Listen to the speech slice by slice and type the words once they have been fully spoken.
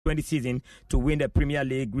20 season to win the Premier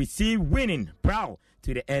League, receive winning proud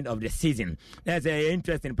to the end of the season. That's a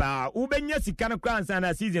interesting part. Ubenya sikano crown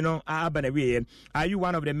and season on Abanawe. Are you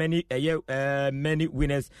one of the many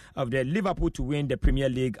winners of the Liverpool to win the Premier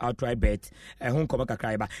League outright bet? Hong Kong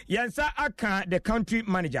Kakraiba. Yansa Aka, the country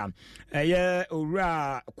manager.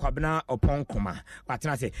 Ura Kwabna upon Koma. What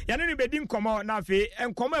I say? Yanni Bedin Koma Nafi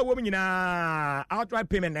and Koma woman outright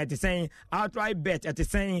payment at the same outright bet at the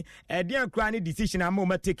same dear cranny decision. I'm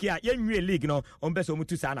moment take care. Young league no on best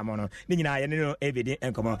to Sana Mono. Nina, evident.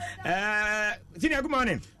 And come on. Senior, good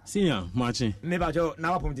morning. Senior, marching. Maybe I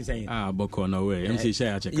now up to say. Boko, no way. MC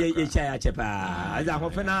Share check. Yeah, check. As I'm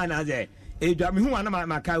often as a who are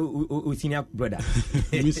my car senior brother.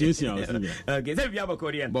 Okay, so we have a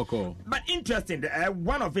Korean. Boko. But interesting,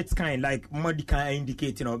 one of its kind, like Modica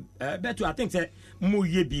indicate, better I think that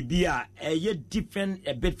Muye Bibia a different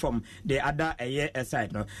a bit from the other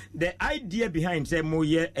side. No, the idea behind say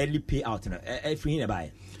Muye early payout, if we buy.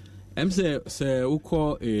 Say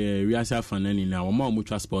uko reasa fanani na wama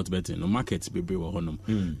mutual sports betting no markets bebre wo honom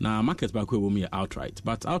na markets back we me outright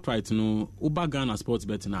but outright no uba Ghana sports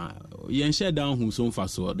betting na yen share down hu so mfa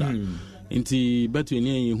so da nti betu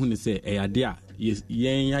eni yen hu ne say e ade a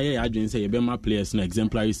yen ya adwen say e be ma players no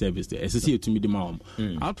exemplary service the SSC to me the ma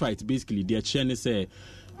outright basically their share ne say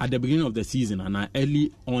at the beginning of the season and early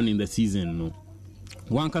on in the season no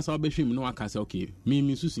one kasa obehwim no akasa okay me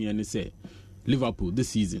susu yen ne say Liverpool this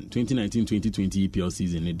season 2019-2020 EPL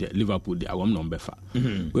season Liverpool the awam number fa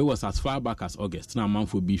we was as far back as August now man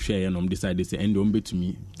for be share and decided say end on bet to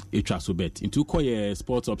me so bet into call your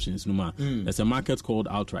sports options no ma there's a market called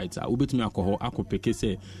outright I bet me alcohol akopeke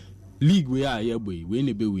say league we are here boy we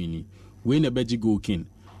ne be winning we ne be go king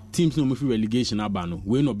teams no free relegation abano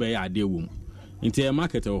we no be ade wom into a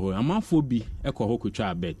market ho a man for be ekoho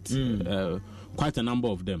kutwa bet quite a number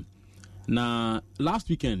of them. Now last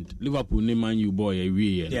weekend Liverpool ne Man U boy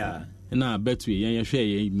yeah na betwe yen share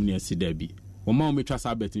yen munesi derby o ma o me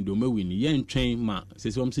trasa betting do me win yen twen ma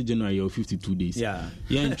se so say January 52 days yeah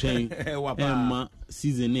yen twen ma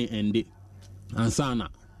season end ansana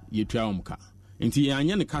ye twa ka nti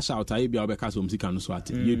anya ne cash out aye bia obeka so msika no so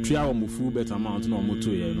ate ye twa o full bet amount na o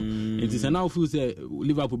moto ye no nti se na o feel say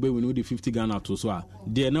Liverpool be win with the 50 Ghana to so a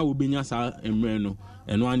de na wo benya sa emre no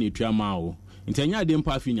eno an ye twa ma o Intenya de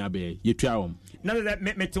mpa afinya be yetwa now that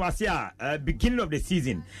me to asia beginning of the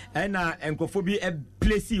season and enkofobi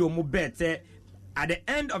place your bet at the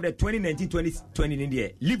end of the 2019-2020 in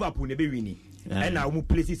the Liverpool ne be winning and now mu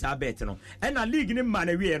places are bet no and na league ne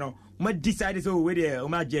man we no ma decide so we there o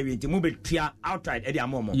ma jerry nti mu be tua outright e dey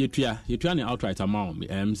amomo yetwa ne outright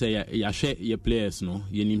amount say ya share your players no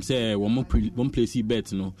ye nim say one place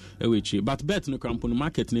bet no e we but bet no cramp no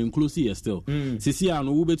market no inclusive still sisi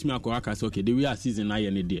no wo betumi akọ say okay the we are season na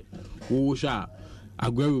ye ne dey wo sha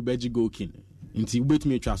Aguero beji go king Inti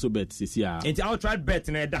ubetumi twa so bet sisi a. Inti outright bet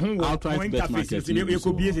na da ho outright bet market. You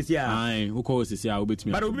could be sisi a. Ai, uko sisi a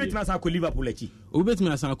ubetumi. But ubetumi asa ko Liverpool echi.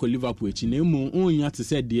 Ubetumi asa ko Liverpool echi na emu onya te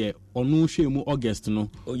say de onu hwe mu August no.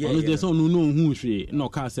 Onu de say onu no hu hwe na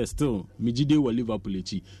ka say still mejide wa Liverpool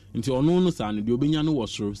echi. Inti onu no sa no de obenya no wo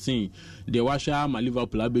soro say de wa hwa ma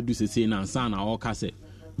Liverpool abedu sisi na ansa na o ka say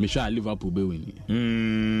Michelle Liverpool be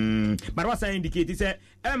winning. But what I indicate is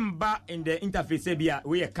Emba in the interface bia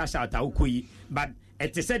we cash out akoyi but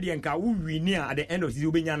it said yanka we win at the end of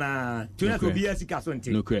season ubenya na tuna ko bia sika so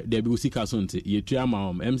nti. No correct there be sika so nti ye tua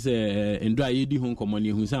ma em say ndra ye di ho komo ne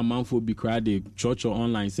hu say manfo bi kra de church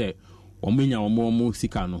online say omenya omo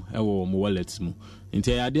sika no e wo mo wallet mu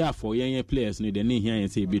nti ya dey for yen players no de ne hia yen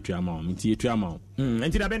say betua ma nti ye tua ma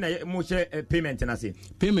nti da be na mo share payment na say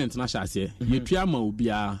payment na sha say ye tua ma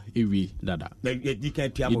obia ewi dada ye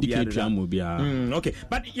dikan tua ma obia okay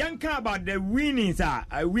but yanka about the winnings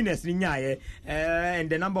winners ni nyaye and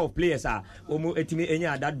the number of players omo etimi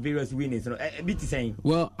enya that various winnings no bit saying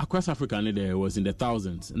well across Africa there was in the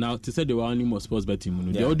thousands now to say they were only more sports betting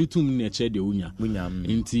no the other two na che de unya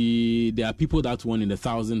nti there are people that won in the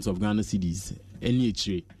thousands of Ghana cedis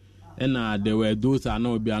NHA and there were those are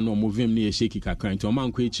now be no moving near shaky kakran to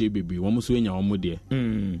man ko eche bebre wo so enya wo de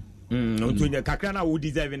onto nya kakra na wo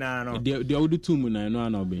deserve na no the other two mu na no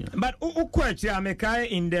na oben but uko eche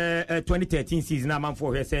America in the 2013 season man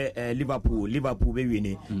for say Liverpool be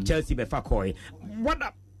win Chelsea be fa koi what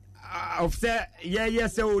of say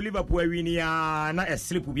so Liverpool win ya na a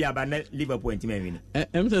slip bi aba na Liverpool team win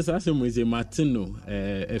say say Martino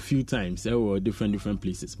a few times or different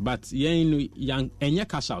places but young enye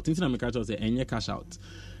cash out think na me catch say enye cash out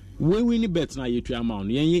when we bet na yetu amount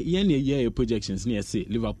yen projections near say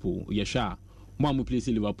Liverpool ye sha mo play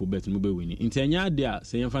Liverpool bet no be win nti enya de a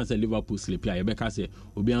se yemfa say Liverpool sleep ya ye be ka say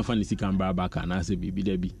obi anfa ne sika mbra baka na say bibi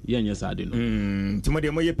da bi ye nya sa de no nti mo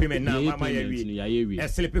de mo ye payment na mama ye wi e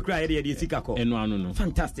sleep kra ye sika ko eno anu no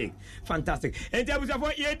fantastic nti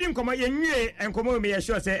abusafo ye di nkomo ye nwie enkomo me ye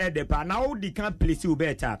sure say e de pa na wo di kan place u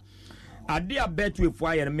beta ade a bet we for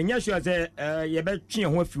aye me nya sure say ye be twe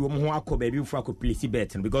ho afi wo ho akọ ba bi fu akọ place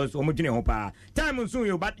bet because o mo dwene ho pa time nso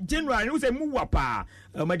yo but generally we say mu wa pa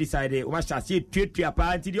o ma decide o ma chase tuatua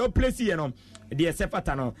pa nti the place ye no the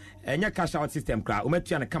sefata no nya cash out system kra o ma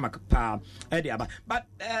tua na kama pa e de aba but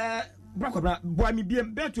Brakobra boy mi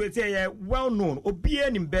bien betway say well known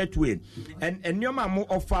obie nim betway and nyoma mo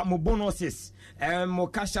offer mo bonuses mo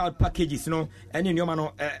cash out packages no and nyoma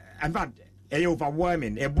no in fact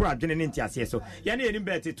overwhelming bro adwene ne ntiase so ya na enim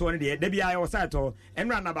bet to no de da bia yo site to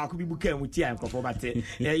enra na ba ko bi buka mu tia nkofo bate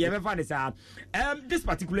ye be fa ne sa this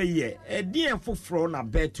particular year dien foforo na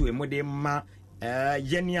betway mo de ma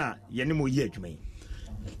yenia yene mo ye adwuma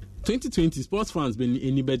 2020 sports fans been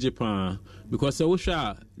any budget pan because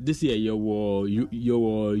this year your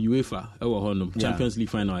UEFA our Champions League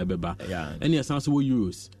final ebeba and yes also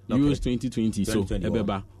Euros 2020 so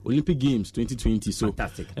ebeba Olympic Games 2020 so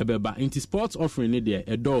ebeba into sports offering there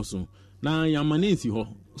a dozen now yamanensi ho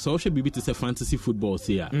so should be to say fantasy football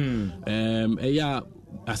say yeah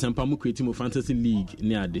asempa mu creating mo fantasy league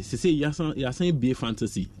near this say yasan be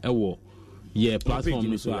fantasy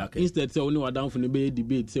platform so instead say only wa down for the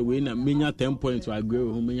debate say we na menya 10 points to agree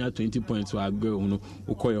who menya 20 points to agree no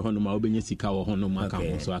ukoye hono ma obenya sika wo hono ma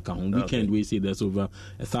kan so aka on weekend we say there's over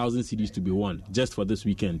 1,000 cities to be won just for this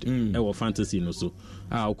weekend fantasy no so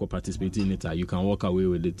how you participate in it you can walk away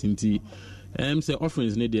with it say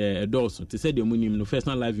offerings need a dose to say the money no first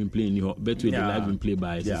not live in play in bet with the live in play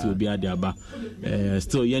by so be at the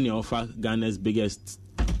still any offer Ghana's biggest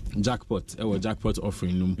jackpot jackpot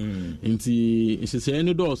offering nti she say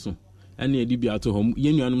any doors and ye di ato hom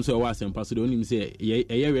ye nuanum so wa asem paso de onim say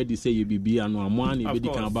ye ready say ye bibi anu amo an e be di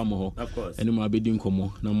kan ba mo ho ene ma be di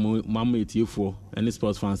nkomo na mama etiefo any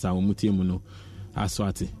sports fans a wo mutie mu no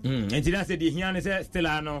aswate nti na say the here ne say still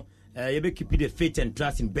ano you be keep the faith and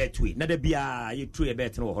trust in Betway. Not be you true a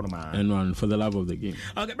bet no horma. And for the love of the game.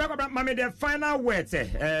 Okay, mama, the final words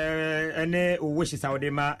and wishes our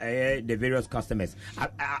the various customers.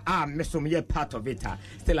 Miss me part of it.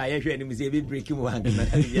 Still I hear any music breaking one.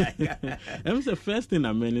 I'm the first thing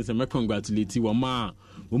I mean is I congratulate you ma.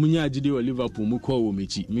 Umunya agide wa Liverpool mu call wo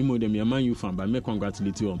mechi. Me mo dem Man U fan but me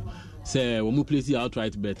congratulate you. Say we mu place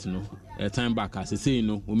outright bet no. Time back as say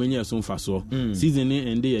no we menya so mfa so season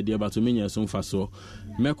end dey there but we menya so mfa so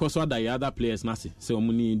make so that other players na say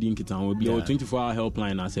omuni di nkita ho bi 24-hour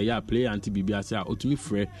helpline na say ya play anti bibia say otumi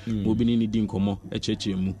frɛ obi ni di nkomo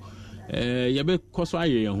echeche mu ye be koso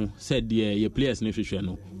aye ho said the ye players ne hwehwɛ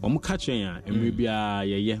no omu catch yan emre bia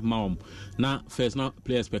ye ma na first na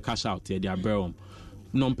players per cash out ye their brom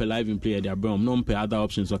non per live in play their brom non per other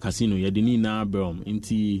options or casino ye di ni na brom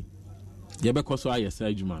inti yebekọsọ ayesa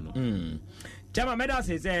adwuma no Chama meda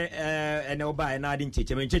say ene oba na adi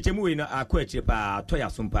nchechemu we no akọ akire pa to ya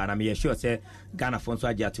sompa na me sure say Ghana fon so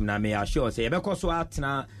agi atum na me sure say yebekọsọ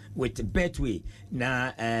atena with Betway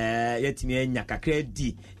na yetimi anya kakra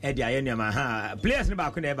di e di aye nema ha players ne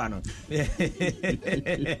ba ko na eba no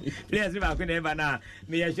players ne ba ko na eba na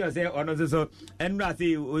me sure say ono so enra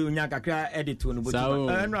say onya kakra edit no botum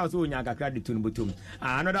enra so onya kakra edit no botum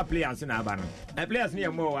another players na aba no players ne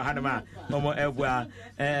mo ha na ma mo ebua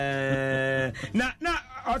na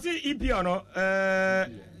I see EPL no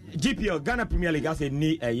GPL Ghana Premier League as a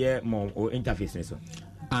ni mo interface so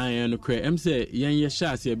I am correct. I'm say yen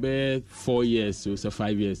shas be 4 years so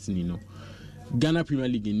 5 years ni no. Ghana Premier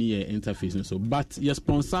League ni interface so but your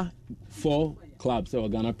sponsor 4 clubs or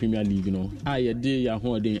Ghana Premier League no. I dey ya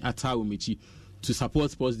holding atawo mechi to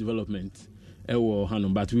support sports development.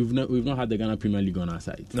 But we've not had the Ghana Premier League on our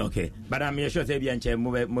side. Okay, but I'm sure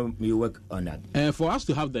you work on that. For us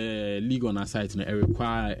to have the league on our side, it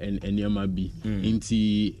require an MRB.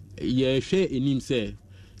 Inti share in him say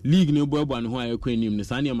league no boy one who I nim the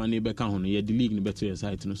sani man be ka hono ye the league no better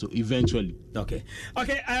side no so eventually. Okay.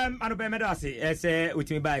 Anobe Medasi as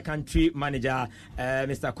with by country manager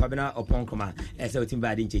Mr. Kwabena Oponkoma as with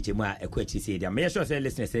by Ncheche mu ekwachi say dia. Me sure say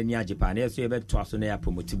listeners near Japan yes you be to aso na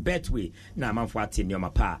promote Betway na manfo ati ne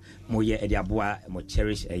pa mo ye e dia boa mo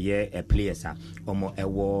cherish a players omo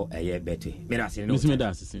ewo Betway. Medasi no.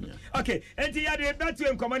 Okay, enti ya de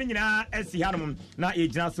Betway nkomani nyina esi hanom na e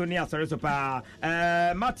gina so ne asore so pa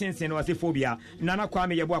Martinson was a phobia. Nana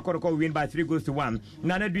Kwame Yeboah Kotoko win by 3-1.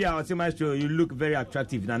 Nana Dua was a maestro. You look very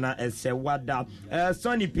attractive, Nana. Wada.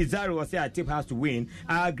 Sonny Pizarro was a tip has to win.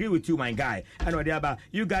 I agree with you, my guy. I know the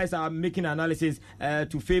you guys are making analysis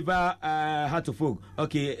to favor Heart of Folk.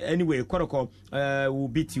 Okay, anyway, Kotoko will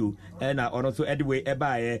beat you. And also, anyway,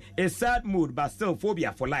 a sad mood, but still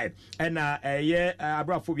phobia for life. And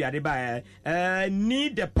Abraphobia,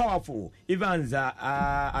 need the powerful. Evans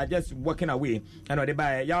are just walking away. And they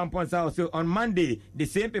buy Young Ponsa also on Monday. The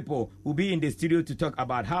same people will be in the studio to talk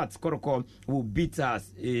about Hearts. Koroko will beat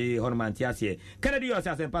us on Mantias. Canada US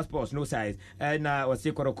has passports, no size. And was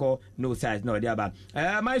say Koroko, no size, no idea.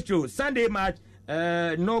 Maestro, Sunday match,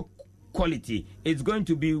 no quality. It's going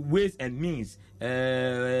to be ways and means.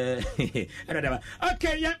 Okay,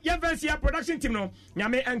 yeah, fancy production team no.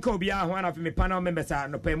 Nyame enko bia ho ana me panel members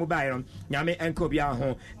no pay mobile. Nyame enko bia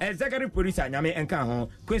ho. Executive producer nyame enka ho.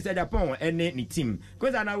 Queen Japan any ni team.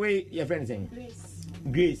 Queen na way your friend saying.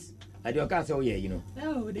 Grace. I do can't say yeah, you know.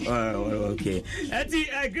 Okay.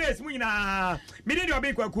 Grace Muina. Me dey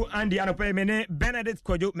obi kwaku Andy anope me Benedict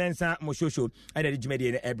Kojo Mensa Moshosho and the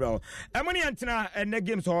Jimedi Ebro. Amoni antena and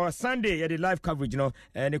games or Sunday the live coverage, you know,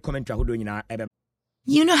 and the commentary who doing na.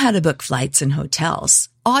 You know how to book flights and hotels.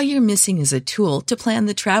 All you're missing is a tool to plan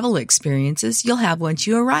the travel experiences you'll have once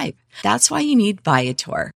you arrive. That's why you need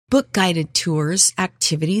Viator. Book guided tours,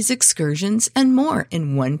 activities, excursions, and more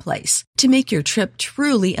in one place to make your trip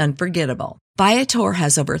truly unforgettable. Viator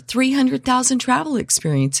has over 300,000 travel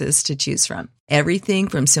experiences to choose from. Everything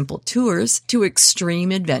from simple tours to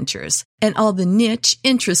extreme adventures and all the niche,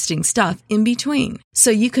 interesting stuff in between.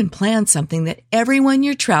 So you can plan something that everyone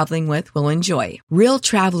you're traveling with will enjoy. Real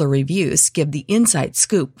traveler reviews give the inside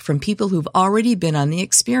scoop from people who've already been on the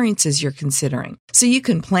experiences you're considering. So you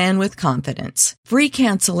can plan with confidence. Free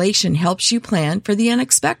cancellation helps you plan for the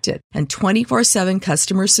unexpected. And 24/7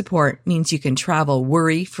 customer support means you can travel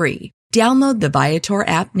worry-free. Download the Viator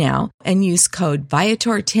app now and use code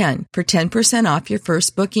Viator10 for 10% off your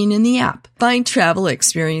first booking in the app. Find travel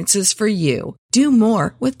experiences for you. Do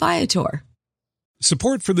more with Viator.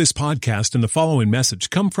 Support for this podcast and the following message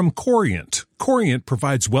come from Corient. Corient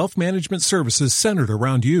provides wealth management services centered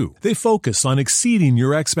around you. They focus on exceeding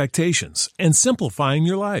your expectations and simplifying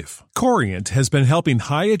your life. Corient has been helping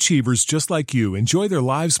high achievers just like you enjoy their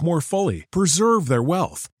lives more fully, preserve their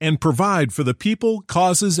wealth, and provide for the people,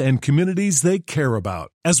 causes, and communities they care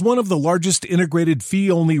about. As one of the largest integrated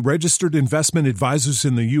fee-only registered investment advisors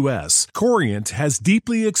in the U.S., Corient has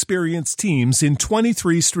deeply experienced teams in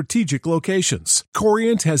 23 strategic locations.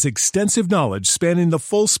 Corient has extensive knowledge spanning the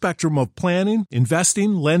full spectrum of planning,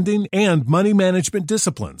 investing, lending, and money management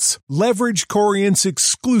disciplines. Leverage Corient's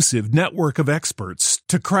exclusive network of experts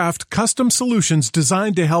to craft custom solutions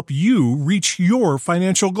designed to help you reach your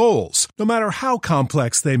financial goals, no matter how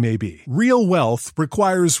complex they may be. Real wealth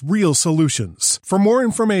requires real solutions. For more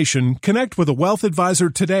information, connect with a wealth advisor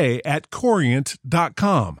today at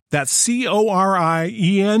Corient.com. That's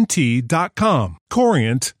Corient.com.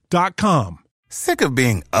 Corient.com. Sick of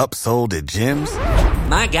being upsold at gyms?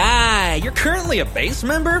 My guy, you're currently a base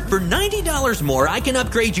member? For $90 more, I can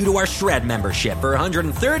upgrade you to our Shred membership. For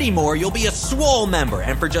 $130 more, you'll be a Swole member.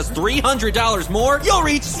 And for just $300 more, you'll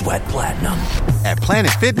reach Sweat Platinum. At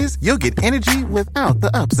Planet Fitness, you'll get energy without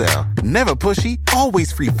the upsell. Never pushy,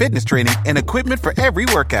 always free fitness training and equipment for every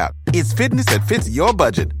workout. It's fitness that fits your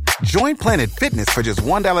budget. Join Planet Fitness for just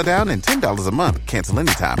 $1 down and $10 a month. Cancel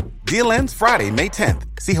anytime. Deal ends Friday, May 10th.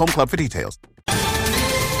 See Home Club for details.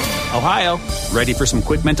 Ohio, ready for some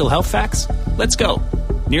quick mental health facts? Let's go.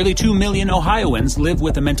 Nearly 2 million Ohioans live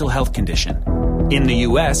with a mental health condition. In the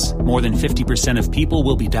U.S., more than 50% of people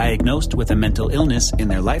will be diagnosed with a mental illness in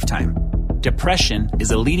their lifetime. Depression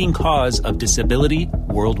is a leading cause of disability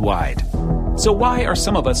worldwide. So why are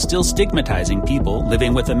some of us still stigmatizing people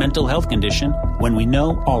living with a mental health condition when we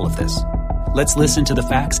know all of this? Let's listen to the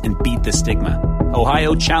facts and beat the stigma.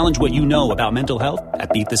 Ohio, challenge what you know about mental health at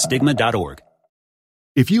beatthestigma.org.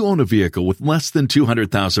 If you own a vehicle with less than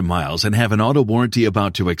 200,000 miles and have an auto warranty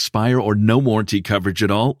about to expire or no warranty coverage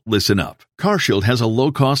at all, listen up. CarShield has a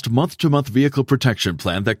low-cost month-to-month vehicle protection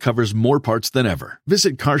plan that covers more parts than ever.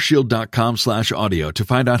 Visit carshield.com/audio to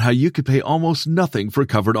find out how you could pay almost nothing for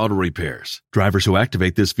covered auto repairs. Drivers who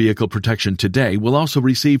activate this vehicle protection today will also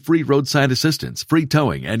receive free roadside assistance, free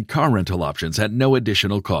towing, and car rental options at no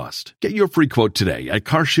additional cost. Get your free quote today at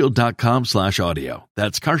carshield.com/audio.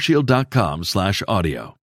 That's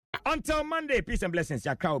carshield.com/audio. Until Monday, peace and blessings.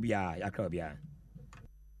 Yakrobia.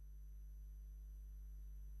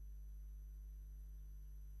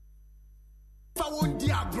 Fawundi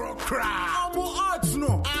agro cry. Amo arts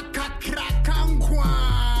no akakra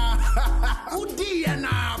kankwa.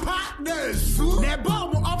 Udiana partners. Ne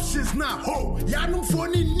bomb options now. Ho, Yanum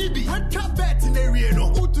phony nibi. What your bet in the Rio?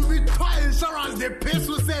 Who to be car insurance? The pace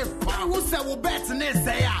will say, who say will bet in this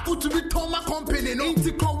say? Who to be Toma company? No,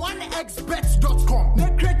 Intico 1xbet.com. Ne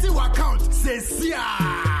creative account says,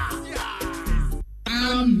 yeah.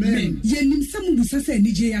 Amen. Yenim samu sase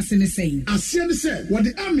nije asene sei. Asiane se what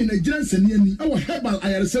the amen agranse ne ani awo herbal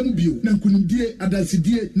ayaresam bio na nkunimdie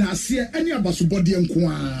adansidie na asie ani abasobode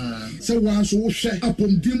nkoa. Se wanso wo hwe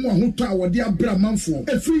apomdim ahoto a wode abra manfo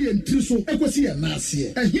efiri yentri so ekosi ya na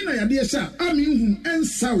asie. Ehina yade sha amen hu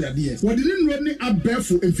ensaw yade. Wode ne nro ne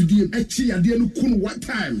abefo efidie echi yade no kunu one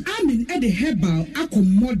time. Amen e the herbal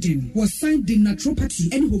accommoding was signed the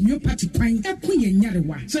naturopathy and homeopathy kwan ekun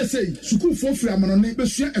nyarewa. Say sukuu fofiri amano ne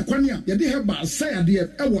besua ekwania yade herbal sayade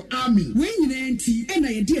ewo amen. When nyina enti e na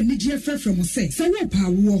yade anigye frefrem mo say wo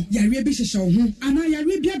paawo yare bi hyehye wo ho ana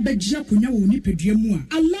yare bi abagye akonya wo nipadua mu a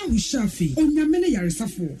Allah shafi onyame ne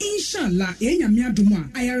yaresafo inshallah enyame adom a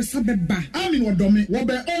ayaresa beba. Amen wodome wo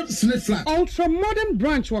be old snake flat ultra modern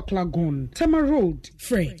branch Waklagon Tama Road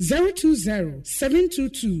Frey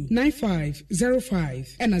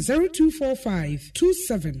 020-722-9505 and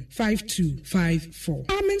 0245-275254.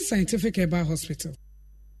 Amen Scientific Herbal Hospital.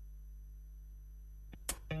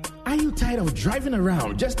 Are you tired of driving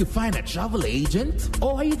around just to find a travel agent?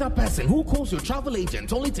 Or are you that person who calls your travel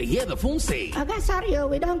agent only to hear the phone say, okay, sorry,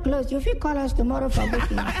 we don't close. You feel call us tomorrow for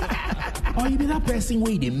booking. Or you be that person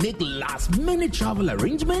where they make last-minute travel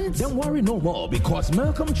arrangements? Don't worry no more, because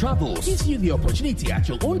Malcolm Travels gives you the opportunity at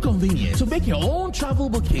your own convenience to make your own travel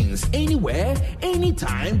bookings anywhere,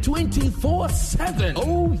 anytime, 24/7.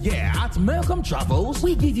 Oh yeah, at Malcolm Travels,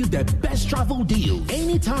 we give you the best travel deals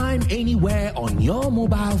anytime, anywhere on your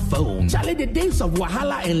mobile phone. Charlie, the days of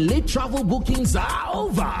Wahala and late travel bookings are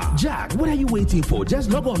over. Jack, what are you waiting for? Just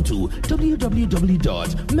log on to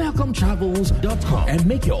www.malcolmtravels.com and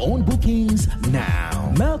make your own bookings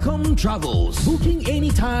now. Malcolm Travels, booking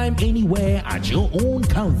anytime, anywhere at your own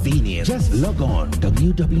convenience. Just log on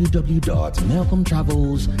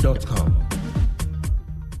www.malcolmtravels.com.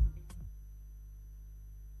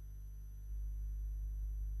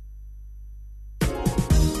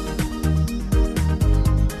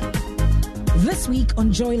 This week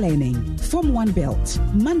on Joy Learning, Form 1 Belt,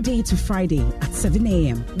 Monday to Friday at 7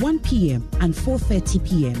 a.m., 1 p.m. and 4:30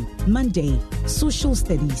 p.m. Monday, Social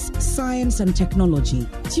Studies, Science and Technology.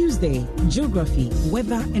 Tuesday, Geography,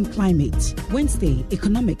 Weather and Climate. Wednesday,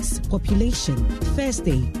 Economics, Population.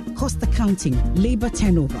 Thursday, Cost Accounting, Labor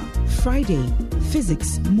Turnover. Friday,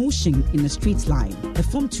 Physics, Motion in a Straight Line. The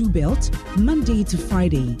Form 2 Belt, Monday to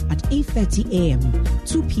Friday at 8:30 a.m.,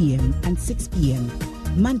 2 p.m. and 6 p.m.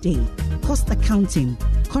 Monday, Cost Accounting,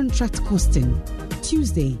 Contract Costing.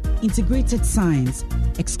 Tuesday, Integrated Science,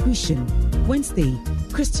 Excretion. Wednesday,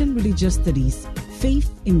 Christian Religious Studies,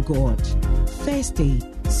 Faith in God. Thursday,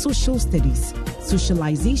 Social Studies,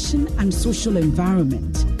 Socialization and Social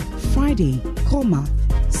Environment. Friday, Core Math,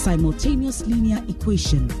 Simultaneous Linear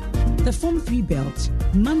Equation. The Form 3 Belt,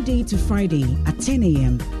 Monday to Friday at 10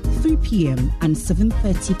 a.m., 3 p.m. and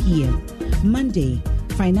 7:30 p.m. Monday,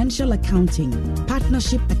 Financial Accounting,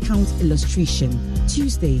 Partnership Account Illustration.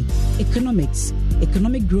 Tuesday, Economics,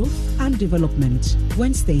 Economic Growth and Development.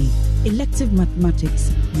 Wednesday, Elective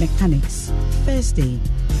Mathematics, Mechanics. Thursday,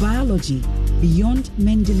 Biology, Beyond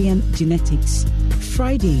Mendelian Genetics.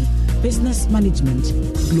 Friday, Business Management,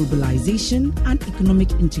 Globalization and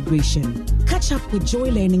Economic Integration. Catch up with Joy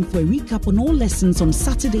Learning for a recap on all lessons on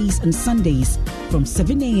Saturdays and Sundays from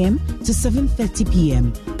 7 a.m. to 7:30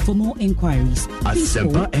 p.m. For more inquiries, please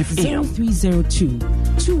call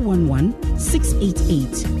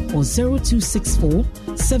 0302-211-688 or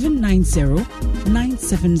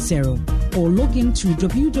 0264-790-970 or log in to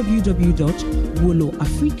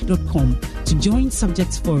www.woloafrique.com to join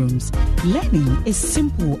subject forums. Learning is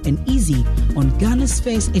simple and easy on Ghana's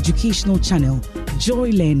first educational channel, Joy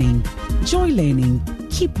Learning. Joy Learning.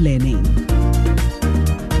 Keep learning.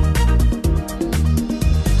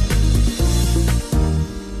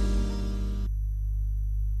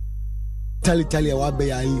 Italia wa be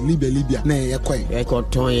ya Libya na ye kwen e ko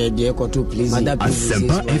ton ye de ko to please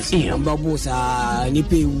Asempa FM babu sa ni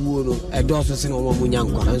pe wu no e do so se no mo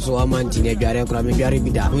nyankwa so amanti na dware kra me dware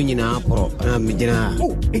bida no nyina aporo na me gina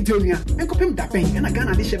Edonia en ko pem da pen na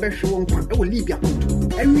Ghana de shebe hwe won kwa e wo Libya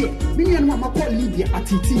ewie me nya no makọ Libya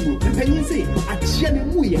atitiwo mpanyin se achia ne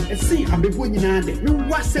mu ye e se abebo nyina de me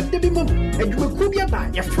wasem de bi mo adwuma ku bia ba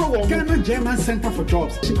ye fro won Ghana German Center for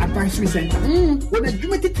Jobs Advisory Center wona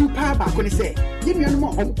adwuma titu pa ba ko ne say, you know,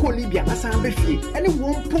 I'm calling Libya, as I'm before, and it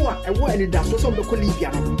won't pour a word in the source of the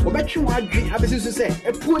Libya. Or bet you I drink, I was to say,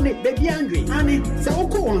 a poor baby angry. Annie, so I'll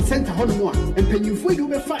go on Santa Honor, and pay you for you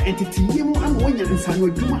before entity, you and when you're in San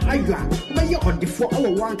Duma Hydra. But you're on the 4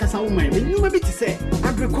 hour one Casa woman, and you may be to say,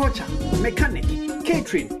 agriculture, mechanic,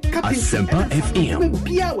 catering, Asempa FM.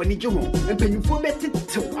 Pia when you home, and pay you for better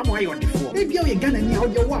to am I on the 4. Maybe you're gonna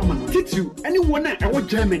need your woman. Titu, anyone I was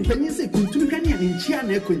German, when you say, Kuntukan in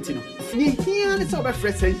Chiana Quintino. Here is our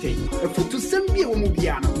fresh sentence. For to send me a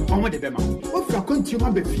Mobiano, on the Bema. What for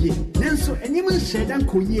consumer before? Nanso, anyone said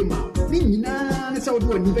Uncle Yema. Nina is out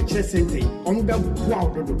doing the chess sentence. On the wow,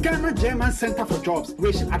 Ghana German Center for Jobs,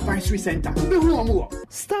 Racial Advisory Center.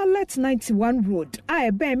 Starlet 91 Road. I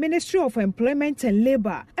bear Ministry of Employment and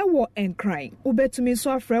Labor. Ewo and crying. Ubetumi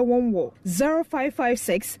so afre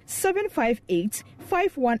 0556 758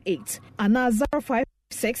 518 and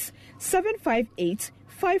 056 758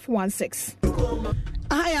 516.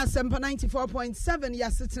 I Asempa 94.7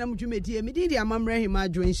 ya sitena mdwumedie medidi amamre hima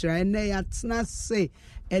adwenhira ene ya tena se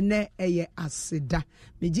ene eye aseda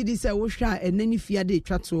megidi se wo hwa ene ni fiade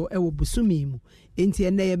twato e wo busumi mu enti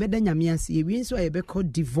ene ye beda nyame ase ye wi so ye be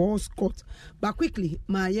called divorce court but quickly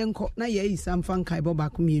ma yenko na ye isam fankai bo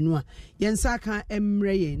baako mienu a yensa ka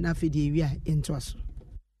emre ye na fedie wi a ento aso.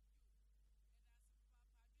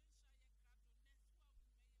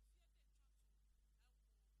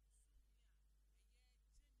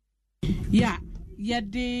 Yeah,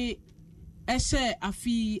 yade eshe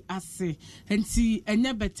afi ase enti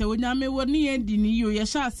enye bete onyame woni endi ni yo ye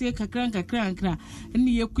sha ase kakran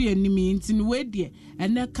ni yeku yanimi enti ni we de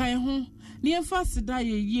ene kan ho ni emfa sida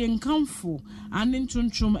ye nkamfo ane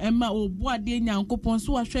ntuntrum ema obuade nyankopon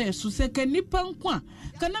so wahwe ye so se kanipa nkwa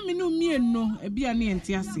kana me no mienu ebia ne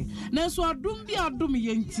enti ase na so adom bi adom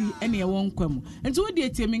ye enti ene ye won kwam enti wo de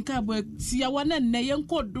etie menka abo tia wana nne ye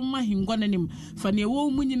nkodom ahengwa nanim fa ne wo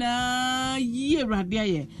mu nyina yi ewrade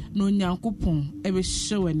aye no nyankopon ebe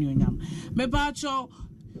hyewe ne onyam me ba cho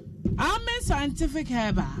Amen scientific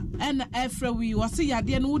herba and efra we was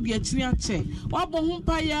yade no wodi akiri ache wabo ho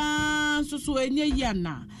paya so enye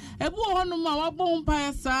yana ebu hono ma wabo ho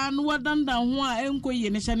paya sa no wadanda ho a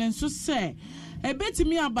enkoye ne hyene so se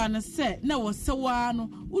ebetimi aba ne se na wosewa no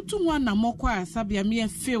utu ho na mokwa asabia me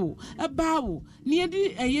efew ebawo ne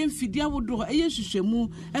edi eye mfidi awodo eye hwehwemu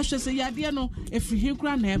ehwe se yade no efrihi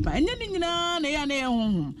kura na eba enye ni nyina na ya na ye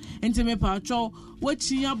honhom enti me pa atwo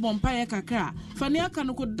wachi ya bompa ye kakra fani aka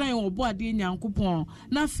no kodan obo ade nyankopon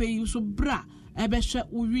na fei so bra ebehwe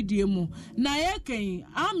uwidie mu na ye kan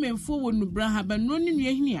amenfo wonu bra ha banro ni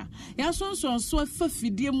nuahia ya sonson so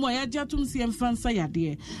afafidie mu ya jatum si emfansa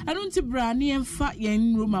yade anu nti bra ni emfa ye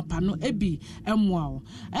nroma pa no ebi emwao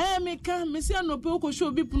meka mesi anope okosho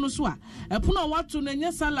obi puno so a epuno wato na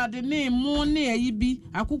nya salad ne mu ne ayibi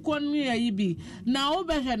akukọ ne ayibi na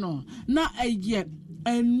obehwe no na aye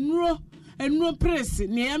enro press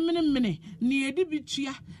ne yamene ne yedi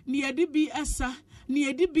bitua ne yedi bi asa ni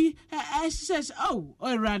edibi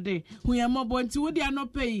rade hu ya mobo nti wodi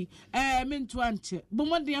anopai mentu anche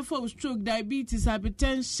bomode for stroke diabetes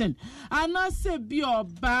hypertension anase bi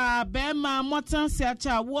oba be ma motan se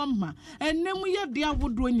acha woma enemu ye de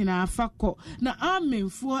awodo nyina afakọ na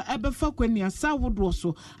amenfo ebefa kwani asa wodo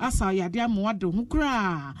so asa yade amwade hu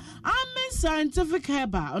kra amen scientific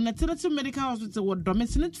herba on alternative medical hospital with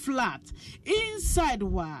domestic flat inside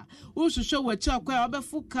wa wo show wa cha kwa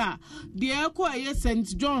obefuka de ekọ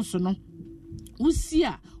St. John's no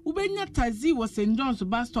usia ubenya tazi wo St. John's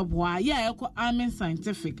bus stop wa ya eko Amen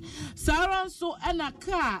Scientific saran so ena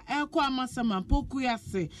car eko amasama poku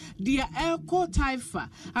yase dia eko taifa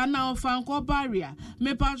ana ofanko barrier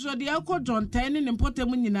me patro dia eko John 10 ne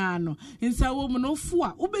mpotem nyina no nsa wo mu no fu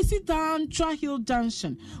a ubesita Antwa Hill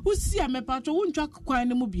Junction usia me patro wontwa kwan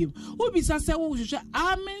ne mu biem ubisa se wo hwehwe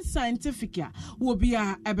Amen Scientific a wo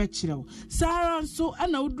bia ebekirew saran so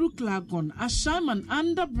ena udru Klagon Ashaman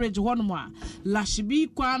under bridge honmo Lashibi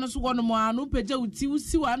kwano so wono mo anu peja uti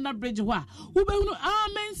usi wa under bridge ho a ubehunu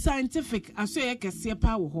Amen Scientific aso ye kese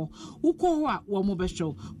pa wo ho ukọ ho a wo mo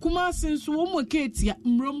behwew kuma senso wo mo ketia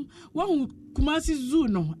mrom wo Kumasi Zoo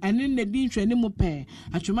no ene ne di nhwene mu pe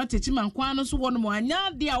atwoma techima kwano so wono mo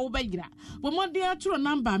anya de a wo bagira bo mo de aturo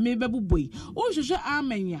number me bebuboi o hwehwe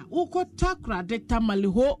amenya wo kotakra de tamale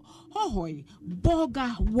ho hohoi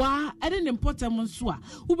boga wa ene ne important so a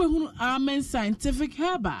wo behunu Amen Scientific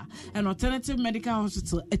Herba an alternative medical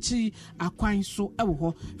hospital echi akwan so ewo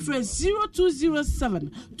ho free 0207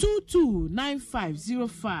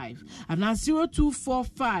 229505 and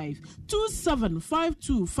 0245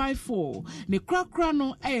 275254 ne krakra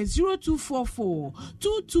no 0244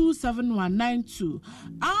 227192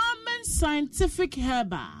 Amen Scientific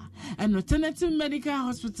Herba and alternative medical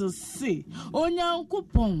hospitals say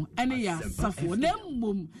onyankopon ene ya safo na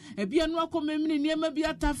mmom ebia no akomemni niema bi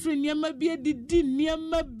atafre niema bi edidi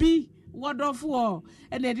niema bi wonderful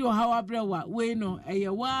and they do how abrewa we no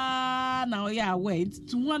wa na ya wait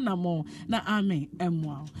to one more na ame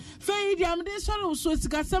emwa fe di am de so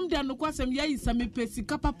sika sam de no kwasam ya isame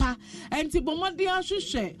pesika papa enti bomode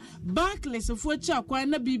ahwehwe Barclays fo chi akwan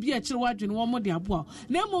na bibia kire wadwene wo mode abo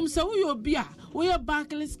na mom se wo yo bia wo ye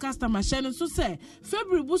Barclays customer share so say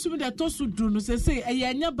February busumi de tosu du no se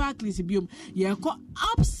enya Barclays biom ye ko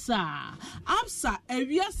absa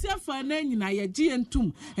ewiase afa na nyina ye gi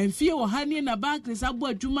entum enfie wo hani na Barclays abo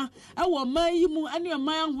adwuma e wo man yi mu ane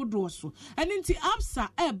man ahodo so ene nti absa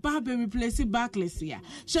e ba be replace Barclays ya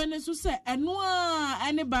shene so say eno a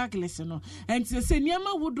ane Barclays no enti se niam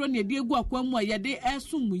ahodo na de egu akwamu a ye de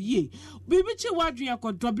esum ye bibi chi wadwen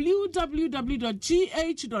akọ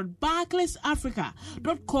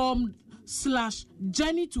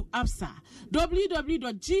www.gh.barclaysafrica.com/journey to absa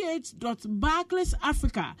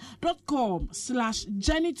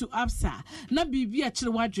www.gh.barclaysafrica.com/journey to absa na bibi a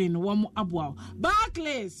kire wadwen wo mo aboa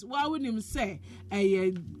Barclays wa wonim say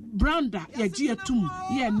branda ya gi atum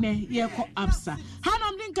ye ne ye ko absa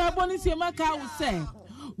hanam din ka bonisi maka wo say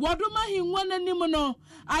Waduma hinwana nimuno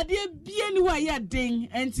ade bie ni wa ya den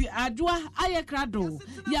enti adwa ayekrado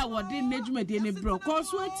ya wode nejumede ne bro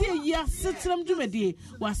koso atie ya setrem jumede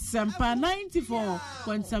wa sempa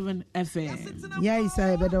 94.7 FM ya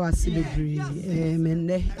isa beda wa celebrate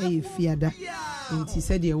menne fiada enti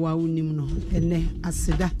sede wa wonim no ene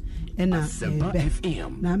aseda ena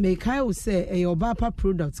na me kai will say Obapa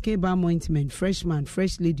products K-Balm ointment freshman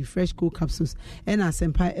fresh lady fresh cool capsules ena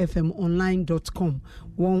Asempa FM online.com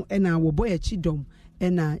won ena wo boy chidom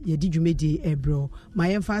ena yedi dwumedi ebro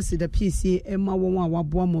my emphasis the PCA emma won a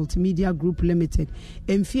wabo multimedia group limited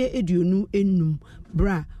emfie eduonu enum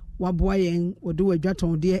bra wabo yen wodo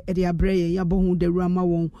wadwaton de e de abre yen yabo hu de rama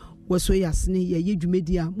won woso yasne ye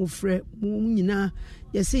dwumedi a mo frɛ mo nyina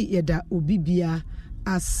yesi yeda obibia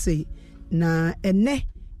ase na ene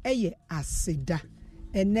eye aseda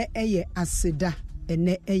ene eye aseda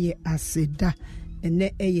ene eye aseda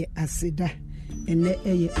ene eye aseda ene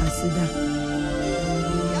eye aseda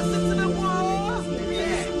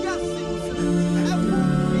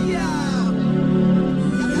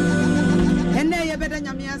ene ye beda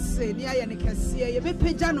nyame ase ni aye ne kase ye be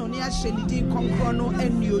pagya no ni ahye ni di konkro no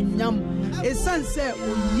anionyam esanse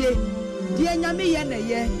oye die nyame ye na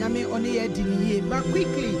ye nyame one ye di ni but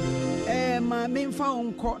quickly ma memfa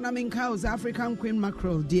onko na menka us African queen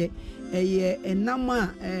mackerel die eye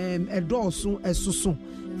enama edoso esoso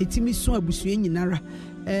etimi so abusua nyinara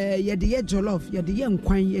ye de ye jollof ye de ye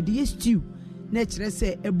nkwan ye de ye stew na kire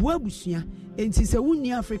se ebu abusua enti se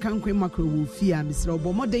wunni African queen mackerel wo fi a misra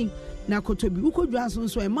obomoden na kotobi ukodwa so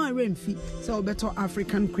so e man remfi se obeto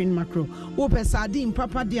African queen mackerel wo pe sardine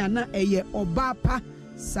papa dia na eye Obapa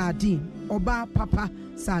sardine oba papa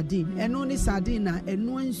sardine eno ni sardine na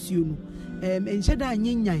eno ansuo no enhyeda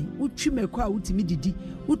anyenyan utwi meko a utimi didi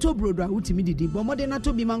utobrodo a utimi didi bomode na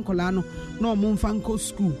to bi mankola no na omomfa nko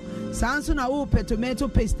school sanso na wo tomato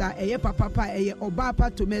paste a eye papa eye oba pa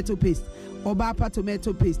tomato paste Obapa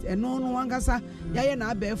tomato paste eno no wangasa yaye na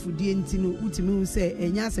abafudie nti no utimi hu se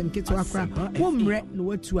enya asem keto akra wo mre no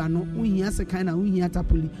watu ano uhia se kan na uhia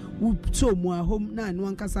tapoli wuto mu ahom na no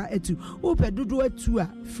wankasa etu wo pedodo atu a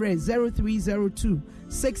fre 0302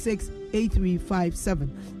 668357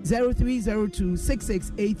 0302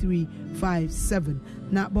 668357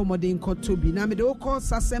 na bomodin kotobi na me de call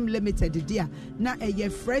Sasem Limited dia na eye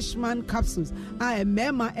freshman capsules a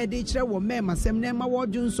mema e de kire wo mema sem na ma wo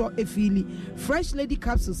junso efili fresh lady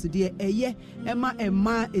capsules dia eye ema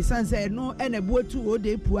esanse no ene buatu o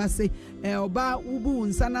de puase oba ubu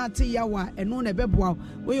nsa na ate yawa eno na beboa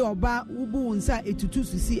we oba ubu nsa etutu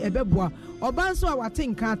susi ebeboa oba nso a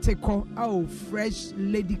watenka ateko fresh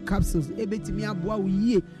lady capsules ebetimi aboa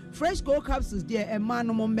wo fresh cold capsules there ema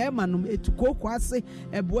no mema no etuko kwase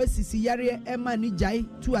eboa sisi yare ema ni jai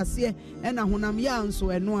tu ase ena honam ya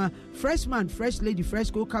nso eno a freshman fresh lady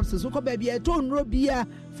fresh cold capsules ko ba bia to nro bia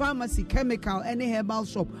pharmacy chemical any herbal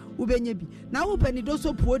shop ubenye bi na wo pani do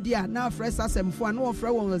so podia na fresh asemfo na wo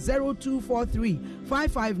frɛ won 0243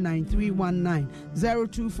 559319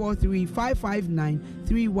 0243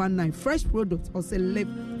 559319 fresh products also live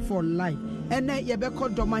for life ene ye be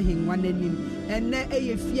kodoma hinwa nanim ene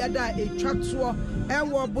eye fiada etwato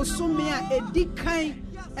ewo bosome a edikan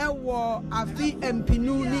ewo afi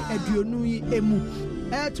empinu ni aduonu yi emu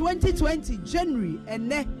 2020 January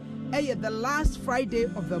ene eye the last Friday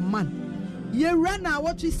of the month ye rana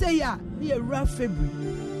what we say ya ye ra February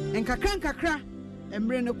en kakra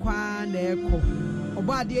emre ne kwa na eko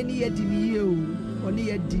Obade ni yedini o. Oni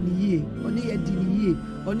yedini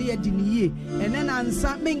ye. And then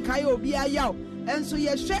ansa menkai obi ayaw. Enso ye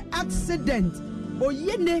hwe accident.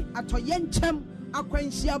 Oyene atoyen chem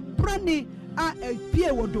akwanhia brane a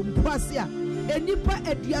epie wodompo ase a enipa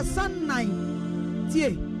aduasan nan tie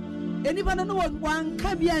enipa no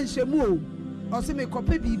wanka bia nhwemu o ose me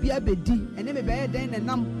kope bibia bedi ene me beye den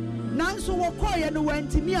nenam nanso wokoye no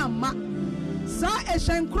wantimi amma sa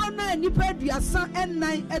ehyenkro na enipa aduasan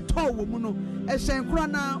ennan eto wo mu no ehyenkro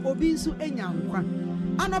na obi nso enya nkwa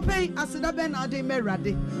anopei aseda be na ade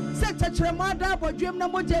merade se chechere mo ada abodwem na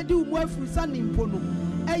moja di umu afurusa nimpo no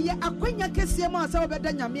eye akwanya kese ma asa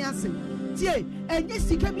obeda nyame ase tie enye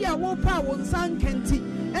sika bi a wo pa wo nsan kenti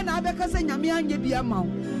ena abeka se nyame anye bi ama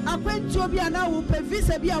wo akwanti obi ana wo pa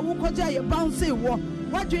visa bi a wo koja ye bounce wo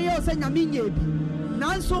wadwe ye se nyame nye bi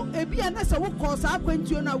nanso ebi ana se wo ko sa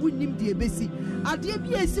akwanti na wo nim de ebesi ade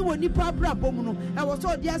bi esi wo nipa brabom no e wo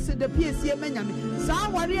so de ase de piesi e manyame sa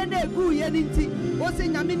ware na egu ye nti wo se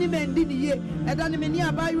nyame ni mendi ni ye eda ne meni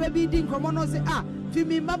abayo bi di nkomo no se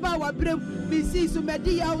fimi maba wa brem mi si so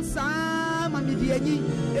medi ya usa ma mi di anyi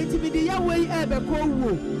enti mi di ya wei ebe ko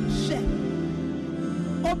wo hye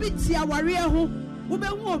obi ti aware ho wo be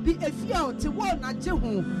hu obi efia o te wo na je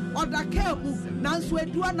ho odaka mu nanso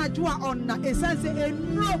edu anajo a onna esanse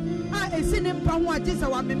enro a esi ne mpa ho age se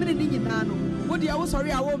wa memene ni nyina no wo dia wo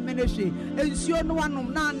sori a wo menehwe ensuo no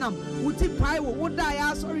wanom na anam wuti pai wo da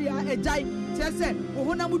ya sori a ejai chese wo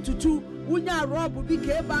honam tutu unya rob bi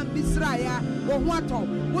ke ban bisra ya wo ho ato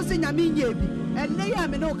wo se nyame nye bi enne ya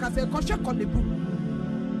me no ka se kohwe konebu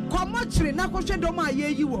komo chire na kohwe dom a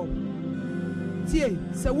ye yi wo tie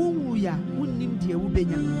se wo wu ya wonnim de wo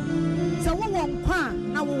benya se wo won kwa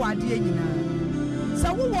na wo wade nyina se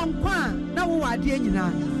wo won kwa na wo wade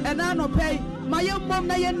nyina ena no pei mayemmom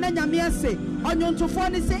na ye nna nyame ase onyontofo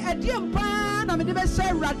ne se edie mpa na me de be hye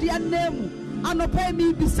awrade anemu anopa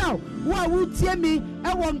mi bisaw wo a wotie mi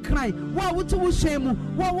e won kran wo a wotu wo hyemu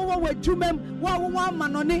wo wadwumam wo a wo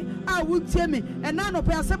amanone a wotie mi e na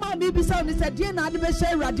anopa asema mi bisaw ni se die na ade be hye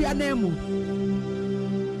awrade anemu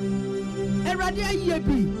awrade aye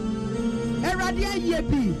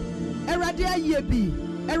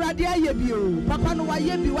bi o papa no wa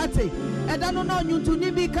ye bi wate eda no na onyuntu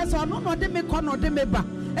ni bi kasa ono no de me kɔ no de me ba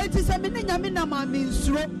enti se me ne nyame na ma me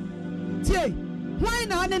nsuro tie hwan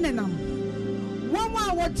na ane ne nam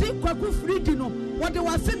Wama wati kwaku fridi no wade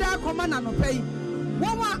wasida akoma na no pay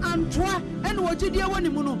wama antwa ene wogidie woni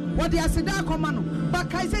mu no wade asida akoma no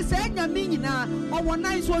bakai se nyame nyina owo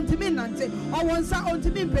nan so ntimi nante owo nsa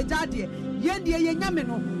ontimi mpejade yendie ye nyame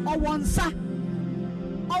no owo nsa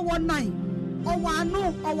owo nan owo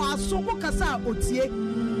anu owo aso wo kasa otie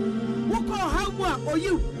woko hamu a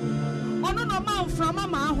oyiw ono no ma mframa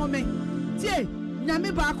ma ahome tie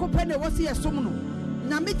nyame ba akopɛ ne wosi yesom no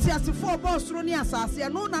nyame ti asefo obosoro ne asase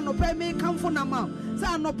no na no pɛ me kamfo na ma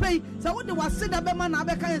sa no pɛ sa wo de waseda be ma na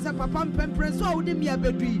be kan se papa mpempren so wo de mi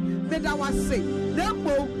abedui me da wase na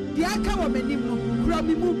mo di aka wo manim no kura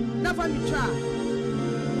mi mu na fa mi twa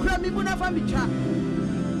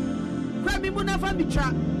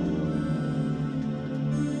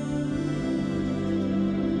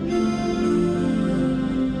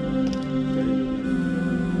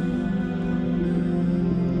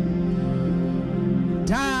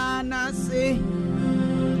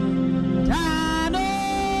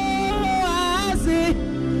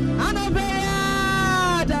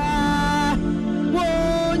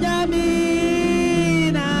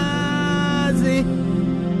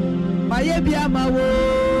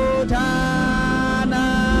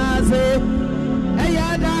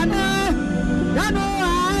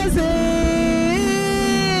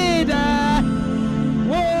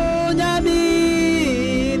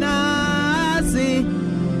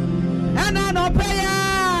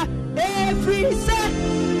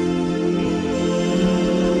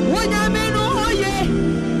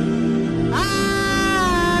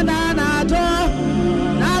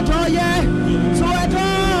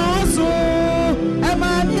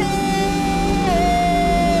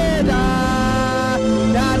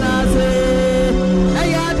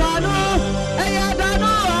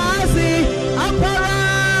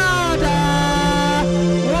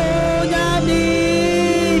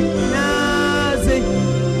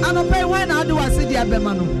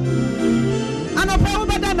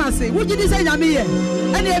wujidi se nyame ye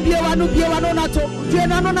ene biewa no nato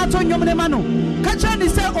duena no nato nyomne ma no kacha ni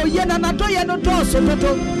se oye na nato ye no doso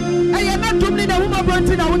toto eye na tumni na huma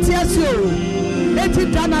bronti na wuti ase o eti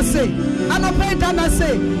dana se anope dana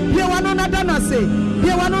se biewa no na dana se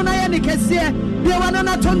biewa no na ye ni kese biewa no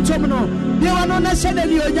na tontom no biewa no na hyede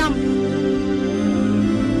ni onyam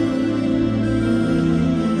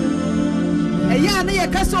ya na ye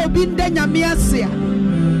kasa obi nda nyame ase a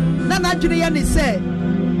na na dwene ye ne se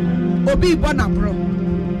obi bo na bro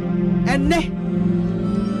enne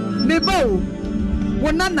me bo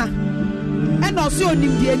wonana ena oso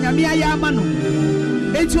onim die nyame aya ama no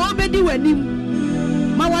enti obedi wanim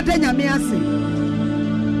ma wada nyame ase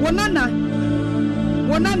wonana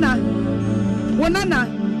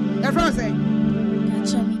everyone say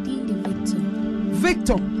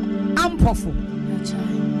Victor Ampofo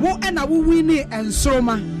wo ena wo wini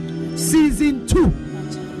ensroma season 2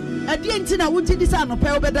 adi enti na wo ntidi sa no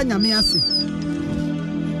pe obeda nyame ase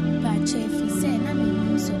ba chef say na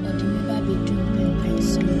me so odi me ba be do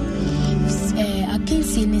penso I can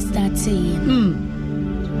see ni start saying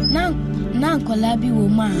na kola bi wo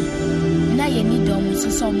ma na ye ni dom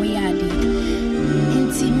so mo yade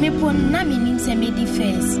nti mepo na me nim se me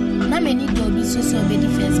defense na me ni do bi so be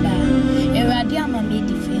defense ba erade ama me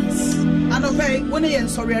defense anofei woni ye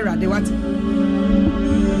sorry erade what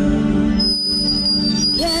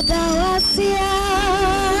yada wasia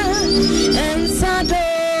ensado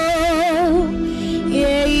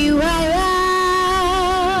ye iwaya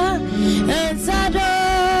ensado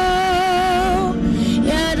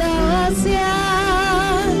yada wasia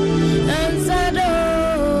ensado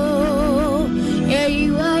ye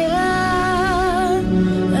iwaya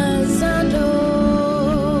ensado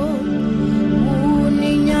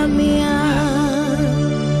uninyamia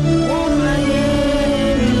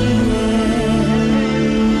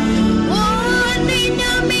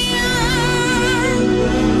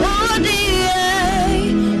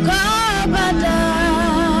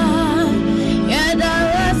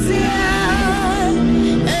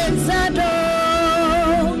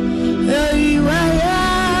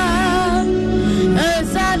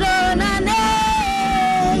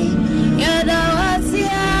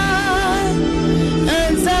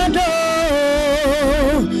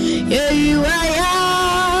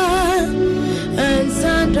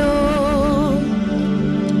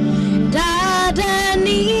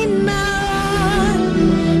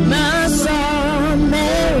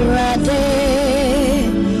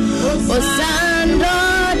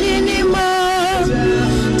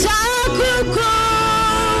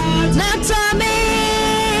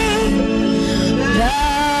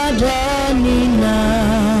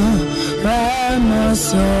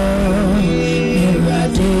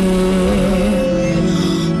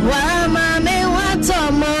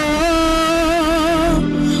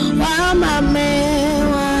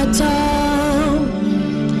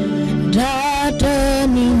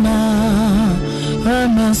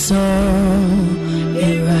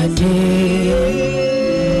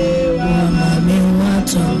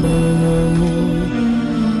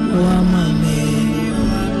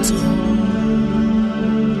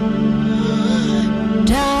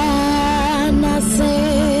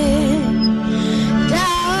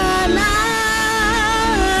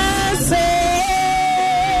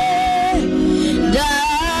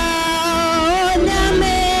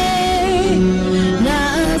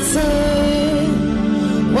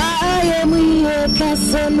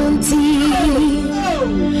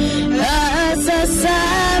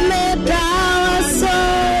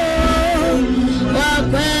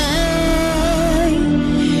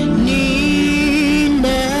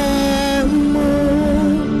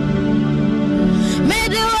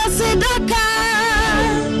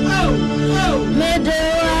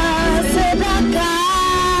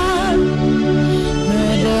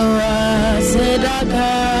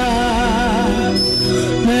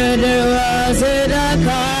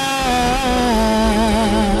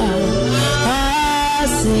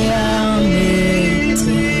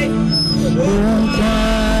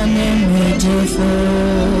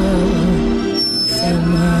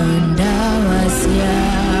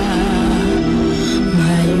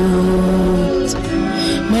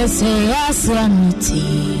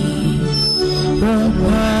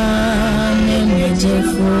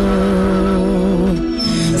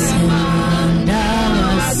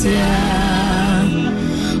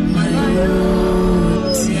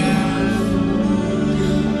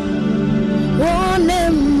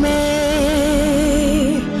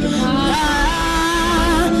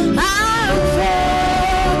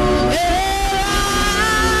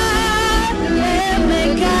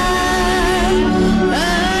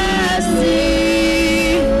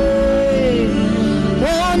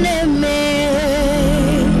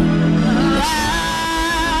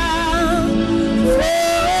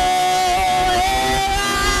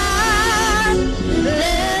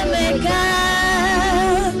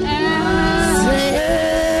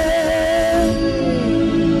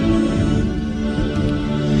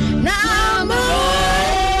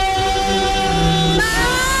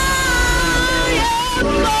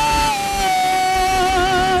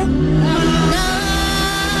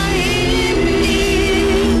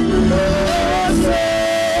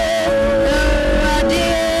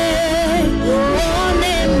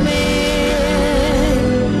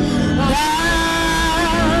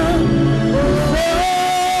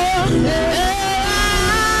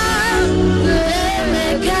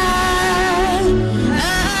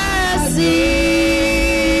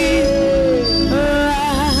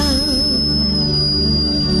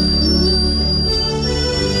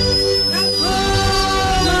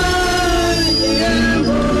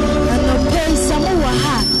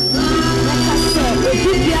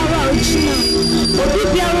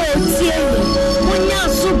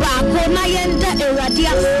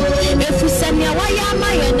Eradia, if you send me a wire,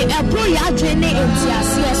 my and a pro yadrene and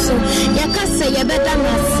Tiasia, so Yakasa Yabeda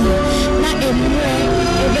Nasi, not a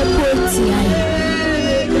poetry.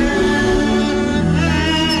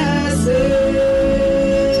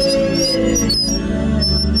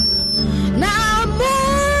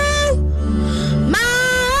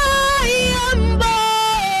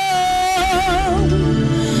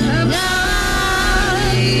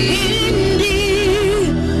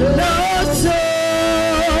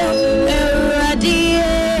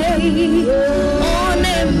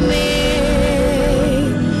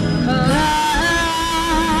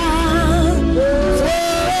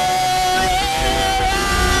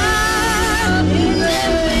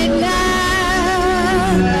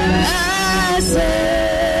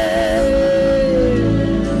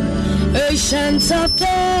 Of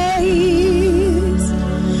days,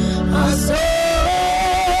 our souls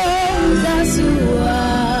as you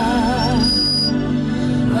are,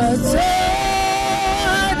 our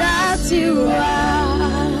soul as you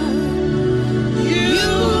are,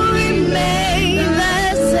 you remain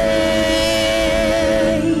the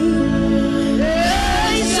same.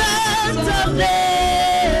 Ancient of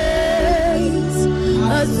days,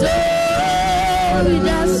 our soul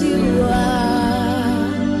as you are.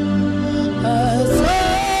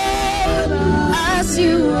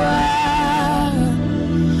 You are,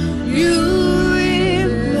 you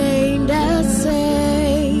remain the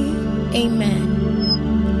same. Amen.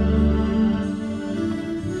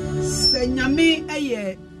 Senyame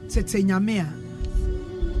eye tete nyame a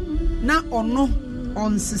na ono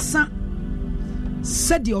onsesa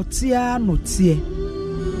sedi otia no tie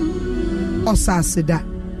osaseda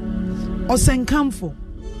osenkamfo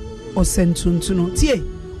osentuntuno tie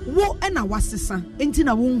wo na wasesa enti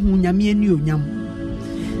na wo hu nyame ani onyam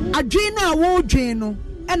adwen na wo dwen no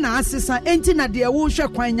na asesa enti na de wo hwe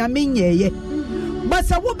kwan nyame nyeye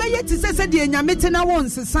basa wo beye ti sese de nyame te na wo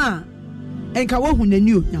nsesa enka wo hu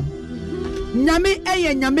nani onyam nyame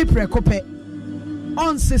eye nyame prekope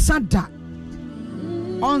onsesa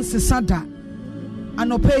da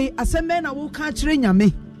anopei aseme na wo ka kire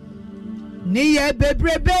nyame ni ye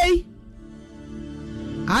bebrebe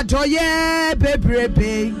adoye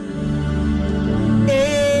bebrebe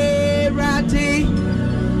erati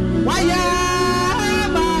waya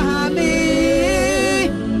mahami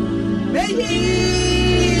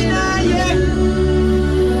behina ye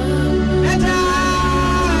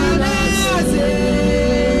etanase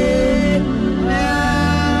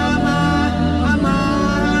ama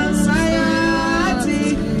sayati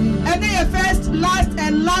and the first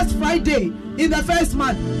last Friday in the first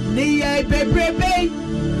month ni ye bebrebe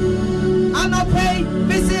anopei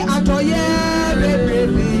bisi atoye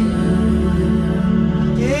bebrebe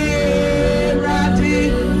erati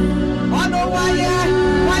ono waya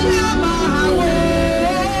mahawo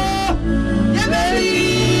yebeli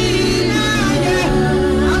na ye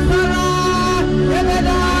apara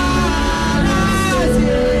yebeda nazi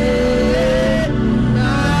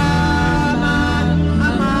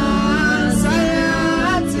ama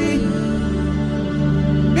sayati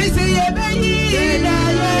bisi yebeyi na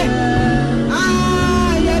ye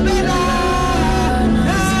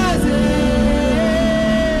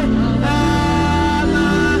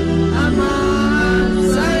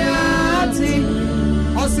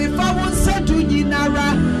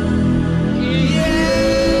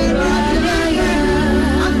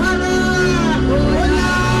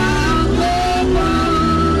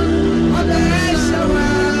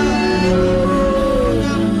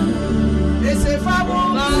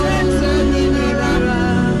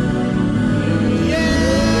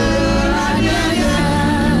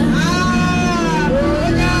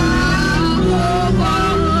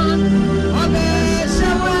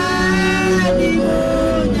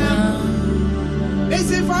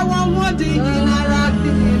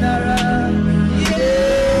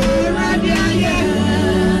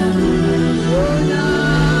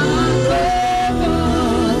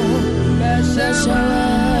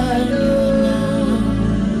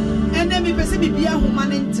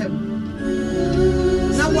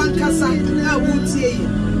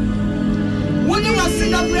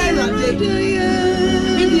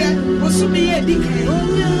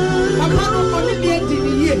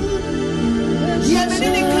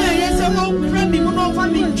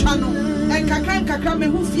kakra me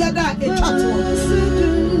hu fiada e chato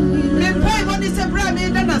me pay money se bra me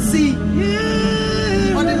da na see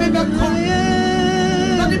on the mega call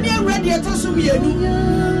no the me ready to so me enu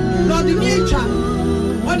no the me cha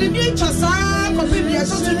on the me cha sa ko be me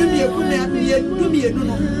so so do me eku na me enu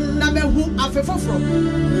no na me hu afefoforo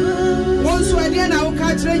Once we're there now,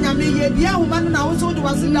 catch rain, I mean, yeah, woman, now also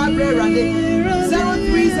was in that bread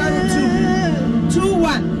 0302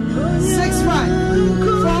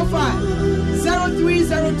 216545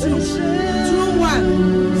 0302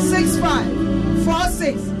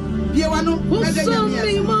 216546. Piano,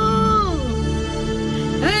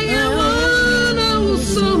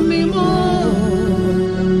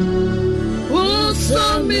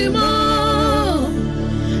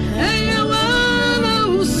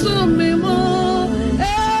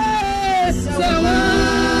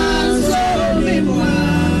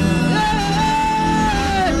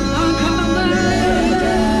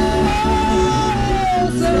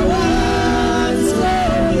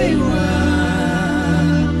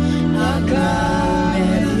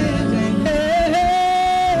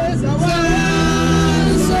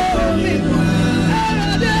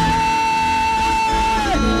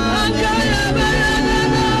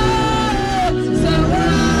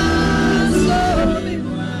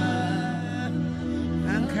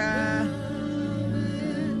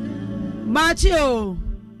 Machio.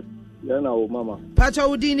 Yana o mama. Pacha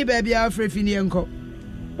udini baby afrefini enko.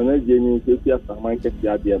 Ana jeni kesia saman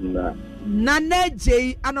kesia biam na. Nana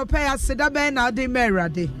J anope aseda ben na de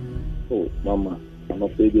merade. Oh mama,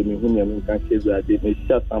 anope de mi hunya mi kan chezu ade me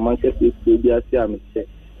sha saman kesia bi ase am che.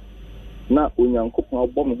 Na onyankopon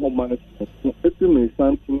abọ me ho ma no etu mi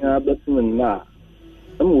santin abetu me na.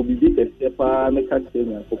 Am obi bi kesia pa me ka che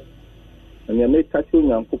onyankopon. Anya me ka che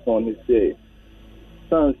onyankopon ni se.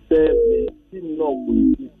 San se me no bu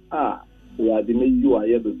we are the you are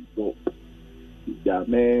able to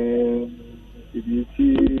Jamen Ibiti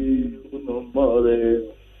no more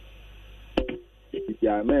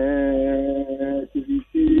Jamen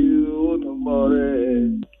Ibiti no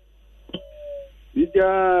more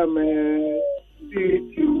Jamen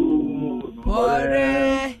Ibiti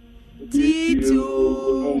more Titu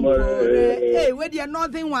more. Hey, where the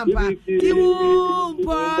northern one pa Titu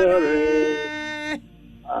more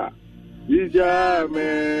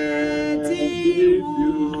Ijame Titu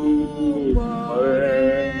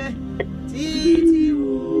more Titu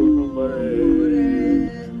more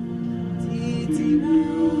Titu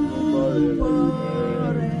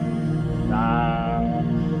more Na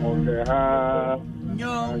Okeha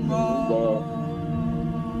Nyongo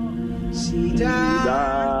Shida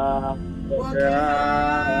Okeha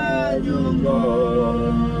Nyongo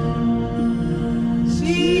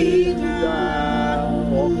Shida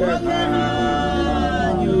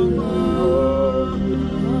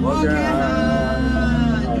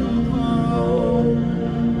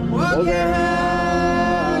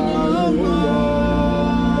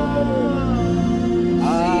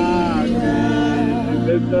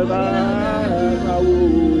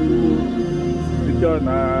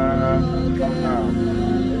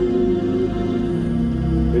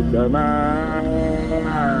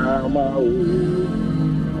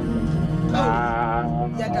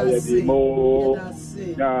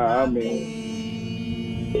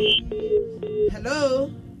Hello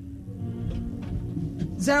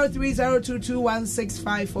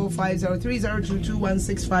 0302216545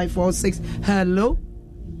 0302216546. Hello.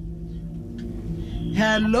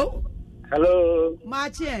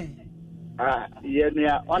 Mache.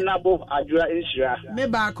 Yenya honorable Adura Isra. Me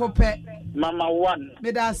ba kope. Mama one.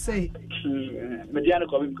 Me da say. Mediano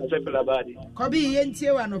Kobi because body. Kobi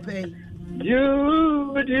yentie wa no pay.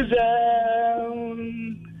 You deserve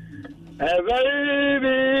a very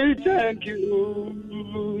big thank you.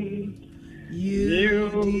 You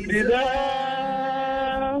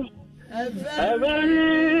deserve a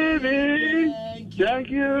very big thank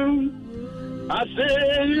you. I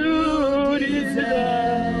say you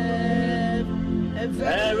deserve a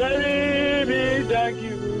very big thank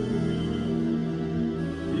you.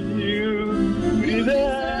 You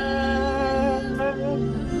deserve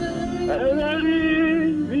a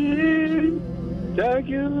very big thank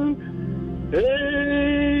you.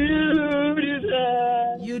 Hey,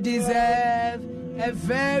 you deserve a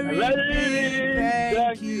very big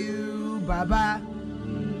thank you, Baba.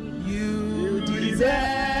 You deserve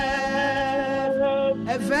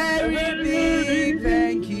a very big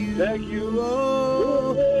thank you. Thank you.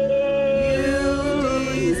 Oh,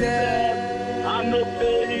 you deserve I'm not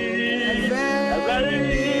paying a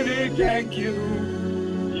very big thank you.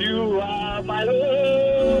 You are my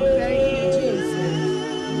Lord. Thank you, Jesus.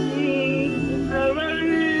 A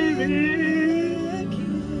very big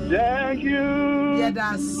thank you. Yeah,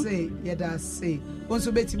 that's it.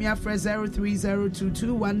 Also, bet me after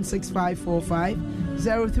 0302216545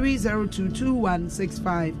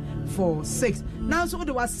 0302216546. Now, so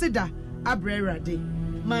the was Sida Abrera Day.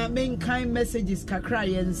 My main kind messages kakra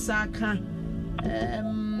yen saka.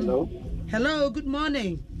 Hello. Hello, good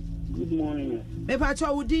morning. Good morning. Me pacho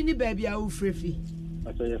udini baby a ufrefi.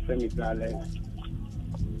 Pacho your friend is Bralex.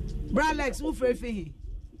 Bralex ufrefi.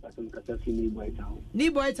 Pacho mkasa fi ni boy town. Ni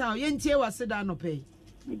boy town yentie waseda no pay.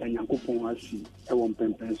 Me da Nyankopon asi e won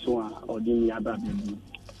pempen so a odini aba bi.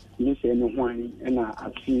 Ni se no hwan e na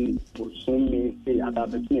afi so me say aba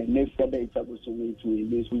bi na next day it was so me to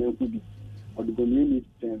me so me ku bi. Odo me ni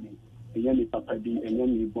tell me. Eya ni papa bi enya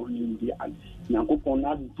mi born bi ag. Nyankopon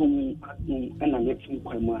na dum na me fin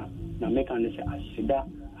kwama na me kan say asida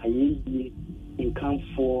ayeyi nkan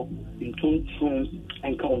for ntonton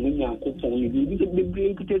nka onu Nyankopon ni bi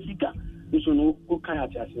bebre nkitesika so no ko kaya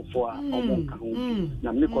tiase for a omo kan ho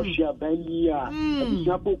na me ko hia ban yi a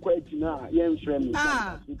abusua pokwa atina ye mfrɛ me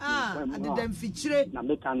adedam fikyire na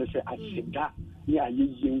me kan say asida ni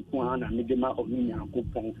ayeyi nko na me de ma onu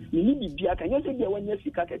Nyankopon ni bibia kan ye se de wanya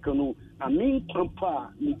sika keke no na me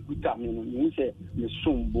kwampa ni kuta me no ni se me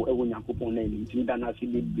sombo e wo Nyankopon na ni tin da na se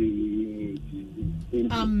de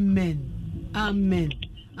amen amen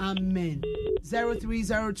amen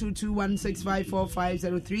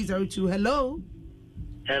 0302216545 0302 hello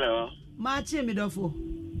machi midofo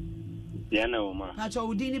ya na uma pacho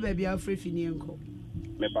udini baby afrefi ni enko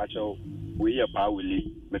me pacho we ya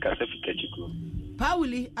pawuli me ka se fikachiko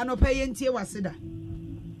pawuli anope yentie waseda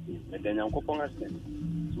me da Nyankopon ase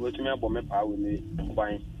so wetumi abo me pawuli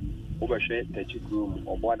ban wo ba hwe tachiko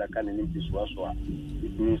mu obo adaka ne nimpiso aso a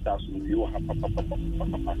ni stars no bi wo ha papa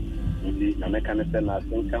ndi na me kan se na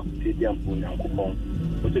senka tedi ampo Nyankopon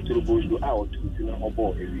o teturu boju a o tutu na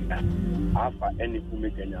obo ewina afa eni ku me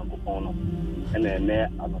Nyankopon no ene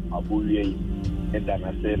abolu yi e da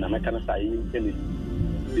na se na me kan sa yi nkene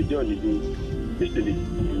de joni di besteli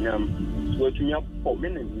nyam so wetumi apo me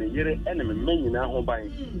ne yere ene me manyina ho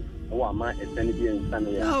ban wo ama esene bi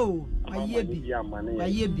ensane ya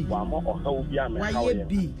wayebi wa ma ohaw bi ama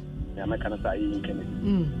wayebi ya me kan sa yi nkene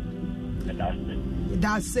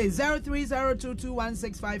That's it.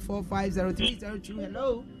 0302216545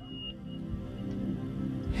 hello.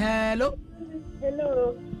 Hello.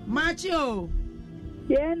 Hello. Macho.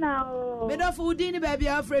 Yeah, now. Me do food baby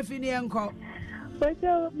afrefi ni enko. But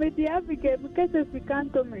me di Abigail because of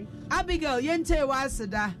canto me. Abigail, yente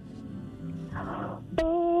wasida.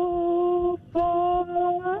 Oh, for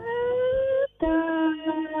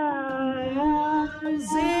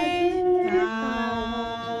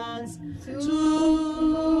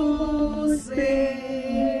to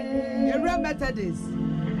say your Methodist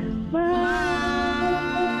my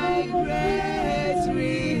great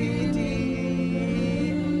Redeemer's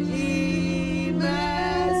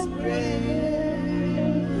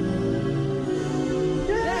praise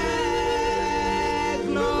the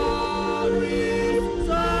glories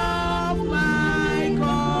of my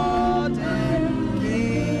God and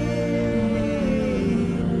King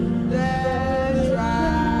the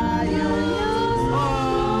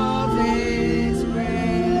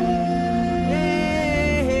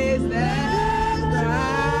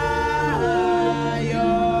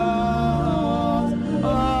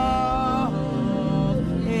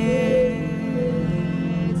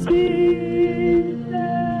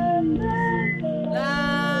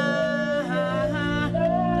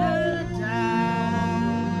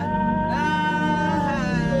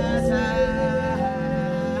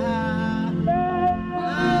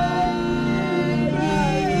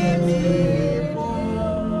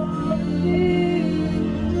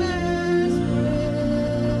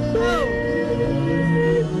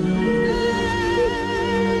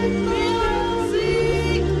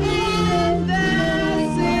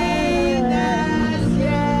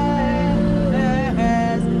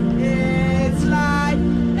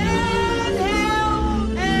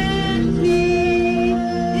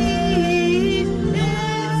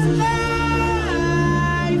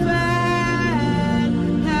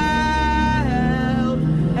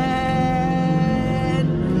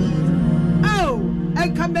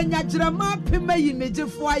Drama pima yi meje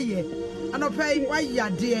foye anopai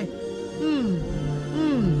wayade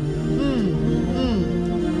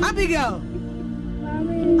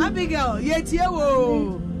Abigail yetie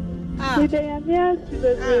wo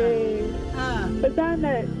but then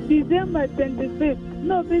December 25th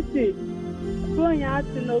no busy going out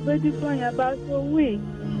to nobody going about so we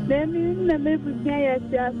then me maybe yes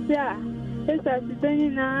it's a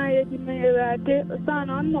sitting na yedi me rade son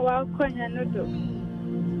on no wa kwanya no do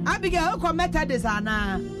Abigail, come Methodist,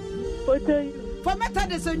 Anna. For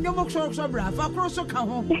Methodist, and you look so brave. For cross, so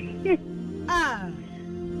come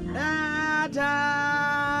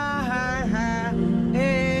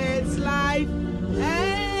it's life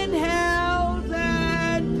and health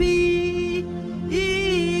and peace.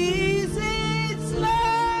 It's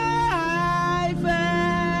life.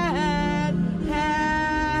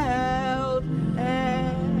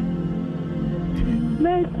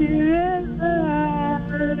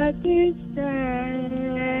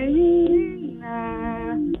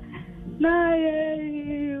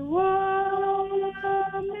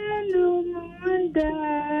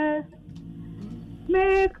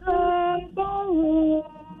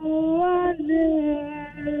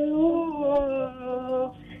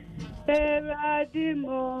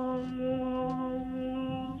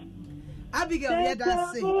 Abigail,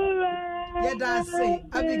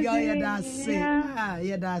 Abigail,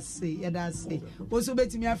 also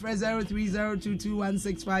bet me after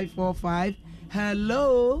 0302216545.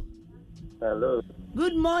 Hello.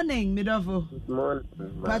 Good morning, Midofo. Good morning.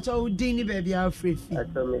 Pacho Udini baby our free.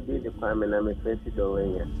 Pacho me di Kwame na me friend do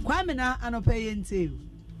wenya. Kwame na anope yente.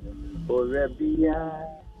 O Rabia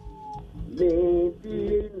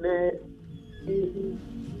Medine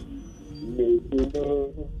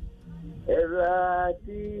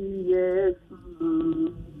Erati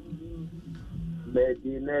Yesu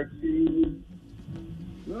Medinati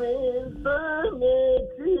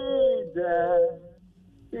Minsanetida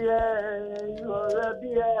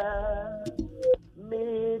Yorabia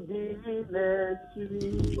Medinati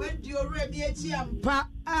When do you Rabia Chiampa?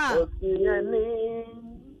 Okiani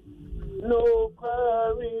No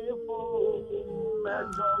Parifu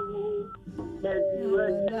Madawu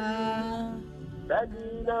Mediwada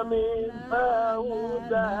Dadina me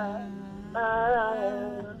pauda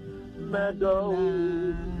Madawu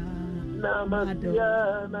Namasia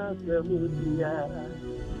Nasemudia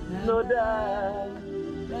Noda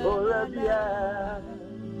Orabia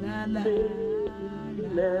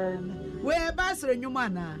Where Basra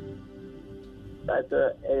Numana? That's a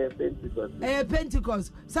Pentecost.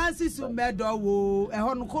 Pentecost. Sansisu Meadow, a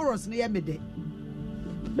horn chorus near midday.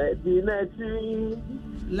 Medinati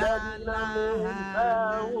La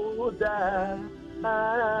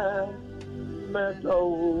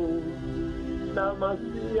Meadow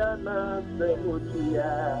Namasia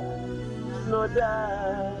Nasemudia Noda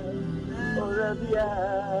Orabia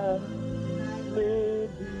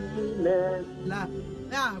La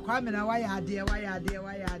Kwame na why dear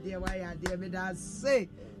me that say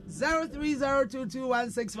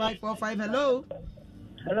 0302216545.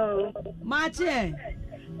 Hello Martin.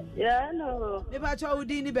 Yeah, no. Me pa cho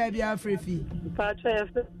udini baby afrefi. Pa cho ya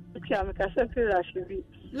fe me ka se fi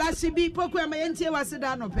Lashibi poku ama yentie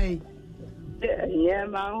wasida no pay. Yeah,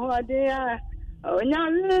 ma ho de ya.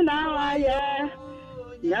 Onyame na wa ye.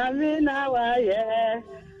 Nyame na wa ye.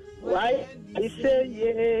 Why ise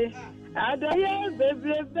ye. Adoye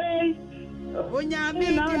bebrebe.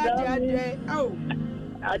 Onyame dia. Oh.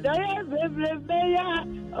 Adoye bebrebe ya.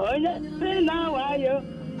 Onyame na wa yo.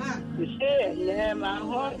 Ise ye ma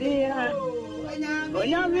ho de ya.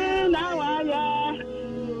 Onyame na wa ye.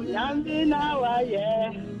 Nyame na wa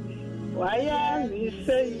ye. Why mi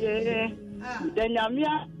say ye. The nyame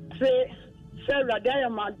say radaya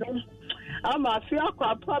madam. Ama fi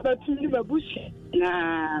akwa pa betumi babushi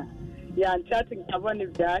na ya chatting kabani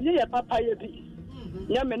bia ne ya papa ye bi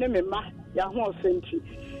nyame ne mema ya ho ofenti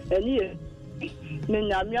eni ye ne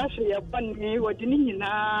nyame ahwe ye bani wodi ni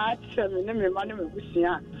nyina tseme ne mema ne babushi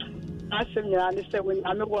a asem ya ne se woni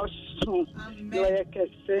ame wo so yo ye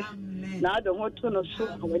kese na ado ho to no so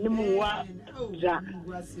woni mu wa ja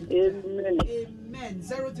amen.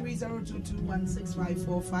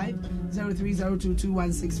 0302216545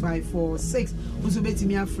 0302216546 usubeti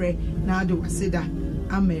mi afre na ado waseda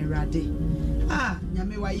amerade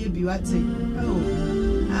nyame waye bi wate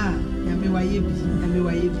nyame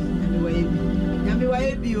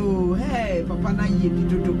waye bi oh hey papa na ye bi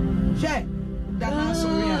dodo she dana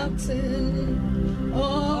soria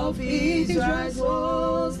of Israel's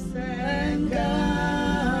was and God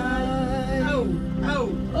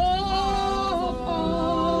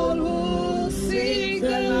all who seek the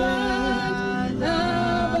land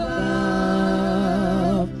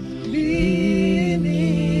above beneath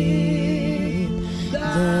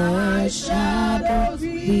the shadows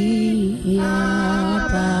be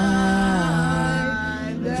abide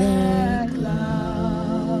the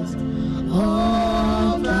clouds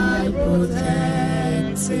of thy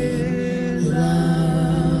protecting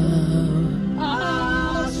love,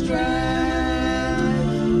 our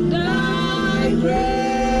strength, thy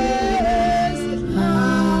grace,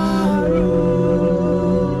 our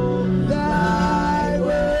rule, thy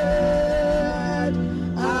word,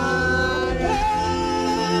 our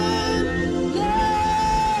end,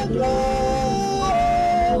 the glory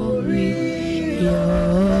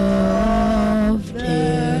of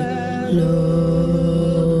the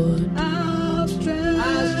Lord. Our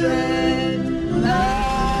strength,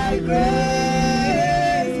 thy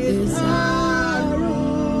grace, our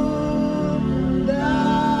rule,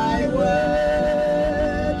 thy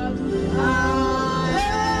word,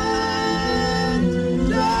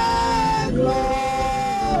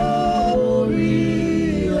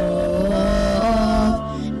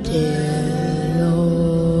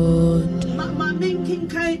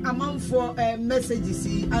 among for messages.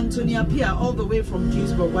 Antonia Pia, all the way from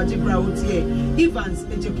Duisburg, Wajibra Otie, Evans,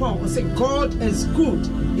 Japan, say God is good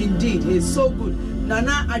indeed. He is so good.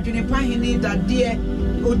 Nana Adunepahini, that dear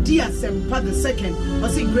Odia Sempa the second, or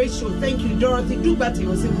say great show. Thank you, Dorothy Dubati,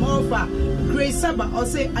 or say Morfa, Grace Saba, or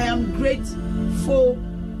say I am grateful.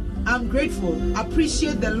 I'm grateful.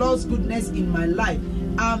 Appreciate the Lord's goodness in my life.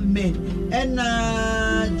 Amen. And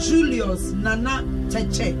Julius Nana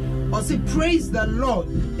Teche, or say praise the Lord.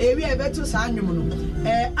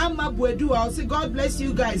 Amma Bwedu, I'll say God bless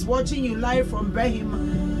you guys. Watching you live from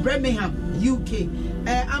Birmingham, UK.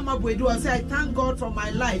 Amma Bwedu, I'll say I thank God for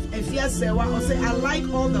my life. Efia Sewa, I'll say I like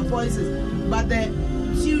all the voices, but the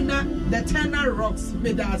tenor rocks.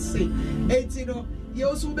 May that say, you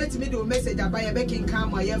also bet me do a message about a baking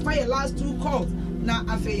camera. You fire last 2 calls. Now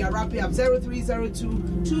I feel wrap up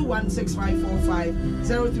 0302-216545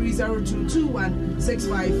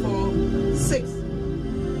 0302-216546.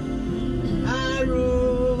 I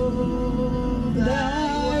rule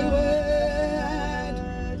thy word.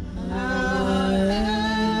 I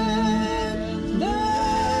am the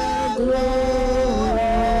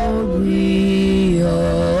glory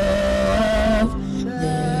of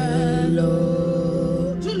the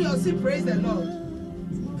Lord. Julius, praise the Lord.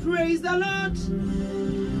 Praise the Lord.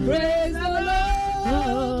 Praise the Lord.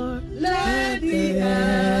 Let the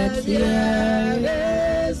earth hear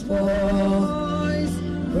his voice.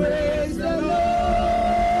 Praise the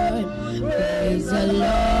Lord. Praise the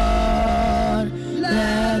Lord.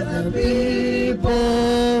 Let the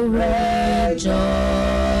people rejoice.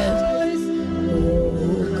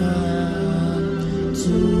 Oh, come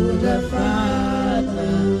to the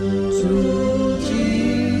Father, to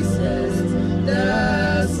Jesus,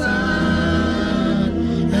 the Son,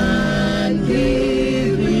 and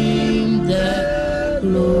give him the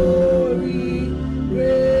glory.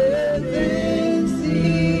 Great things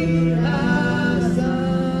he has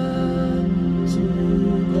done. To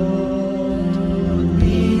God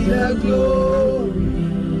be the glory.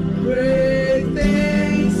 Great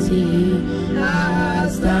things he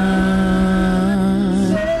has done.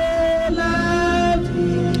 So loved he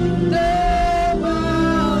the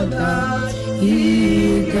world that he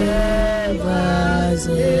gave us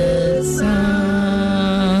his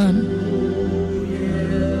Son.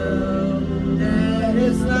 There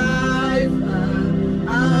is life and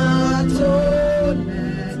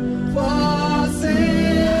atonement for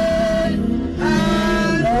sin,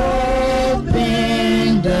 and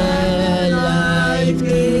open the life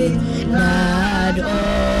gate that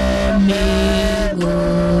only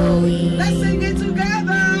going. Let's sing it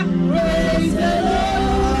together. Praise the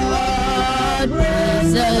Lord.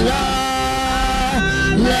 Praise the Lord.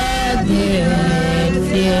 Let the earth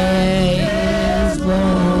hear his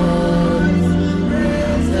voice.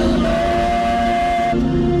 Praise the Lord.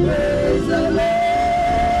 Praise the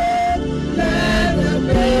Lord. Let the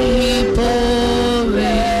people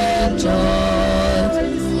rejoice.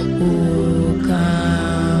 Oh,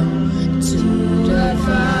 come to the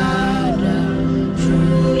Father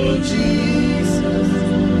through Jesus,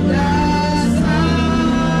 the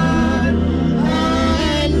Son,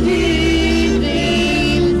 and give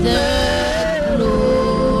him the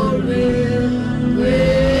glory.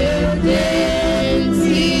 Great things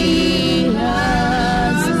he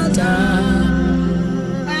has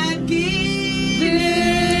done, and give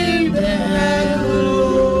him the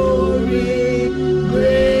glory.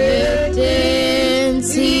 Great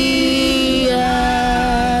things he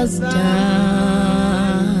has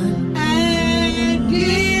done, and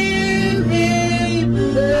give him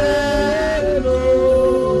the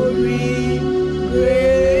glory.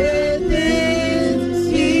 Great things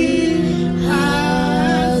he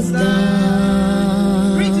has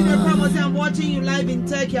done. Reaching the promise, I'm watching you live in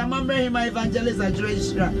Turkey. I'm Abraham, my evangelist at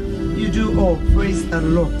Joyce. You do all. Praise the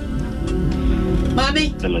Lord.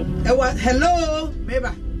 Mommy. Hello. Hello.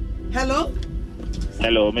 Meba. Hello.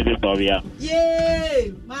 Hello, Mrs. Tovia.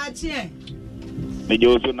 Yay. Marching. Me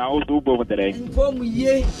also now do both today. Inform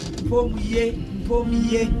ye.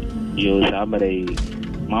 You samere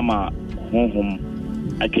mama hum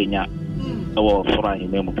akenya awo fora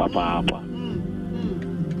hime mu papa.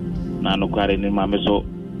 Na no kware ni mama so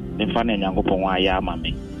mfa na nyankopon wa ya mama.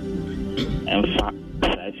 Emfa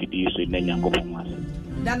sa fidi so na nyankopon wa.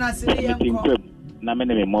 Dana sire yanko. Na me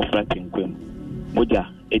me mo fra tinkwem. Moja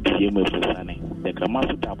etie mu efusane. De kama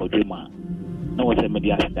so tabodwema. Na wo se me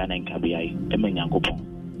dia sedana nka biai. E me nyankopon.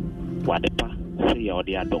 Wadepa se ya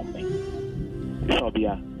odi adom me. So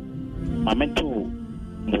bia mamento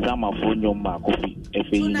muzama fonyo ma kofi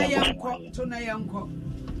efe nyankopon. Tuna yanko.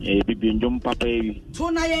 Bibi njom papa ewi.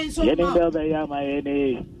 Tuna yenso. Yene nda ba ya ma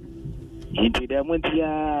yene. Into the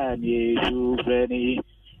Muntia, Yesu, Frenny,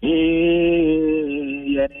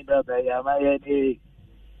 Yanni Baba, Mayani.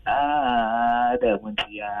 Ah, the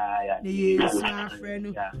Muntia, Yesu,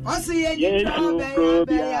 friend. Also, Yesu,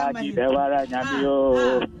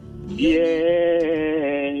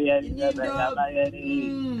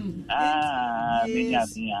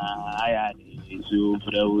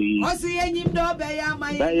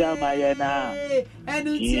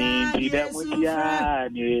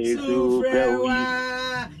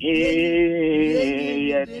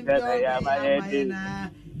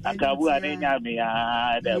 Akabu anenya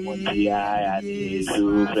da muntia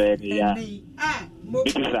Yesu frenia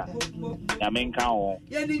Bitusa yamenka ho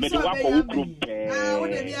me de wako ukrupe wo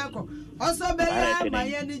de mi akọ oso be ya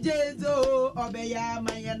mayeni jezo obeya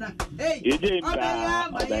mayena obeya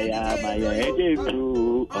mayena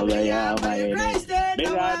jezo obeya mayena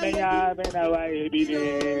menya mena wa ebide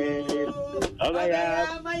obeya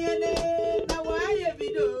mayena na wa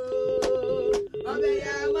ebido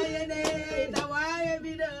obeya mayena na wa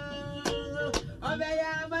ebido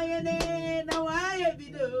obeya mayena na wa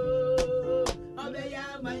ebido obeya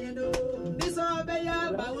mayeno biso obeya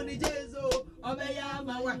mawuni jezo obeya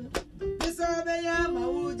mawa biso obeya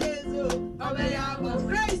mawu jezo obeya ma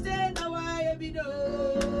Christ na wa ebido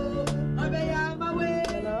obeya mawe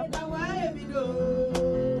na wa ebido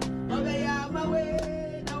obeya mawe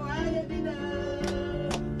na wa ebido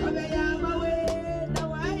obeya mawe na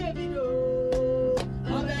wa ebido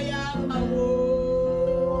obeya mawo.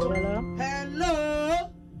 Hello.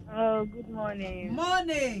 Oh, good morning.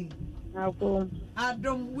 Morning.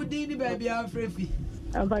 Adam, we didn't baby Afrefi.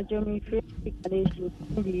 About Johnny Free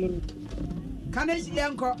Kaneshi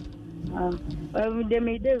Yanko. They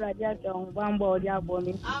made the radiator on one body.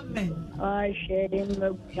 Amen. I shared in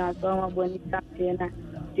the transformer when it's up there.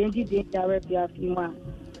 20 days directly after you.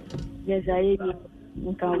 Yes, I am.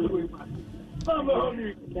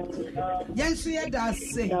 Yes, we had that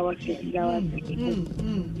say. Hello.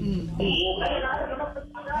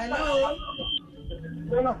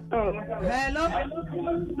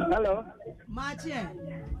 Hello. Martin.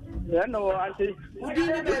 Hello, Auntie. Who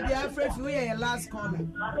didn't baby afraid for your last corner?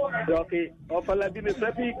 Okay. Offer la bi me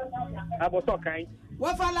prepi aboto kan.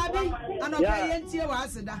 What for la bi? Ano pay entie wa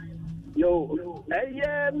aseda. Yo,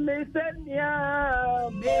 eye me senya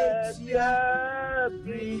metia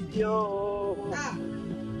video.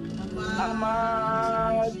 Ama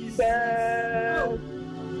Jesus.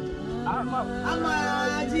 Ama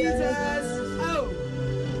Jesus. Oh.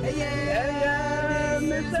 Eye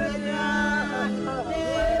me senya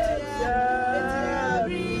metia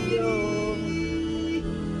video.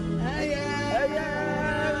 Eye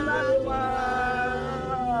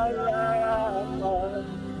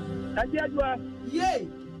Adiadwa. Yay.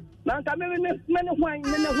 Nanka me hwan.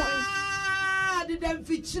 Ah, did them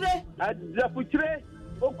feature? Adza future.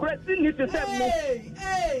 O kresi ni te sem no.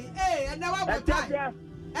 Hey, and now what time?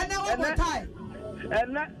 And now what time?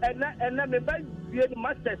 And me ba die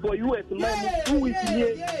masters for US man 2 weeks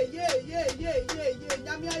here. Yeah.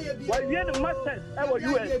 Nyamia ye bi. Why the masters for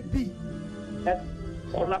US?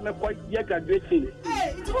 Ona me ko ye graduation.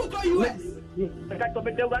 Hey, it will go US. Ka to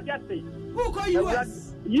be the radiate. Who go US?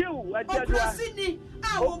 You, I tell you.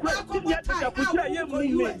 I will back on what time.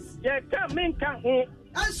 Yeah, come in, come in.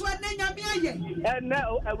 That's what Nyamia. And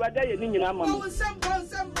now I would die in India. Some.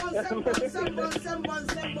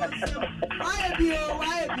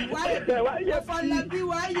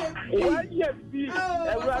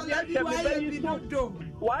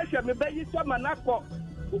 Why shall me pay some Monaco?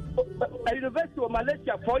 University of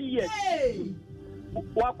Malaysia 4 years.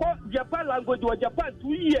 Wako Japan language or Japan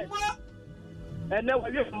 2 years. And now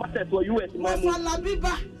we have masters for US.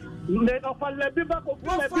 Ofalabiba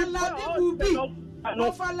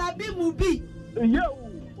Mubi. Yo.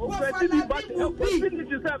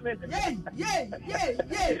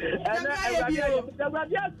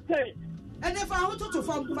 And if I want to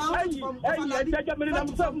from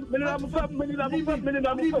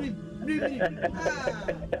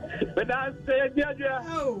but I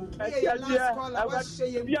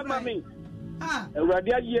say, mommy.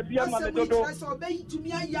 Radia ye bia ma dodo. So be to me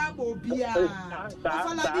ya mo bia.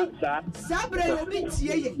 Sabre obi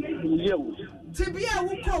tie ye. Yo. Tibia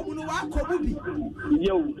wo ko mu no wa ko mu bi.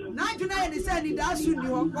 Yo. Na dwuna ye ni say ni da su ni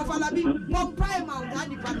ho. Ofalabi pompai ma o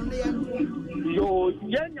ni pa no ne ye. Yo,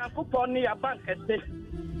 ye Nyankopon ni ya bank ese.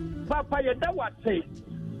 Papa ye da wate.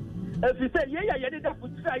 If you say ye did that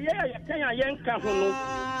put ye kan ye nka ho no.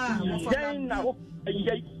 Ye na ho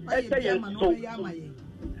ye ese ye so.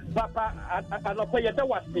 Papa, I don't pay the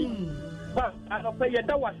washing. Papa, I don't pay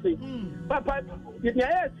the washing. Papa, you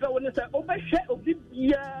know, when it's an overshare of the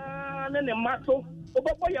ne ne mma so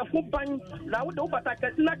wobɛbɔ yɛ ho ban na wode wobata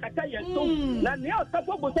kɛse na kaka yɛ so na nea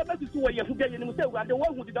ɔsafo bɔ sɛ bɛsusu wɔ yɛ ho bia yɛnim sɛ awurade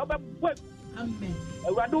woahu deda wobɛbɔ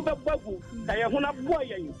awurade wobɛbɔ agu ka yɛ ho na boa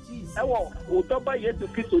yɛn ɛwɔ wo dɔba yesu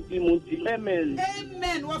kristo din mu nti amen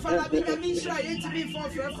wɔfala bi nyame nhyira yɛntimi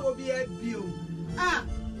mfɔfrɛfoɔ bi abio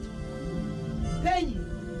penyi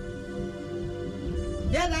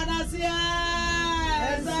yɛdanaseɛ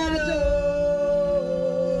ɛsado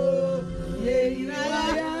yɛyinaya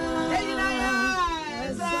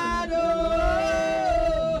ɛsado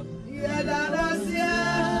yɛdanaseɛ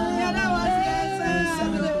yɛdawasiɛ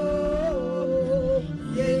ɛsado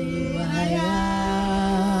yɛyinaya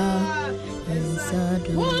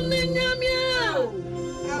ɛsado wɔne nyamia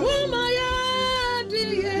womaya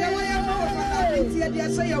diye yɛwɔyɛma wɔfaka bintiɛ deɛ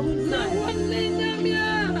sɛ yɛwo na wɔne nyamia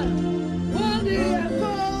wɔde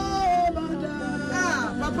yɛkɔbada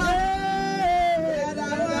papa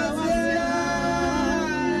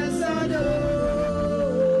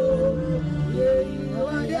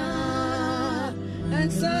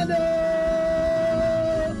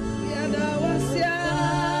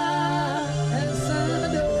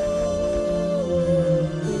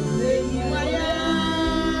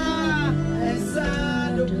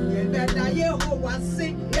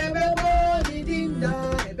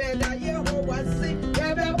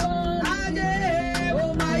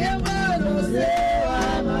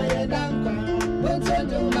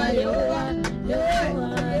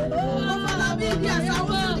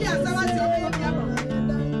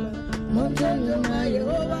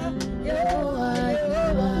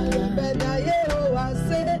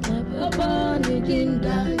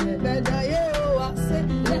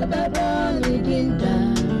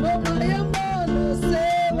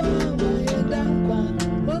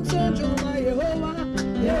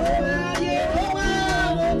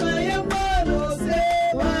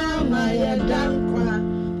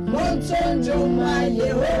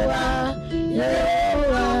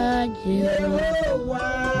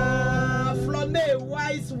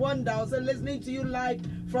I was listening to you live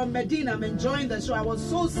from Medina. I'm enjoying the show. I was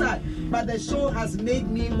so sad, but the show has made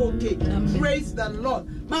me okay. Praise the Lord.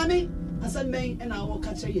 Mommy, I said, man, and I will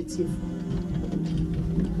catch you teeth.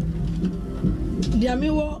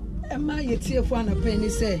 Diamiwo, Emma, your teeth for a penny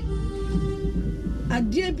say. A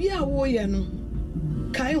dear be a warrior, no.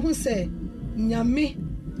 Kai who say, Nyame,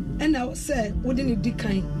 and I say, wouldn't it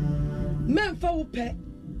decline? Men for pet,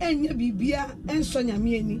 and ya be beer, and Sonia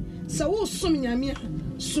Mieni. So, some Yamia.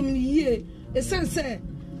 Sum ye esan se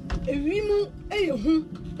ewimu eyehu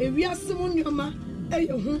ewiasem nyoma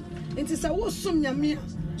eyehu enti se wo sum nyame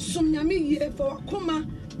ye for wakoma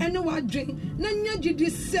ene wadwen na nya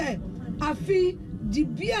gidi se afi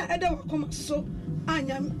dibia eda wakoma so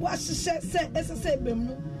anya wasese se esese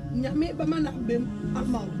bemu nyame bama na bem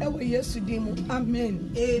ama ewo yesu din mu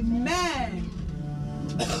amen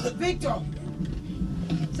Victor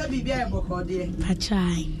se bibia e bokode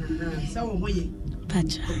pachai se wo hoye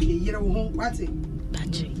Pacha. Yere wo ho wate.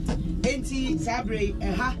 Pacha. Enti sabre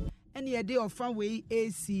eha ene ye dey of fan way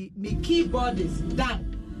AC me keyboardist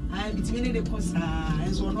down. I between the course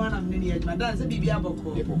enso no anam ne ye madam se bibia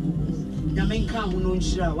boko. Nyame nka ho no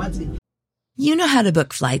nshira wate. You know how to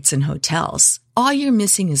book flights and hotels. All you're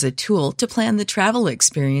missing is a tool to plan the travel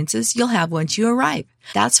experiences you'll have once you arrive.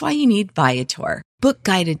 That's why you need Viator. Book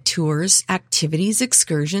guided tours, activities,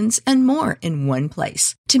 excursions, and more in one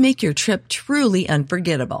place to make your trip truly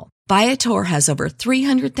unforgettable. Viator has over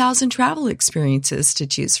 300,000 travel experiences to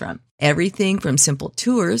choose from. Everything from simple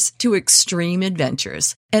tours to extreme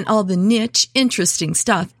adventures and all the niche, interesting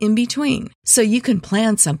stuff in between. So you can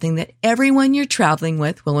plan something that everyone you're traveling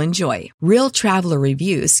with will enjoy. Real traveler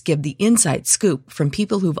reviews give the inside scoop from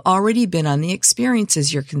people who've already been on the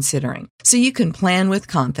experiences you're considering. So you can plan with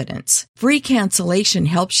confidence. Free cancellation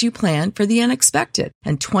helps you plan for the unexpected.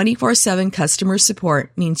 And 24/7 customer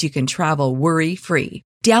support means you can travel worry-free.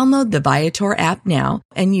 Download the Viator app now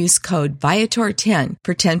and use code Viator10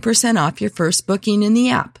 for 10% off your first booking in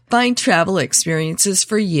the app. Find travel experiences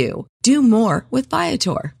for you. Do more with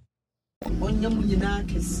Viator.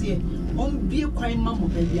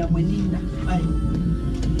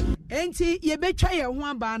 Enti ye betwa ye ho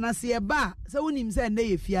aba na se ba se wonim se na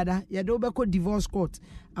ye fiada ye de obekọ divorce court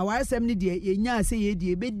awaresem ne de ye nya se ye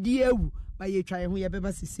de be di awu ba ye twa ye ho ye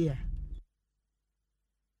beba sisi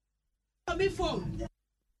a me phone.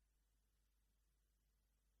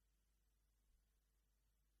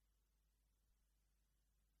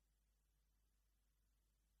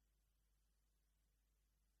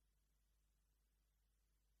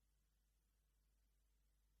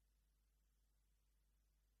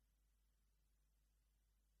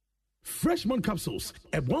 Freshman capsules.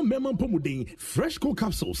 A one memon pomudin. Fresh cool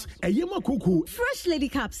capsules. A yema kuku. Fresh lady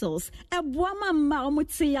capsules. A wama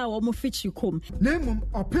maumutia or mufichukum. Name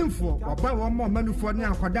or pinful or buy one more menu for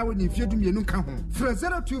now for that when if you do me no come home.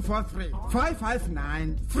 0243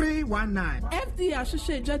 559 319. FD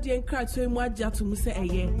Associate Jadi and Crat so much to Musa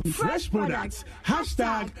Aye. Fresh products.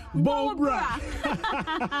 Hashtag Bobra.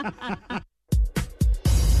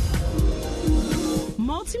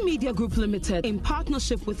 Multimedia Group Limited, in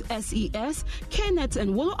partnership with SES, KNET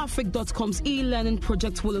and WillowAfric.com's e-learning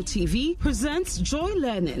project Willow TV, presents Joy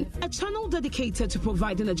Learning, a channel dedicated to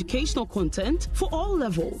providing educational content for all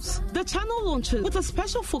levels. The channel launches with a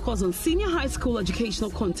special focus on senior high school educational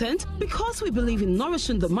content because we believe in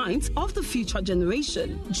nourishing the minds of the future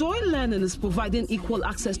generation. Joy Learning is providing equal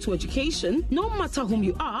access to education, no matter whom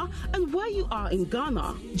you are and where you are in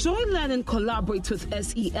Ghana. Joy Learning collaborates with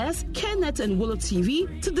SES, KNET and Willow TV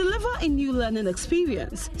to deliver a new learning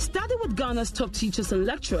experience. Study with Ghana's top teachers and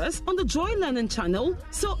lecturers on the Joy Learning channel,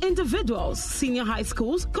 so individuals, senior high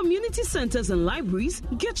schools, community centers and libraries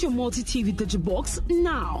get your multi-TV digibox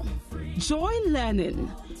now. Joy Learning.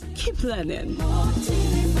 Keep learning. More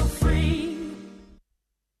TV for free.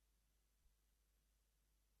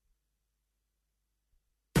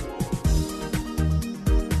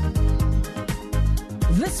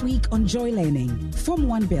 This week on Joy Learning, Form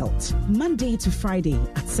 1 Belt, Monday to Friday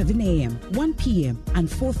at 7 a.m., 1 p.m. and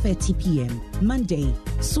 4:30 p.m. Monday,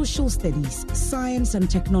 Social Studies, Science and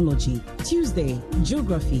Technology. Tuesday,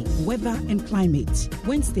 Geography, Weather and Climate.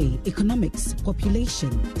 Wednesday, Economics,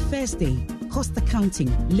 Population. Thursday, Cost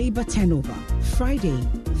Accounting, Labor Turnover. Friday,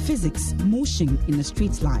 Physics, Motion in a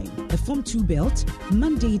Straight Line. The Form 2 Belt,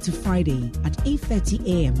 Monday to Friday at 8:30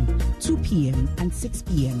 a.m., 2 p.m. and 6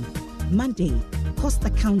 p.m. Monday, Cost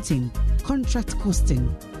Accounting, Contract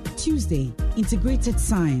Costing. Tuesday, Integrated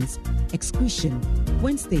Science, Excretion.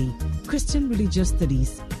 Wednesday, Christian Religious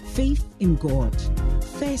Studies, Faith in God.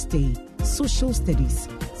 Thursday, Social Studies,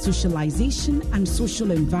 Socialization and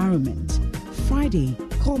Social Environment. Friday,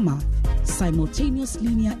 Core Math, Simultaneous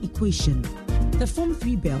Linear Equation. The Form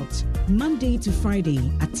 3 Belt, Monday to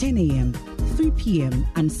Friday at 10 a.m., 3 p.m.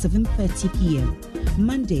 and 7:30 p.m.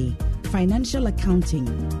 Monday, Financial Accounting,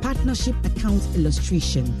 Partnership Account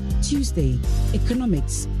Illustration. Tuesday,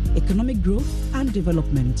 Economics, Economic Growth and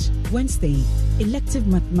Development. Wednesday, Elective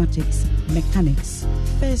Mathematics, Mechanics.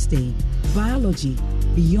 Thursday, Biology,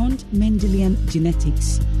 Beyond Mendelian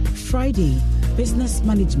Genetics. Friday, Business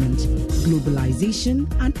Management, Globalization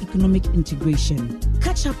and Economic Integration.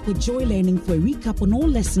 Catch up with Joy Learning for a recap on all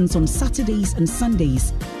lessons on Saturdays and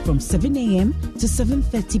Sundays from 7 a.m. to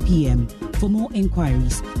 7:30 p.m. For more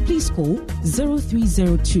inquiries, please call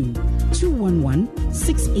 0302 211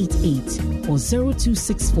 688 or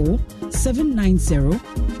 0264 790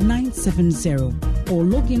 970 or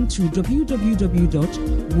log in to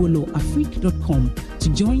www.willowafric.com to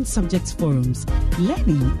join subject forums.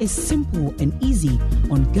 Learning is simple and easy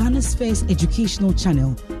on Ghana's first educational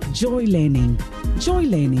channel, Joy Learning. Joy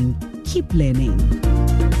Learning. Keep learning.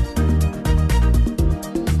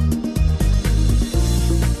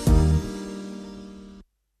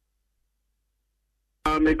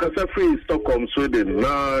 Make us a free Stockholm, Sweden.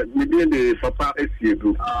 Now, within the Papa SCA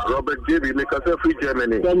group. Robert J.B. make us a free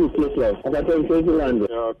Germany.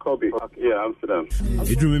 Kobe. Yeah, Amsterdam.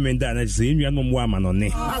 You remember that I say you are no woman on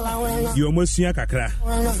it. You almost see a kakra.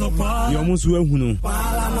 You almost will who.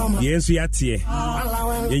 Yes, we are here.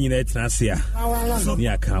 You need to see ya.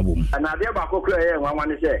 Yeah, Kabum. And I never cook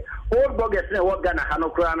one say, old bogus what Ghana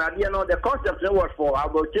Hanokra, and you know the concept was for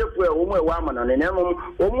our chief woman on the name of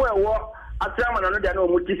war.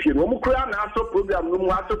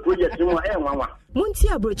 Munti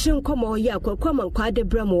abrochim komo ya kwakwa kwade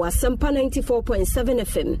bramo Asempa 94.7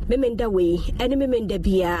 FM memenda we ene memenda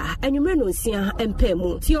bia anwumre no nsia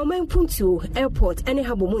empemu ti omanpuntu airport ene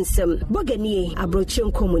habo munsem boganie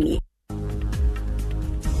abrochim komuni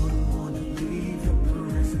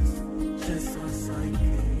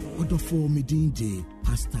Odofo Medinde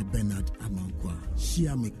Pastor Bernard Amankwa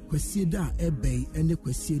Shiame Kwesieda Ebay and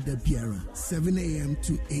Kwesieda Biara 7 a.m.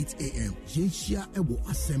 to 8 a.m. Yenshia Ewo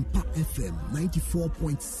Asempa FM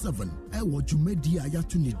 94.7 Ewo Jumedia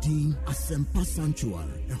Yatunidin Asempa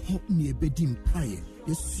Sanctuary a hop near Bedim Paye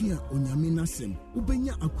Yesuya Onyamina Sem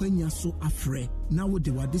Ubenya Akwenya so afre na wo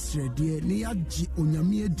de wade srede ne yaji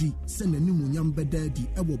onyame adi se nanim onyam bedadi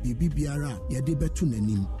ewo bibi biara ye de beto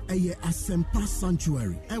nanim eye Asempa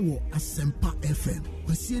Sanctuary ewo Asempa FM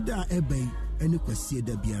kwasieda ebay ene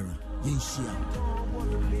kwasieda biara yenhia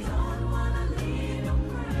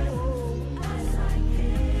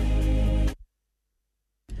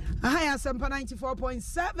Ahaya Asempa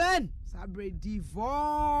 94.7 Sabre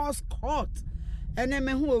divorce court ene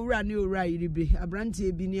me ho owura ne owura yiribe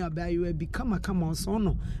abrante bi ne abayo bi kama so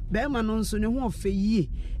no be ma no nso ne ho ofeyie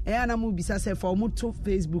na mo bisa se fa mo to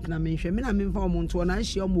Facebook na menhwe me na me fa mo nto na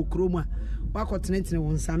ahia mo kroma wakotenetene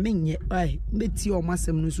won sa menye beti o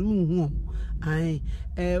masem no so hu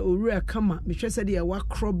owura kama me hwe se de wa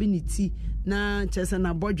krobi ne ti na chese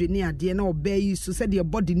na bodwe ne ade na obayi so se de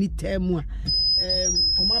body ni temu a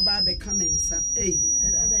oma ba be kamensa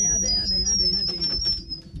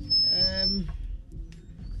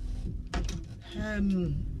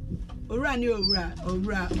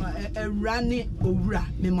owura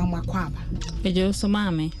me mama kwaba ejo so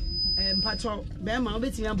mame mpacho be ma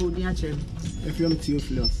obetimi abodin a chere efiem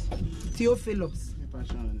Theophilus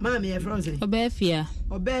mame e frozen obefia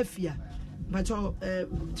mpacho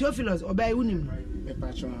Theophilus obey unim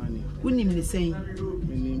mpacho ani unim ne sen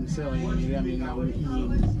menim se oyira me na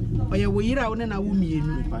oye wo yira wo na wo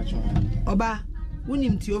mienu mpacho oba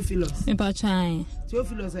unim Theophilus mpachan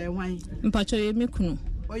Theophilus e hwan mpacho ye mekunu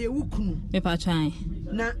oye wukunu mpachan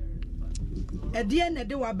na ede na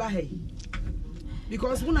de wa ba he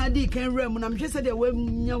because when I did can rem na mhwe se de wa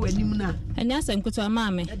nya wanim na anya asem kuto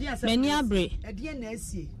amaame mani abre ede na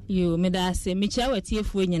asie yo me da ase me chia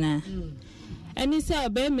watiefuo nyina ani se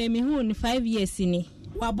obe me hu ni 5 years ni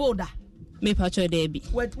wa boda me pacho debi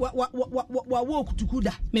wa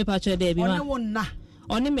kutukuda me pacho debi ma wonna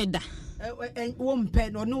oni me da wo mpe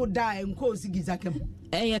no da enko osigizakam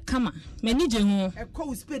kama mani je hu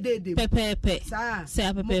ko spedede pepepe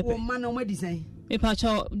sa pepepe wo ma no ma design me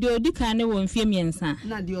pacho de odika ne wo mfie miensa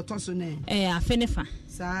na de otoso ne afenefa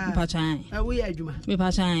sa pacho wo ye adwuma me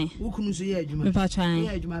pacho wukunu so ye adwuma me pacho ye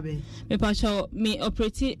adwuma be me pacho me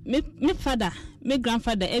operate me father me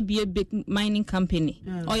grandfather a big mining company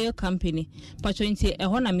oil company pacho nti e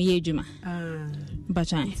ho na me ye adwuma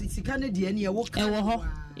pacho sika ne de ne e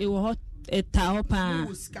wo ho eta hopa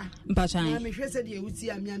mpacha na me hwese de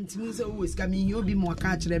ewuti amiamtimu se wo sika me hi obi mo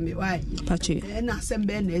ka kire me why pacho na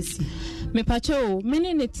sembe na asi me pacho me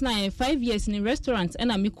ne tena 5 years in restaurant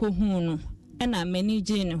na me ko hu no na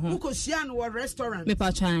manage ne ho ko sia no restaurant me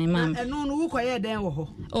pacho mam no wo ko ye den wo ho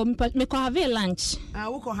o me ko have lunch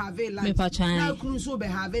wo ko have lunch me pacho na kunu so be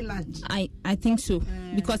have lunch I think so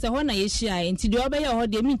because ho na ye shia enti de obe ye ho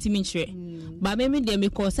de mi ntimi nhire ba me de me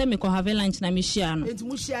ko se me ko have lunch na me shia no enti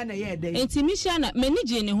mu shia na ye den enti me shia na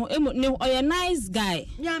manage ne ho ne oye nice guy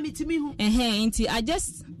nya mi timi hu enti I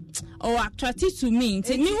just attracted to me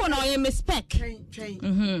enti me ho na oye me spec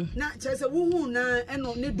na chese wo hu na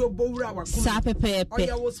eno ne do bowura wa ko sa pepepe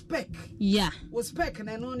oye wo spec yeah wo spec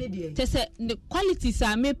na no ne de chese the qualities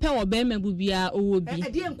are me pe wo be ma bubia owo bi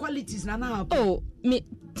e de qualities na na me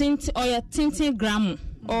tintin gram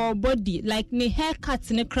or body like ne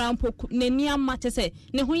haircut ne crown ne niama chese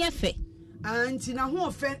ne ho ye fe anti na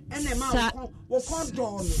ho fe ene ma wo kon do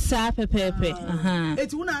no sa pepepe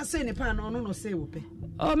eti wo na say ne pa na no say wo pe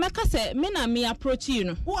meka se me na me approach you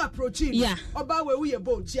no who approach you yeah oba we ye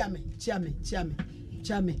bold chiame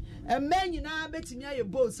emeni na betimi aye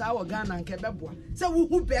bold sa wo Ghana nke beboa se wo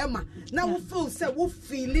hu be ma na wo feel se wo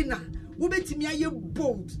feeling na wo betimi aye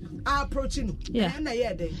bold approaching na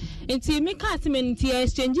ye dey enti me ka me nti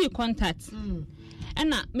exchange contact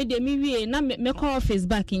na me de me wie na me call office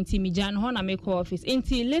back enti me jan ho na me call office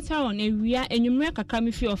enti later on ewia enwumre kakra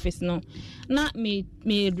me fi office no na me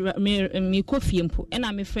coffee mpo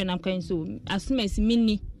na me friend am kan so asmes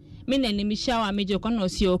mini me na me shower me je ko na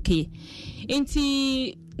osi okay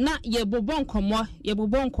enti na ye bobon komo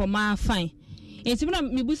fine enti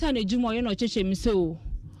me busa na ejuma ye na cheche me so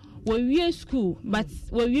we school but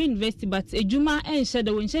we university but ejuma enhye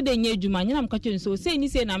de wonhye de nya ejuma nyina mkache nso say ni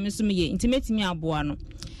say na me so me ye intimate me aboa no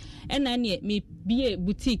ena ne me bie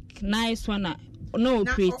boutique nice one no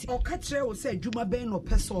operate o ka kire wo say ejuma ben no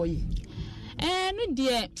peso ye no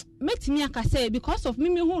de metimi aka say because of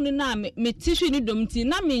me hu ni na me tissue ni domti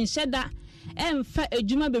na me nhye da emfa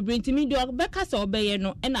ejuma bebre ntimi de obeka se obeye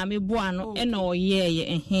no ena me boa no ena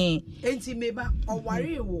oyeye enti meba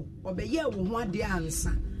oware wo obeye wo ho ade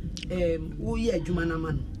ansa wo ye adwuma na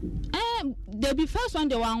ma no the be first one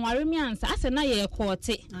the one worry me answer ase na ye court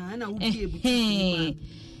na wo bie boutique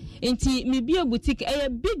enti me bie boutique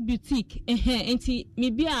big boutique enti me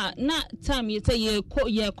bia na time ye say ye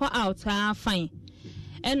ko out fine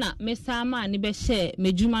na me sama ni be share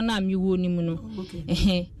medwuma na me wo ni mu no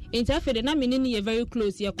enti afede na me ni ye very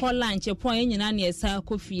close ye call lunch e pon nyina na ye sa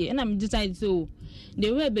coffee na me decide so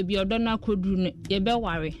the way baby odono akoduru no ye be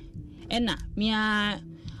worry na me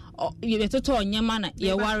you beto onyema na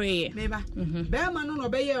ye worry meba be ma no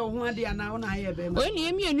be ye ho ade ana na ye be ma oni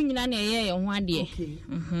emi enu nyina na ye ho ade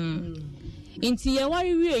Inti ye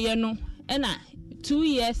wari wie ye no ena 2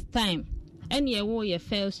 years time ene ye wo ye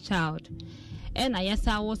first child ena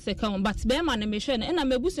yesa wo second but be ma na me hwe no ena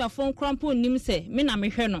mebusuafo nkrampo nim se me na me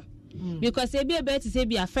hwe no because ebi ebe ti se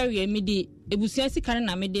bi afere mi di ebusua sika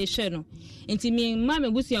na me de hwe no inti me ma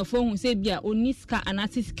mebusuafo hu se bi a oni sika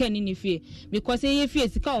anati sika ni ne fie because ye fie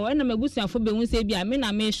sika o ena mebusuafo be hu se bi a me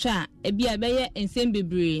na me hwe a ebi a be ye ensem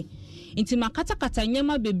bebre inti makata kata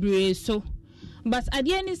nyema bebre so but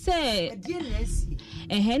adie ni se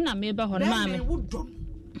na me ba ho na me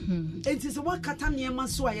enti se wakata niema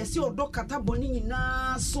so a yesi odo kata boni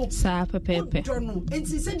nyina so sa pepepe no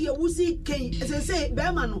enti se de wusi ken se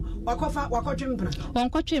be ma no wakotwempra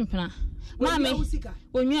wonkotwempra maame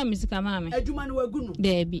onwa musika maame aduma no wagu no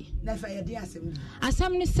debi na fa ye de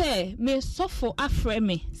asem ni se me sofo afre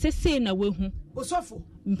me sese na wehu o sofo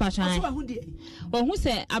mpachan wohu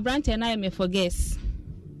se abrante na me forget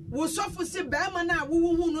wo sofo se be ma na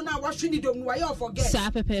wo no na wahwe ni dom no wa ye forget sa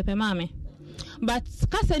pepepe maame but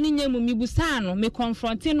kasa ni nyemu mibusa no me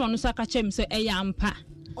confronting no so aka chem so eyampa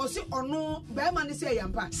o si ono be ma ni se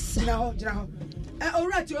eyampa jira ho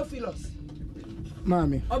owura Theophilus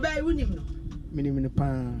mami obey wunim no minim pa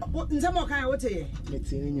nzamo kan wote ye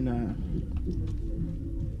meti ni nyina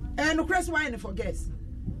no crest why for guess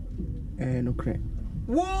no cre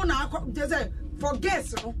wo na say for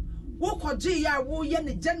guess no wo koji ya wo ye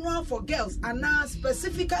ne general for girls and now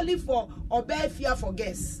specifically for obey fear for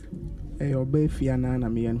guess obey fear na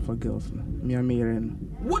me yen for girls no me amere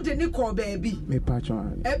wo de ne call baby me patcho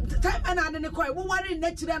time na de ne call wo ware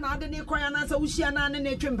natural na de ne call na sa wo hia na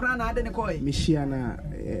ne twempra na de ne call me hia na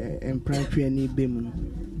empra twa ni bem no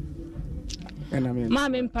ena me ma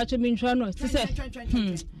me patcho me ntwa no ti se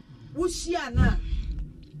wo hia na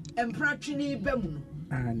empra twa ni bem no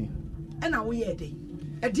ani ena wo ye de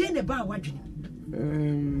e ne ba wadwene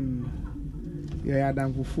ya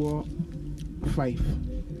adam for 5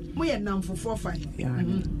 mo ye nam for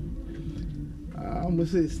 4-5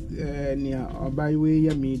 almost near by way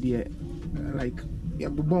ya media like ya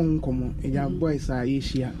bobon komo ya boys are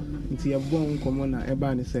Asia nti ya bobon komo na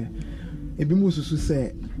eba ne se ebi mususu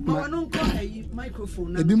se ma no nko ayi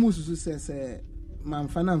microphone na ebi mususu se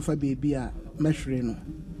manfa na mfa bebi a mehwere no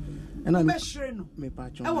ena mehwere no me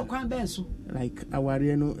pacho e wo kwan ben so like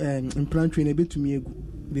aware no implant train ebetumi egu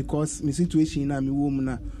because my situation na me wo mu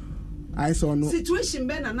na I saw no situation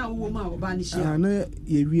be na wo ma oba ni shia na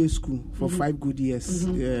ye wie school for 5 good years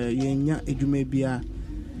ye nya edwuma bia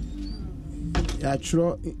ya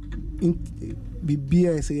tro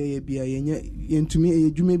bibia se ye bia ye nya yentumi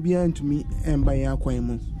edwuma bia ntumi emba ye akwan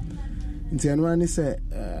mu nti eno ani se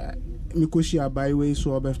mi koshi abai we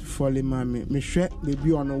so obe fall ma me hwe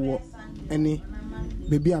bebi ono wo ene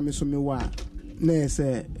bebi a me so me wa na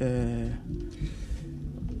se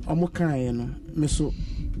omo kan no me so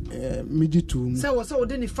mijitum se wo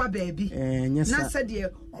de ni fa baby na se de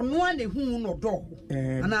ono a ne hu no do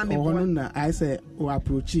ana me bo na I say o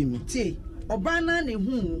approach me ti oba na ne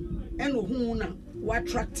hu e no hu na wa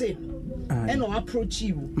attract e no approach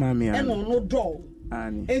you e no no do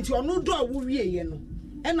ani enti ono do wo wie ye no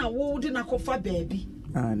e na wo de na kofa baby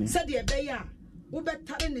ani se de be ya wo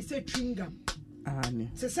betare ne se twingam ani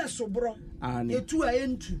se sobro ani etu a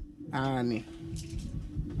entu ani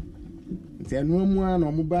enu mu a na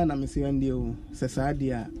omuba na mese ande o se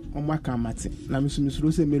saade a omaka mate na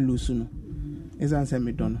misuro se melusu no ezan se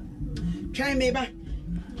me dono twan me ba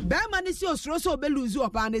ma ni si osuro so belusu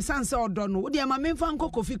opa na sanse odono wo de ma memfa nko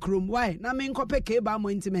kofi krom why na me nko peke ba mo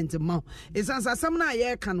intimate ma esanse asam na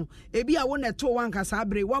ye ka no ebi a wo neto wanka sa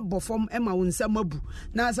abre wa bofom e ma wo nsam abu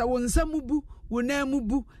na sa wo nsam bu wo na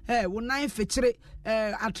mubu wo nan fechire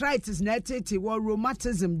arthritis na tete wo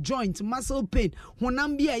rheumatism joint muscle pain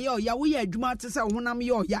honam bia ye oya wo ya adwuma te sa honam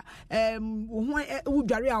ye oya wo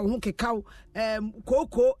dware a wo kekaw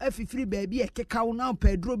koko afifiri ba bi e kekaw na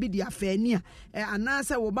pedro bi dia fani a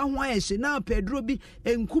anasa wo ba ho ayehye na pedro bi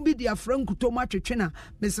enku bi dia frankuto ma twetwe na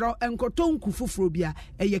mesra enkoto nku fufuro bia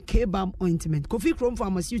eye kebam ointment Kofi Chrome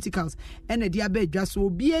Pharmaceuticals ene dia ba adwa so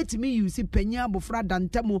obi etimi use panya bofra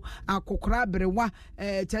dantamo akokora berewa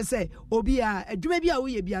tese obi a adwuma bi a wo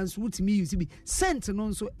ye bia nso utimi use bi scent no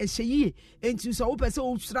nso ehye enti so wo pese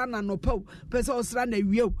wo sra na nopa pese wo sra na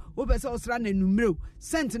wie wo pese wo sra na numre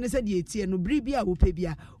scent ne se de etie no biri bi a wo pe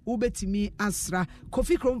bia wobetimi asra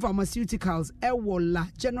Kofi Chrome Pharmaceuticals ewola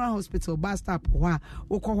General Hospital Bastap ho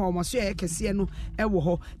wokɔ ho so kɛse no ɛwɔ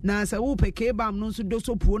hɔ na sɛ wo peke bam no nso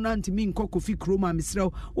doso puo na ntimi nkɔ Kofi Chrome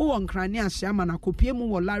amsrɛw wo nkrane ahyia ma na kopie mu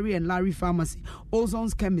wɔ Larry and Larry Pharmacy,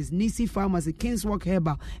 Ozon's Chemist, Nisi Pharmacy, Kingswalk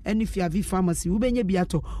Herbal, and Fiavi Pharmacy. Ubenya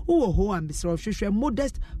biato uwo ho ambisro hwehwe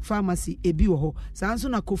Modest Pharmacy ebi wo ho. Sanso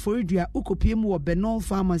na Koforidua ukopie mu wɔ Benol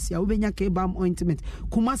Pharmacy, ubenya Kebam Ointment.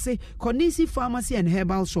 Kumase Konisi Pharmacy and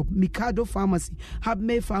Herbal Shop, Mikado Pharmacy,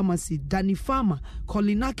 Habme Pharmacy, Dani Pharma,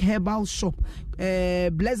 Kolinak Herbal Shop,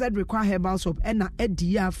 Blessed Require Herbal Shop, ena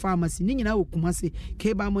Edia Pharmacy. Ni nyina wo Kumase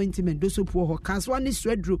Kebam Ointment doso puo ho. Kaswani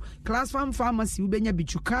Swedru, Class Farm Pharmacy, ubenya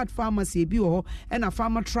Bichukat Pharmacy ebi wo ho, ena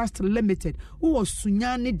Pharma Trust Limited. Uwo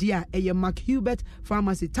Sunyani dia eye Mark Hubert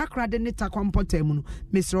Pharmacy, Takrade ne Takwampote mu no.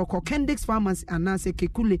 Mr. Kendix Pharmacy anase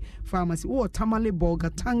Kekule Pharmacy, uwo Tamale Bolga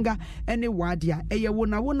Tanga ene Wadia eye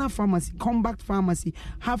Wona Pharmacy, Combat Pharmacy,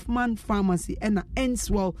 Halfman Pharmacy, ena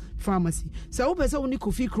Enswell Pharmacy. Sa upese uni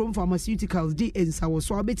Kofi Chrome Pharmaceuticals di ensa wo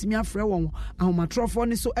so abetimi afrɛ wɔn ahomatrofo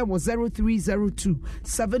ne so ɛwɔ 0302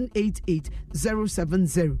 788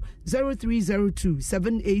 070 0302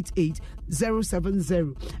 788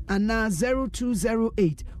 070 and now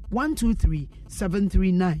 0208 123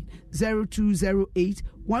 739 0208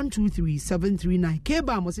 123 739.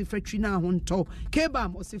 Kebam was a fetri na honto.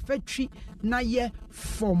 Kebam was a fetri na ye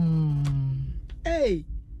from. Hey,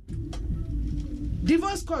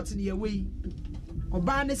 divorce court in your way.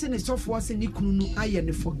 Obane se ne sofo se ne kunu no aye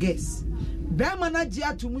ne for guess. Be manager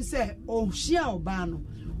atumu se o hia obano.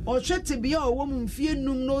 O hwete bia o wo mfie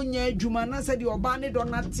num no nya adwuma na se de obane do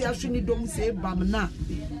na te ahwe ni dom se bam na.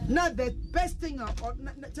 Na the best thing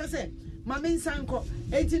say Mama Sanko,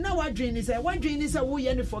 enti na wadwin ni say wo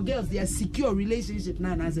ye ne for girls their secure relationship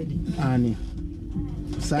na na say ani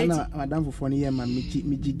sana madam fofo ne ye ma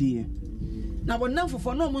migidie na wonam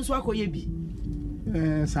fofo no mo nso akoye bi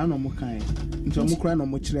sa no mo kan nti mo kra no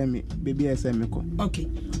mo kire me baby SM ko okay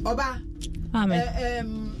oba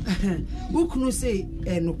amen ukunu say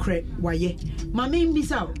no kre waye mama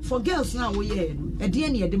mbisa for girls na wo ye no ede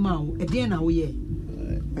ne ede ma wo ede na wo ye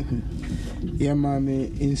yeah mama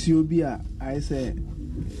ensio bi a I say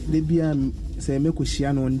de bia say me ko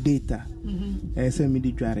hia no on data say me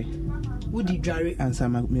di dware wo di dware ansa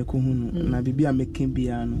me ko hunu na bibia me ken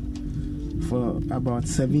bia no for about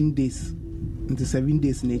 7 days into 7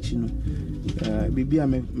 days na echi no bibia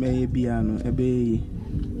me bia no ebe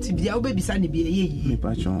ti bia wo be bisa ne bia ye me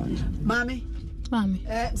patron mami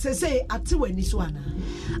say ati wani so ana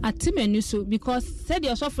ati menu so because said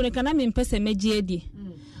your sofo ne kana me mpese meje edi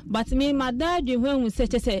but me my dad when we say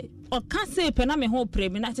o ka say pe na me ho pre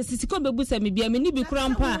me na sisiko bebu say me bia me ni bi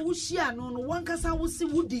krampa wo hia no wan kasa wo si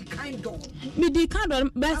wo di kind of me di kind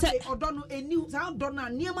of be say odo no eni sa odo na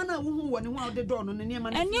niema na wo hu woni ho de do no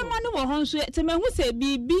niema na niema no wo ho so te me hu say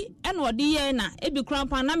bibi e na odi ye na e bi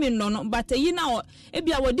krampa na me no no but yi na e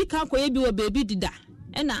bia wodi ka koye bi wo baby dida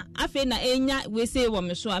e na afi na enya we say wo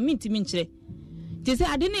me so a me ntimi nkire te say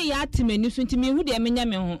ade ne ya atemani so ntimi hu de me nya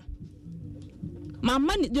me ho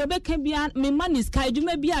mama ni de obeka bia me mani sky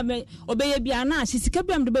dwuma bia me obeye bia na ahye sika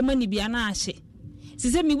bia me de be mani bia na ahye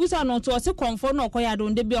sise mi busa no to se konfo no koya do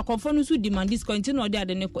nde bia konfo no so demand this continue de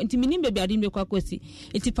ade ne nti mini be bia de me kwa kosi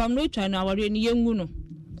enti pam no twa no aware ni yengu no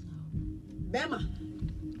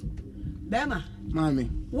bema mami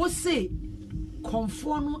wo se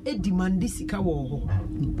konfo no e demand sika wo ho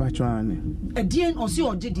patwane edien osi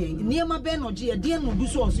oje de niema be no oje edien no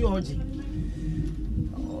buso osi oje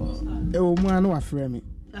o mu anu afre me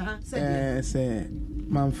say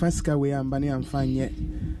man faska we ambani amfanye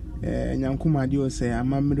nyankuma de o say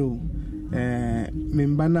amamre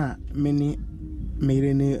memba na meni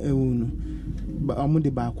mere ne ewunu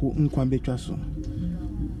amude baako nkwan betwa so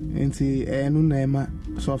enti enu na ema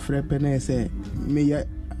so frɛ pe na say me ya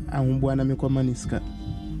ahomboa na me koma niska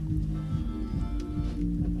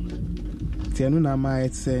tienu na ma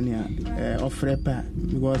etse ne ofrɛ pa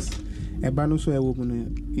because eba no so ewo mu no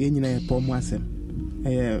ye nyina ye pomu asem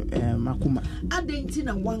makuma adenti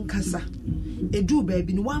na wankasa edu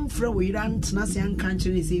baabi ni wamfrɛ wo ira ntena se anka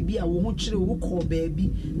nkyere se bi a wo ho kyere wo kɔ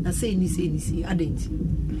baabi na se ni adenti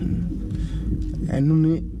enu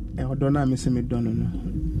ni odo na me se me dono no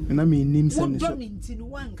na me nim se ne so wo nti ni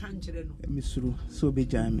wanka nkyere no me suru so be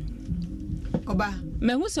jame oba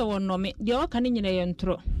me hu se wonno me de o ka ne nyina ye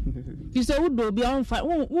ntro you say wo do bi on fa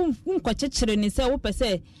wo nkɔ kyekere ni se wo pɛ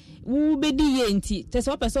se wo bedi ye nti te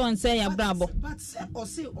so person say ya brabo but say or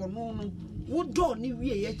say ono no wo do ni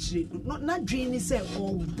wie ye kire na dream ni say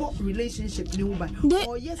or bo relationship ni wo ba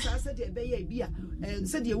or yes I said e be ya bia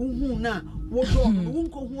said ye wo hu na wo do wo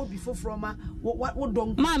nko hu obi foforo ma wo do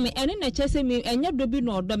mami ene na chese me enye do bi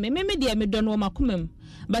no odo me de me do no makomam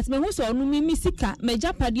but me hu so onu mi sika me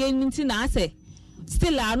japade nti na ase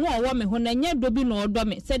still anu owo me ho na enye do bi no odo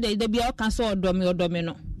me said de bia o kan so odo me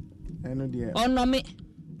no eno de ono me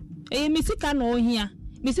mi sika no ohia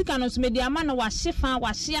mi sika no so me de ama no wa hyefa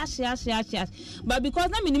wa hye but because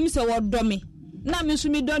na me nim se wo do me na me so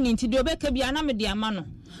me do ni nti de obeka bia na me de ama no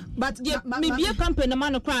but me bia company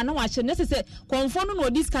man no kra na wa hye ne se konfo no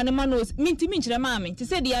odi sika ne man no minti mi nkire ma me ti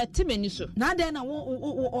se de atimani so na de na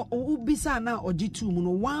wo bisa na ogitu mu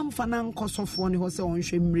no wan fa na nkosofo ne ho se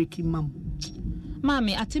onhwe mreki mam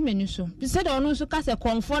Mami atimenu so bi se de onu so ka se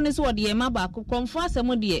konfo ne so de ma ba konfo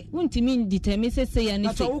asem de untimi determine se ya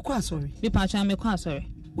ne se wo kwa sorry bi pa twa me kwa sorry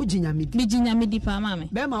wo jinyamidi bi jinyamidi pa mami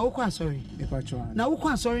be ma wo kwa sorry e pa twa na wo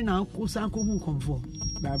kwa sorry na ko san ko hu konfo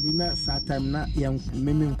na bi na sa time na ya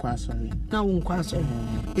meme nkwa sorry na wo nkwa sorry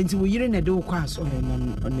enti wo yire na de wo kwa sorry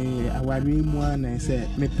na ne awari mu na se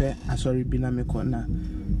mepe asori bi na meko na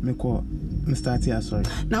meko start here sorry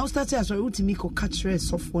now start here sorry ultimi ko catch rest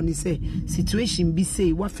sofo ni say situation bi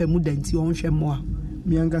say wa fa mu danti on hwe mo a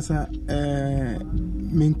mi angasa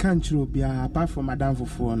men kan chiro bia apart from madam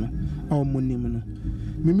fofo no o munim no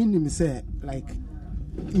mi nim say like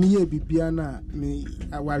mi ye bibia na mi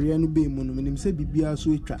aware no be mu no mi nim say bibia so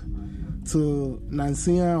etwa so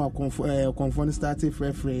nansia o konfo start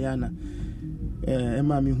frefre ya na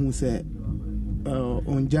ema mi hu say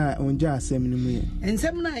onja asem ni mu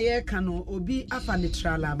ensem na ye ka no obi afa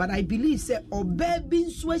neutral but I believe say oba bi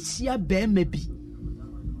nso ahia be ma bi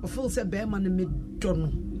o feel say be ma na me do no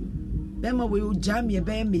be ma we o jam ye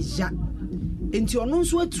be me ja enti ono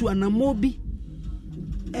nso atu anamo bi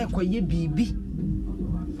e koye bibi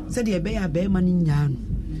say de be ya be ma ni nya no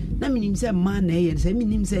na minim say ma na ye say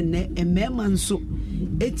minim say ne e me ma nso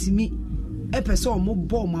etimi e pese o mo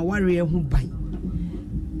bo ma ware hu ban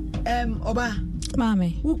oba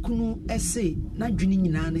mame wukunu ese na dwini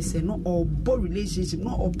nyina ne se no obo relationship no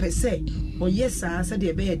opese o yes a se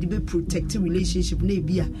de be ya de be protect relationship na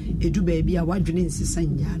ebia edu ba ebia wadwini nsesa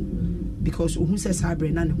nya because ohun se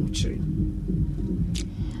sabre na ne ho kire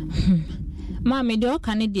mame de o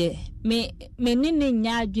kan de me ne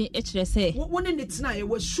nya adwen e kire se woni ne tena ye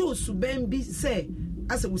was show su ben bi se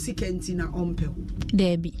asa wusi kenti na ompel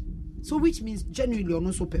debi so which means genuinely or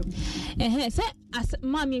no so pem say as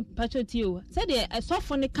mami patotio say the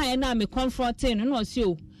sofo ne kan na me confronting no see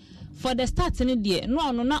o for the start ne de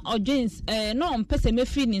no na urgence no mpese me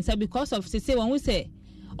feeling say because of say when we say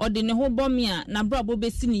or the ne ho bomb ya na brabo be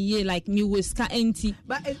si ni ye like me weska enti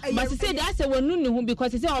but say they say when no ho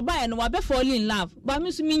because say oba no wa be fall in love but me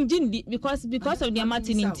so me ngindi because of their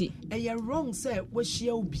maternity you wrong say we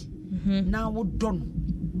share obi na wo don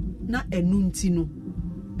na enunti no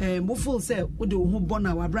mo feel say wo de ho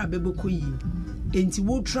bona wa bra bebeko yi enti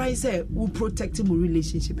wo try say wo protect mo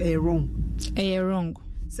relationship wrong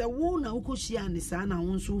say wo na wo ko shia ne sa na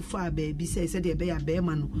wo so fa ba bi say de be ya be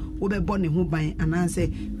ma no wo be bo ne ho ban ana say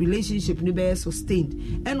relationship ne be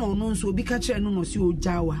sustained and ono nso obi ka kire no no si o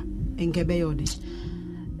jawa enke be yode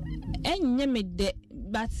enye me de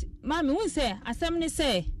but mami won say asem ne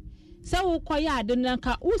say wo koya ade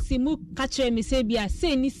nanka wo si mu ka kire me say bia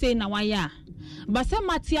say ni say na wa ya but say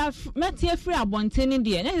matia free abontene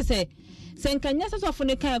de na say senkanya sofo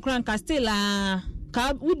ne kan kranka still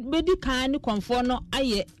ka bedi kan ni konfo no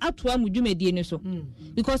aye atoa mudwumedie ni so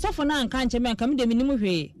because sofo na anka nche me anka me de minimu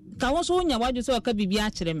hwe ka wo so nya wadwo so ka bibia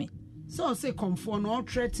kire me so say konfo no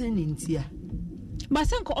threatening ntia but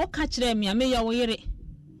senko o ka kire me me ya wo yere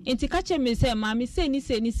enti ka kire me say ma me say ni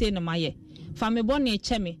say na maye fa me bo na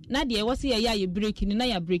eche me na de wo se ya ye break ni na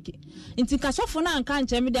ya break enti ka sofo na anka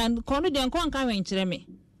nche me de ko no de nko anka hwen kire me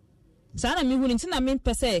sa na me hu nti na me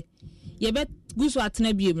pese ye be guso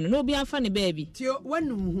atena biem no obi anfa ne baabi tio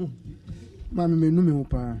wanu hu ma me menu me ho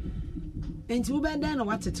pa enti wo be dan na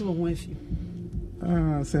watete wo ho afi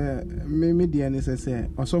se me dia ne se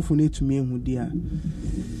osofo na etumi ehu dia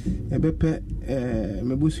e be pe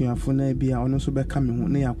me busuafo na bia ono so be ka me ho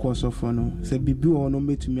na yakọ osofo no se bibi wo no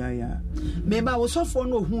metumi aya me ba osofo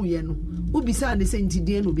no hu ye no ubisa ne se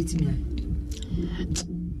ntidie no betumi aya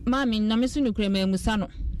mami na me sunu kure me musa no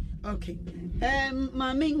okay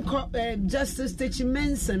Justice Techi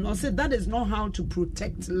Manson or said that is not how to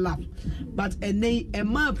protect love, but a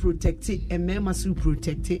man protect it, a man must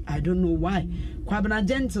protect it. I don't know why. Kwabena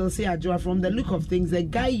Gentle say from the look of things, the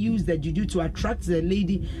guy used the juju to attract the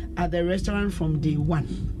lady at the restaurant from day one.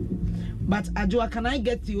 But Adjoa, can I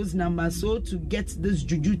get those numbers so to get this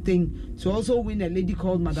juju thing to also win a lady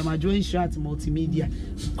called Madam Adjoa Inshat Multimedia?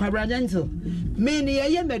 Quabra gentle. Many a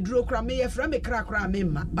year medro cram me a from a crack ram me.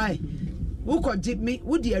 Aye. Who could dip me?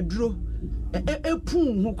 Would you draw a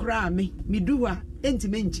poon who cram me? Me do a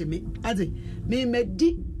intimate me. Ade me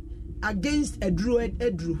di against a druid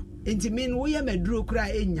edru. Inti mean we am a drew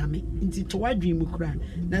cry in yami. Inti to a dream cry.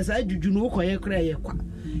 Nasa do you know quite a cry?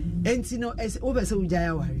 Inti no as over so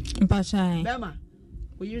jayawari. Pasha. Bama,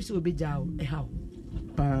 we used to be jaw a how.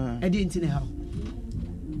 I didn't know how.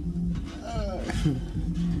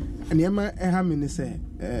 And Yama a hammy say,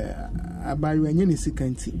 I buy you any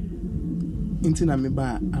sicanti. Intina me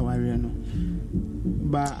ba awariano.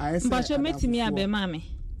 But I say, met me a be mammy.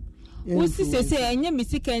 We say, and you miss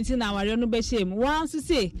sicanti now, I don't know be shame. Once to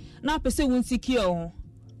say, now pursue won't secure.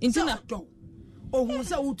 Intina. Oh,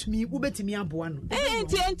 who's out to me, who bet me up one. Eh,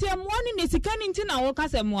 I'm warning is a canning to our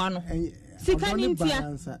cousin one. Sicanin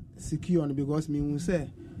answer secure because me will say,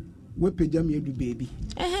 we pay jam you do baby.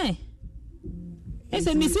 Eh, it's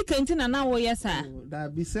a missicantin an hour, yes, sir.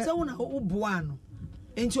 That be said, so now, buano.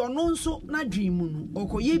 And your non so not dream,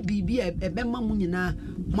 or ye be a bema munina,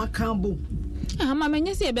 macambo. Ah, mamma,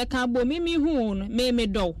 you say, Becambo, Mimi Hoon, me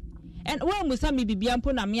do. And when we saw me be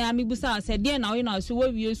Biampona, Miami Busa said, dear, now you know, so we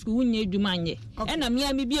use school near Dumanye. And a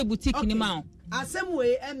Miami be a boutique in the mount. Some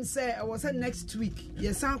way, say I was next week.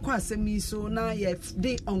 Yes, I'm quite me so now. Yes,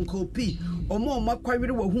 day Uncle P. Or more, Macquarie,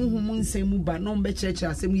 whom say Muba, no better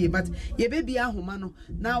church, but ye baby a humano.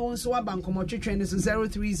 Now on so a bank of train is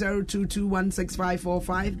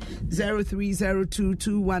 0302216545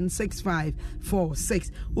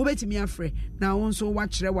 0302216546. Ubeti me afraid. Now on so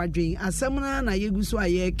watch the wadring. As someone I yeguso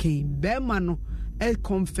a came, Bermano,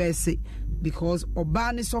 confess it because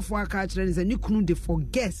Obani software catcher is a new crew de for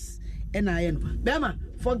guests. And I know. Bema,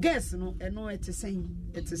 for guests, no, and no, it's the same.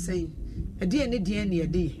 It's the same. A dear, a dear, a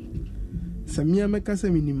dear. Samia make us a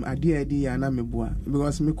minimum, a dear, and I'm a boy.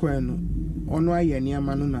 Because me queno, on why you're near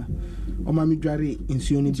Manuna, or Mammy Drari in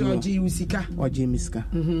Sioni Georgie Usika or Jamiska.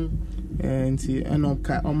 And see, and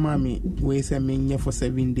on Mammy, ways a mania for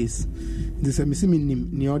 7 days. This is a missing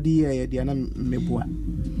near dear, Diana Meboa.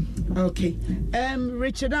 Okay.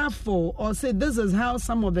 Richard Affo or said this is how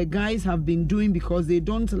some of the guys have been doing because they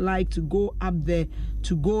don't like to go up there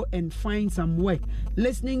to go and find some work.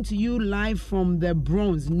 Listening to you live from the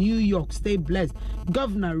Bronx, New York. Stay blessed.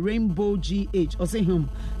 Governor Rainbow GH or say him.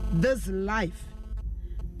 This life,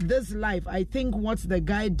 I think what the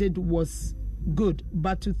guy did was good,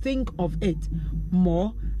 but to think of it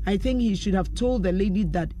more, I think he should have told the lady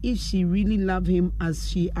that if she really loved him as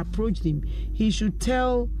she approached him, he should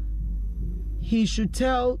tell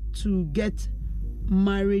to get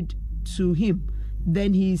married to him.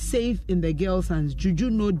 Then he is safe in the girl's hands.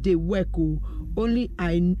 Juju no de work. Only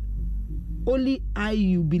I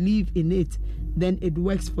you believe in it, then it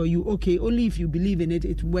works for you. Okay, only if you believe in it,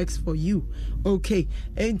 it works for you. Okay.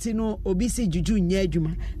 Entino obisi juju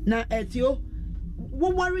nyejuma. Na etio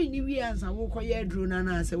what worry ni we answer wo koye dro na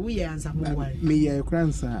na say we answer mo worry. Me ye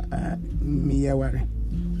kransa me ye worry.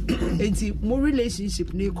 Enti mo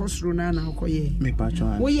relationship ne kosro na na koye. Me pacho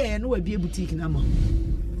an. We ye no we be boutique na ma.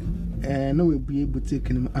 No we be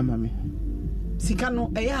boutique na ama me. Sika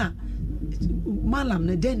no eya malam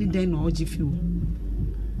na den na oji fiu.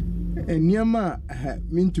 Niama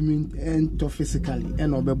mean to mean ento physically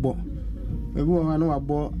and obebo. Bebo wa no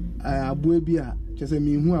abo abo bi a chese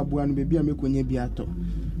me hu abo anu be a mekonye bi ato.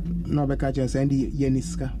 No be ka chese ndi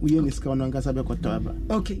yeniska. We yeniska ono ngasa be koto aba.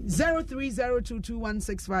 Okay,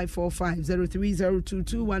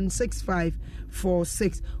 0302216545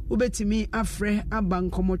 0302216546. Ubetimi afre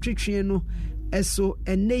abankomo twetwe no eso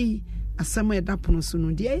enei asama edapono so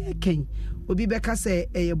no de ken obi beka say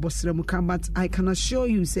eye bosrem ka, but I can assure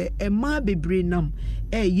you say e ma bebre nam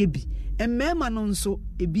eye bi emema no nso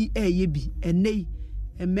ebi eye bi enei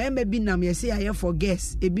emema bi nam ye say aye for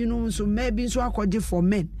guests ebi no nso ma bi nso akode for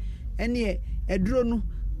men ene eduro no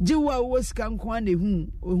jiwa wo sika nko na hu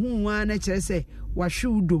wa na kire say wahwe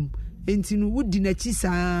udom enti no wudi na chi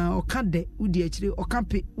saa okade wudi akire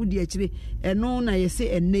okape wudi akire eno na ye say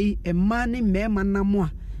enei emma ne mema namo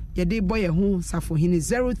a yede boy ho safo hini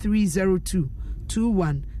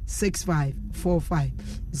 0302216545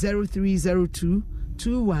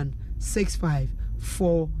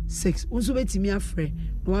 0302216546 unso betimi afre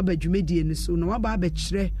no abadwumedie ne so no waba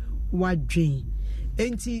abekire wadwen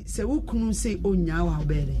enti se wukunu se onya wa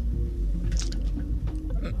obere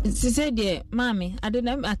sise de mami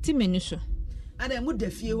adena atimenu so ada mu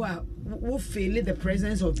defie wa wo feel the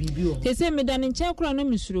presence of bibio sise me dan nche kura no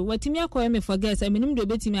misuro watimi akoye me forget aminim do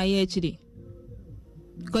betimi aye akire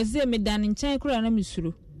because say me dan nche kura no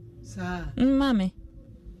misuro Sa. Mame.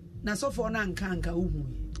 Na so for na nkanka uhu.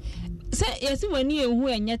 Say yes when you ehu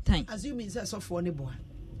enye tan. Assuming say so for ne boa.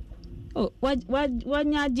 Oh,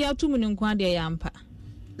 wanya agi atum ne nkwa de yampa.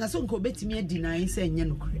 Na so nko betimi deny say enye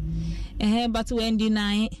nokre. But when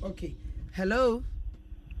deny. Okay. Hello.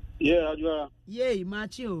 Yeah, Ajua. Yay,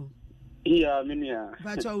 Macho. Yeah, Minia.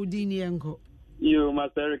 Bacha Udini enko. You,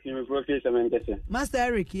 Master Eric, you professor Mankese. Master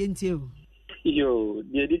Eric, yentio. Yo,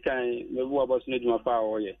 the Edikan, the war was need my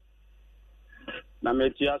power. Na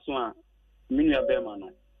metiaswa, Minia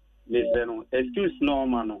Bermano. Listen, excuse no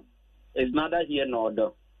mano. It's neither here nor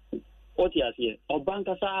there. What he has here, or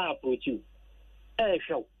bankers are approach you.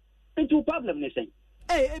 Show. Into problem, they say.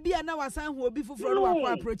 Hey, be an hour son who will be for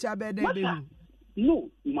approach our bed.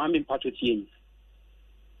 No, Mammy Patrician.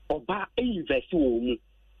 Oba invest you.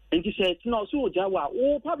 And he said, no, so Jawa,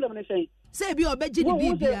 oh, problem, they say. Say, be your bedgy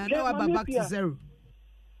baby, and now I'm back to zero.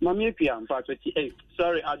 Mammy Pian Patrici,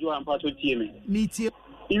 sorry, I do am Patrician. Meet you.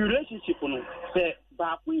 In relationship, say,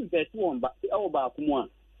 but we invest one, but our back one.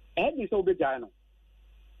 And it's so big, I know.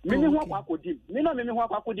 Mimi what I could do, Mimi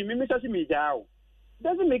what I could do, Mimi says me down.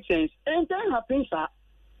 Doesn't make sense. And then happens that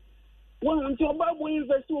one until Bible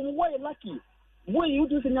invest one, why lucky? When you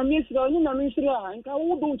do in a minister, and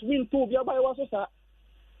who don't win two, your by was a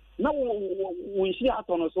now we see out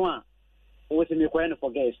on us one. What's in the coin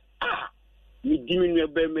for guests? Me doing your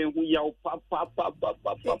baby who yell papa.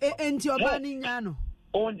 And your banning yano.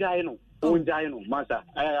 On Dino, Master.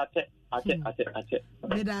 I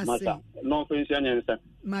Master. No pension answer.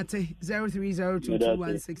 Mate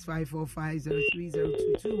 0302216545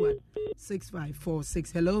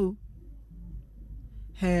 0302216546. Hello.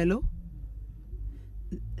 Hello.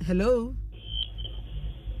 Hello.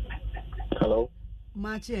 Hello.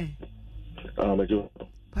 Mache. Majo.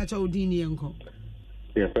 Pacha Udini enko.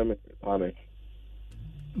 Yeah, family. Amen.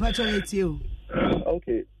 Pacha etio.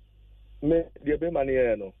 Okay. Me the be money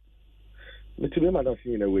no. Me to be madam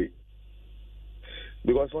in a way.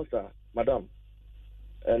 Because first madam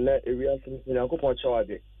and let area in Yankopon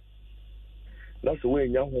chawade. That's the way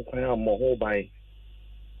young kwan mo ho ban.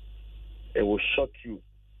 It will shock you.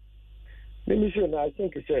 Let me say, I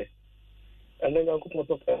think it's a and then Yankopon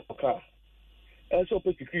of a car. And so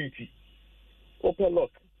open security. Open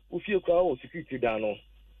lock. We feel crowd security down on.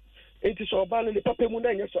 It is Obana the Papa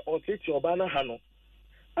Munan, yes, or take your Obana Hano.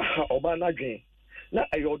 Aha, Obana Jane. Now,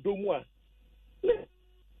 I your do one.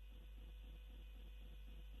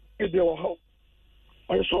 If they were how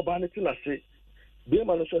I saw Banneton, I say, be a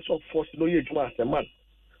man so forced no age as a man,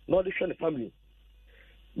 not the family.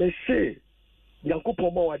 May say,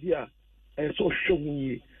 Yankupo more idea, and so show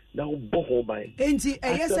me now boho by. Ain't he?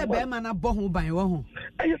 Yes, a bear man a boho by one.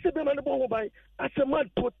 I yes, a bear man a boho by. As a man,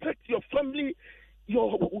 protect your family,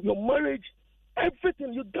 your marriage,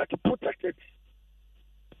 everything you got to protect it.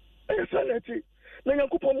 I say, now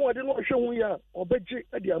Yankupo more, I didn't want to show me or Beji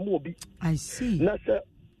at the Amobi. I see. Nasa.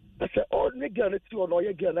 I said, all nigga, it's your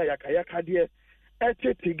lawyer, Yaka, dear, a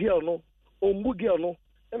girl, no, or Mugel, no,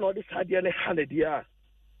 and all this idea and a 100 year,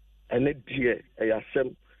 and a dear, I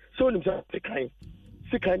assume. So, in the kind,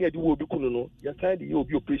 sick idea, you will be cool, your side, you'll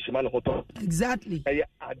be a policeman hotel. Exactly. I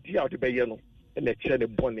idea of the Bayano, and a chair,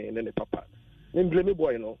 bonnet, and then a papa. Then blame me,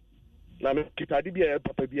 boy, no. Now, Kitadibia,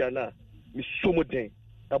 Papa Biana, Miss Sumodin,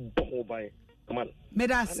 a boho by.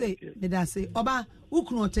 Medase Oba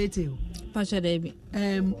ukunu otete Pasha Debbie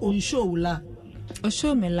on show la o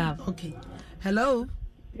show me love. Okay. Hello.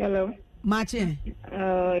 Mache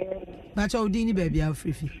Bacha Udini baby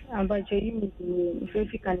Afrifi Bacha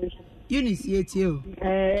Eunice condition Eunice yetio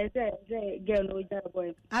girl no job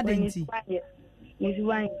boy Adenti Miss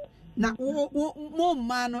Wine na mo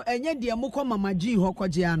man no enye de mo ko mama G ho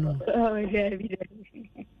koje ano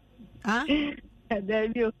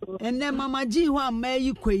and then Mama G one may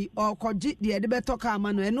you quay or cogit the better car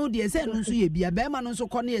man and no dear said no see be a bear man so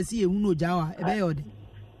corny as you know Jawa a beod.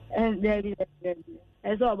 And there is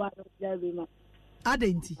as all about the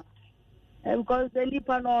Adenti. Because the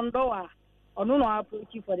Lipan on door or no approach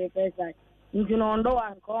you for the first time. Into on door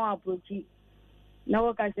and call approach you. Now,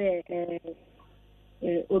 what I say,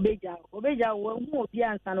 Obeja won't be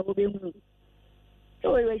answered obey me.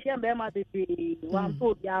 So we will share Bema the one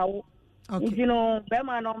foot yaw. Okay. You know,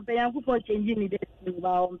 Bema on pay and for changing the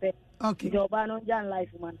destiny. Okay. Jobano Jan life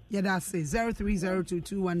man. Yeah, that's it.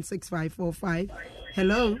 0302216545.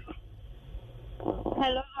 Hello.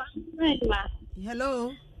 Hello.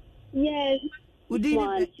 Hello. Yes. Good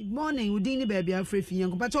morning. Udini baby Afrifi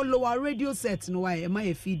yango. But your lower radio set no why am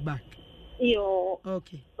I feedback? Yo.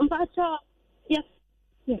 Okay. But yes.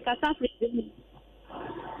 Yes,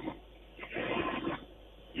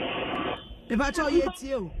 If I tell you it's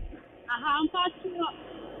you.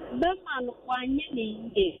 Bema no kwanye ni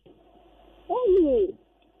oh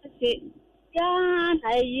say ya na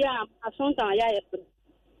ya asonta ya ye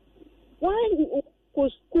one ko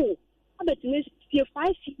school abetime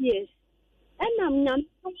 5 years and am nyam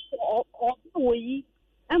o yi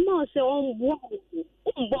ama say on bo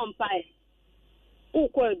mpai o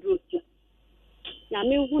ko aduro na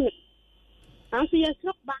me hu na anso yes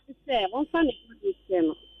no ba say on fa ne ko say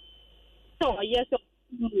no so yes no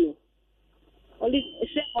only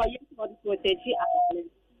say oh yes for the protect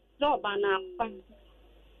no ba na fa.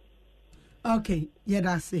 Okay, yeah,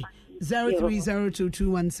 that's it.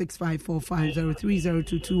 0302216545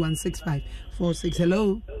 0302216546.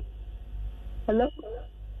 Hello. Hello.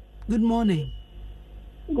 Good morning.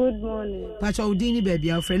 Good morning. Pacha Udini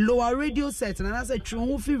baby, our friend. Lower radio set, and I said,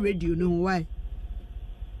 "True radio." No why?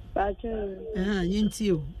 Pacha.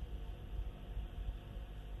 Yintio.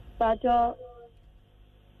 Pacha.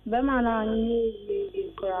 Bemana ni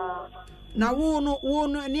kra. Na wo no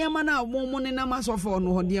niema na wo mo ne na masofo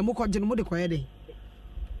no ho de mo kogye no mo de koye de.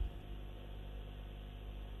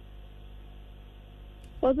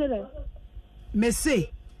 Ozele. Mese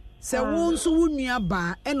se wo nso wo nua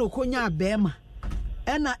ba e no konya abema.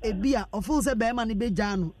 E na ebia ofo se bema ne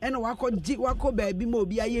beja no e na wako ba bi ma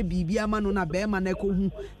obi aye bibi ama no na bema na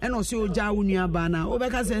ekohu e na se oja wo nua ba na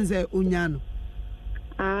obeka sense onya no.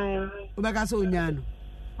 Obeka se onya no.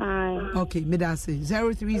 Okay, Midase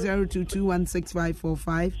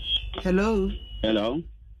 0302216545. Hello. Hello.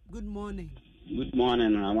 Good morning. Good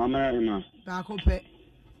morning. I'm Amerima. Bakope.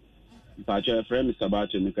 Pacho friend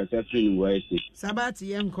Sabati, me kase free West. Sabati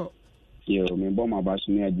yenko. Yo, me bo ma basu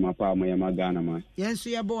me aduma pa mo yama Ghana man. Yenso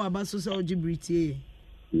ye bo abaso se ojibriti.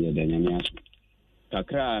 Ye de nyamia.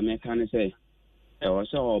 Kakra me kan say e wo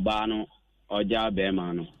se oba no oja be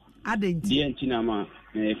ma no. Adenti. Die ntina ma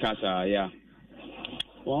me kasa ya.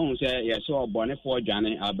 Wọ́n sẹ́ yẹ sọ ọ̀bọ̀ ní fọ́ dwane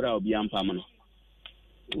abúlé obi àmpam no.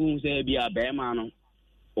 Wọ́n sẹ́ bi abẹ́ẹ̀ma no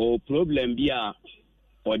o problem bi a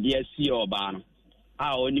ọ̀dí ẹ̀sí ọ̀baa no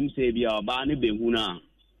a onim sẹ́ bi ọ̀baa no bẹ̀hu no a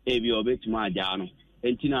ebi ọ̀bẹ̀tumi agya no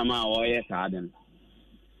enti na ma ọ̀yẹ saa de no.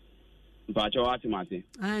 Mpàkyẹ́ wá tìmọ̀ ase.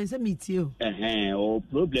 Ẹ̀ sẹ́ mi tie o. O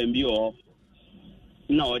problem bi ọ̀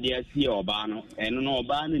na ọ̀dí ẹ̀sí ọ̀baa no ẹ̀no na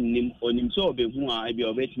ọ̀baa no nim onim sẹ́ ọ̀bẹ̀hu a ebi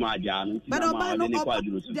ọ̀bẹ̀tumi agya no enti na ma ọ̀dí ní kọ́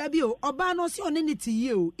adúró so. Dabi o ọbaa no si ọ̀ne ne ti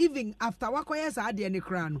yie o even after wakoyẹ saa deɛ ne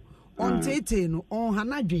kura no ɔntete no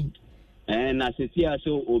ɔnhana dwen. Na sisi a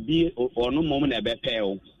so obi ɔno mom na ɛbɛpɛ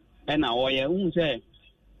o ɛna ɔyɛ hu sɛ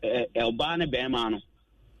ɔbaa ne bɛrima no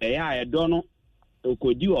ɛyɛ a ɛdɔ no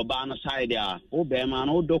okodi ɔbaa no side a wo bɛrima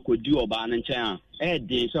no wodɔ kodi ɔbaa no nkyɛn a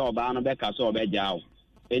ɛɛden sɛ ɔbaa no bɛka sɛ ɔbɛgya o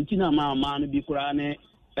enti na ma ɔmaa no bi koraa ne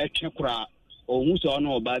ɛtwe koraa ɔhu sɛ ɔno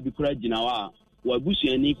ɔbaa bi koraa gyina hɔ a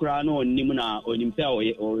wabusuani koraa na ɔnim na ɔnim sɛ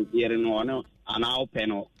ɔyere no ɔno anaa wopɛ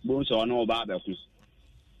no bohu sɛ ɔno ɔbaa bɛko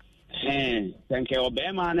sɛnkɛ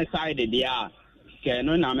ɔbɛrima no side deɛ a kɛ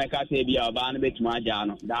no na mɛka sɛ bi a ɔbaa no bɛtumi agyaa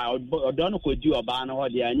no da ɔdɔ no kɔdi ɔbaa no hɔ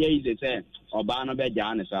deɛ anyɛ yi sɛ ɔbaa no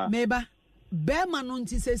bɛgyaa no saa meba bɛrima no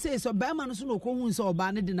nti sɛsei sɛ bɛrima no so na ɔkɔhu sɛ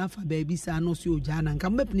ɔbaa no de no afa baabi saa no so ɔgyaa no nka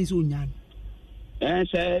mbɛpene sɛ ɔnya no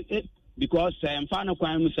sɛ because sɛ mfa no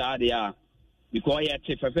kwan mu saa deɛ a because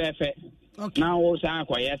yɛte fɛfɛɛfɛ na wo san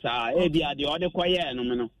kɔyɛ saa ebi a deɛ ɔde kɔyɛ no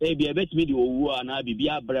no ebi ɛbɛtumi de owu a na biribi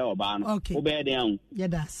abrɛ ɔbaa no wobɛyɛ den ahu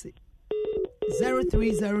yɛda ase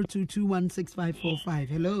 0302216545.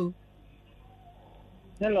 Hello.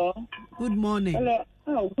 Hello. Good morning. Hello.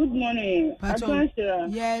 Oh, good morning.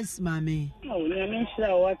 Yes, mommy. Oh, I'm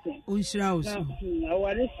sure what. Unshra also. I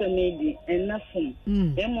was a lady and nothing.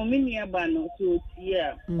 Mini abano to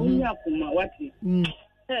tia. Unyakuma what?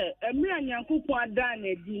 Hey, a man yankupo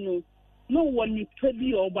adane dino. No one ni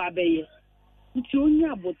pebi or babe.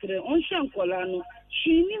 Unya botre on shankolano.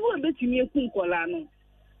 She knew a bit in your kunkolano.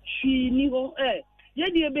 She knew, yet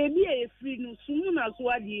a baby a free no soon as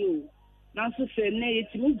what you. Nanso sɛ ne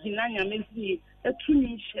yɛtumi gyina nyame fie ɛto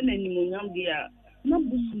ne nhyɛ no animonyam deɛ a na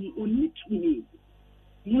bosom ɔnni tumi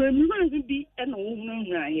mmuramura bi ɛna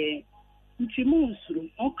wɔhunahunayɛ nti mo nsuro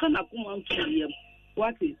ɔka n'akoma ntoyɛm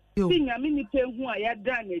wate sɛ nyame nnipa hu a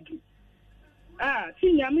yɛada n'adi sɛ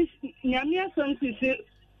nyame asɛm si sɛ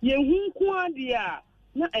yɛhu nko adeɛ a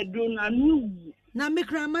na ɛduro no ano awu na me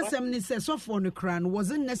kra masem ni se sofo no kra no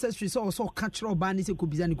wasn't necessary so also catch oba ni se ko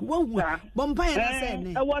biza ni ko wan hu bompa ya na se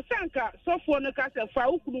ne e wo sanka sofo no ka se fa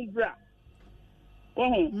ukunu bra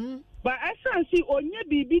ba esansi onye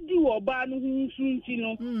bibi di wo ba no hu nsu nti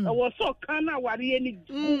no e wo so kan na ware ni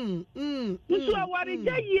nsu aware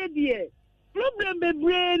ja yie die problem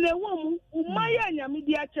bebre na wo mu umaya nyame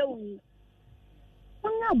di ache wu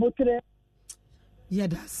onya abotre yeah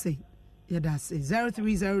that's it. Yeah, that's it.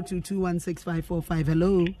 0302216545.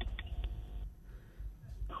 Hello.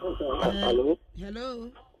 Hello.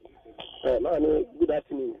 Hello. Man, good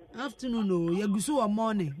afternoon. Afternoon, no. Yagusu or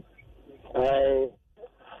morning.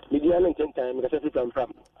 Media in 10 time, because every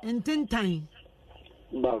from. In 10 time.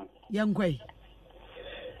 Bam. Young Quay.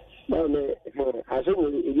 Bam, I said,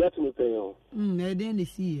 you got to pay. I didn't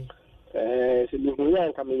see. So you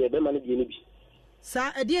can come here, the money you need.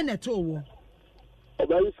 Sir, I didn't at all.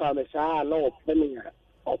 About your farmers, I know, penny,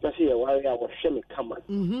 or Passia, while I was shaming come.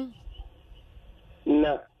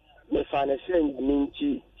 Na me fa na sen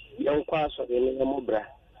minti yon kwa so de ne mo bra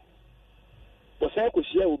wo sai ko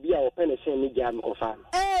sia obi a wo pe na sen ni gya me ko fa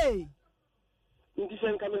nti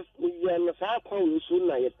sen ka me ya na sa kwa wo su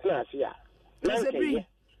na ye tena ase a na nke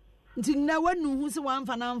nti na wanu hu se wan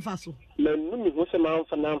fa na mfa so na nu mi hu se ma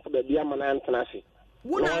mfa na mfa ba bia ma na tena ase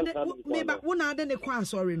wona de me ba wona de ne kwa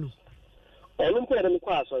asori no onu mpo de me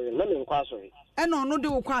kwa asori na me nkwa asori e na onu de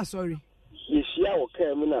wo kwa asori yeshia wo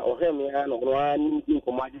ka mu na ohem ya no no an ndi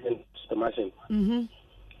ko maji den stomachine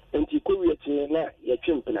enti ko wiete na ya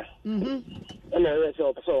twempena na ya se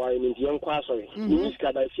o pese wa ni ndi enko asori ni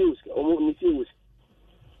ska da fius o mu ni fius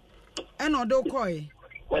na do koy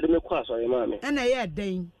wa de me ko asori ma me na ya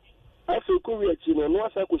den afi ko wiete no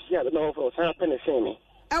asa ko sia na o fa sa pene sen me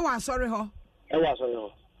e wa asori ho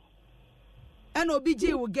na obi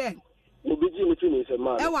ji wo ge obi ji ni tuni se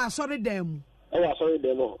ma e wa asori dem ewa sorry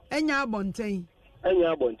demo enya abonten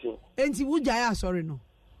enti wujaya asori no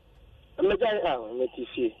mejaya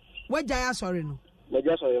metifie wujaya asori no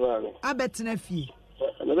meja sorry ma me abetena fie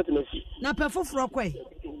na pefoforo kwai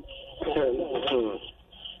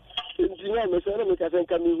enti na me se na me ka sen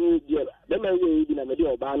ka mi hu die be ma ye bi na me de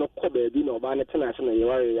oba no ko ba bi na oba ne tena ase na ye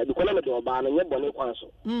ware ya bi ko na me de oba no nye bone kwan so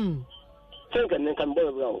sen ka ne kan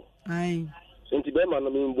bo bra o ai enti be ma no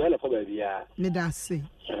me mbo na fo ba bia me da se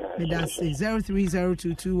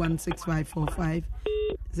 0302216545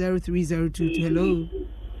 0302.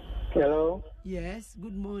 Hello. Yes,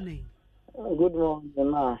 good morning. Good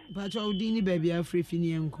morning, ma. But how dini baby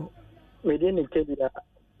Afrifini enko? We didn't tell you that.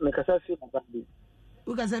 Me kasafi labadi.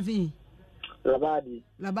 Who kasafi? Labadi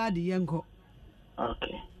enko.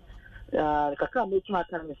 Okay. Kaka me tuma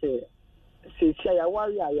kan me say ya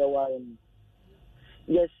wari.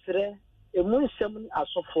 Yesre emu nsem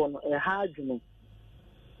asofo no e ha adwuno.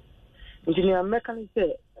 Nti ne America ne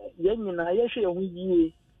say ye nyina ye hwe ye hu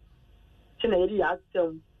yie. Ti na ye ya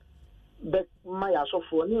atem be ma ya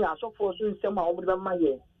asofo ni asofo so nsem a omo de ma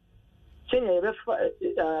ye. Ti na ye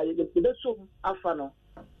be be so afa no.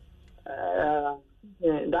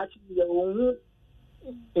 That ye hu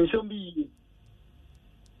nsem bi.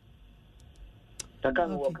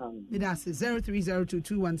 That's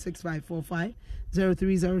 0302216545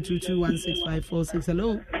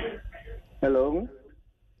 0302216546. Hello.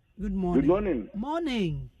 Good morning.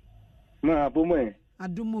 Morning. Ma abume.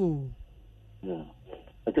 Adumo. Yeah.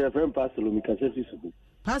 Ate friend Pastor Lo mi ka se fi so.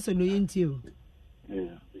 Pastor Lo yenti o.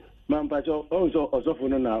 Yeah. Ma mpacho osofo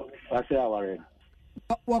no na ase aware.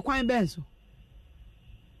 Wa kwan be so.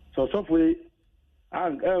 So osofo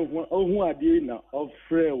ohun ade na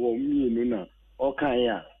ofre wo mienu na okan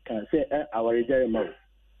ya kan say aware jare ma.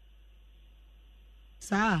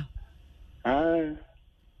 Sa.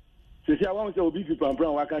 Sisi awon se obi fi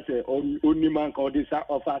pampran waka se oni man ka odi sa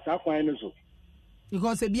ofa sa kwan no so.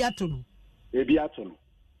 Because ebi ato no.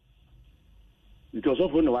 It was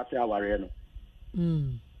often no wase aware no.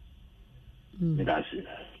 That's it.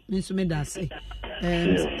 Miss Medase.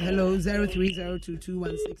 Hello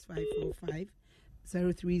 0302216545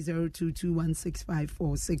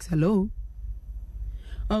 0302216546. Hello.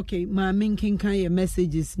 Okay, my main kind of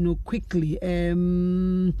messages no quickly.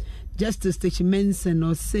 Justice Station Manson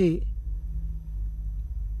or say.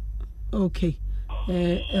 Okay.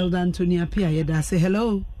 Elder Antonia Pia da say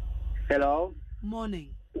hello. Hello. Morning.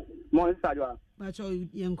 Morning, Sajwa. Macho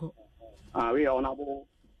Yanko. We are honorable.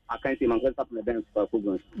 I can't see my first supplement for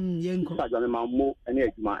programs. Yanko. Sajwa, my mo, and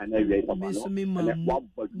Edma, and every papa. And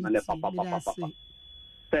the papa.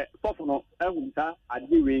 Say, Sofono, Elwinter, I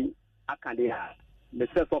do ring, I can't have. The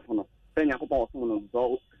self of no, then Yakopo,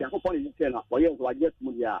 so Yakopo is saying, or yes, I just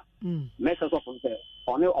Mudia. Message of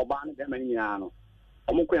on your Obana, the Maniano.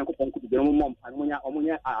 Omoko Yakopo could be a mom,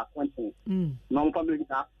 Amonia are acquainting. Non family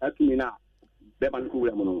at me now. Beban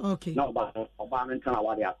Kulamon. Okay. No, but Obama and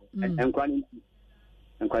Tanawadia. And crying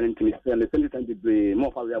to me. And the Philippines to be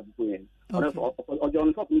more for their between. Or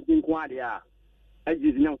John Top meeting Quadia. I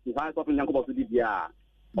just know to buy up in Yakopo to Libya.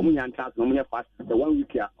 Omunian Chas, Omunia fast, the 1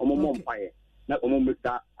 week here, Omom fire. Na omo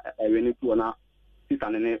meta ewene tu na sister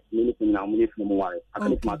ne minute na omo yefu mo ware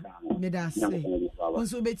akani maka me da say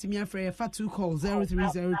onso betimi afre fa 2 call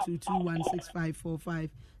 0302216545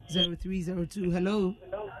 0302. Hello.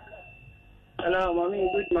 Hello, mommy.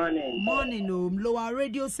 Good morning. Morning, lower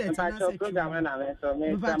radio set. Program na me so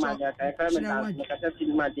me sama ya kai me ka ta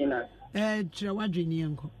film Madina. Trawadri ni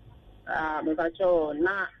anko. Me ka cho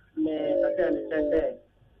na me ka tell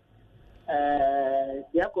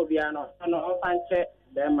Yakobia no fanche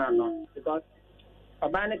dem no because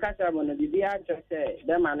obani ka say mo no bibia just say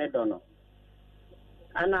dem ane dono.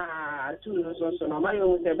 Ana tu no so no ma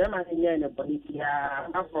yo say dem ane nye ne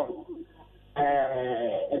policia afro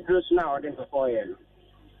close now or for you.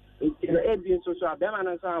 It's so Abema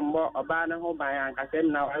and some more about the whole by and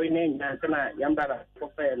Casem now. I name Yansana, Yambara,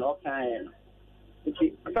 for no kind.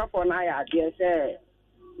 So for now, I dare say,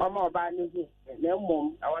 Mama about me, no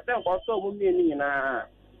mum. I was also moving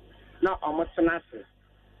not almost nasty.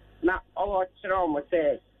 Not all Chrom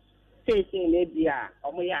says, facing Libya,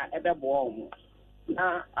 or we are at the bomb.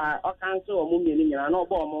 Now, I can't so moving and no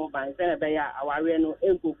bomb by Seneca, our Reno,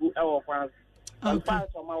 Enku, our France. Okay.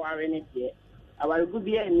 Our good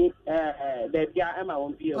be any baby, Emma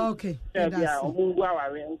won't be okay. Yeah,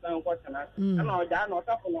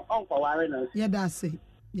 that's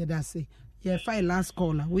it. Yeah, fine. Last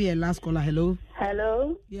caller. We are last caller. Hello.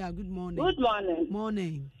 Hello. Yeah, good morning. Good morning.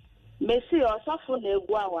 Morning. Messi or Sofon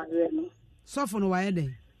Egua Warren. Sofon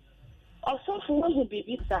Wade. Or Sofon who be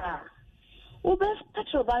bitter. Ube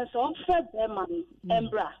petrol bands on Fred Berman,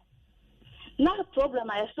 Embra. Not a problem.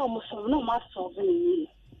 I saw most of no master of me.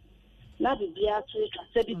 Not the beer to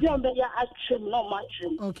say the beer trim, no much.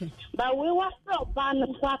 Okay. But we were so ban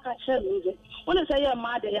and quack at Shelly. When I say your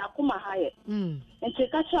mother, Yakuma high. And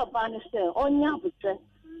take a chop ban is there on Yabutre.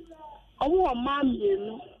 Oh, ma'am,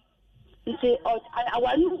 you say, I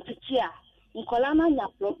want to cheer. Nicolana, your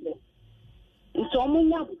problem. It's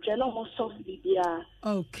almost almost soft beer.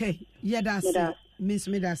 Okay. Yeah, that's it. Miss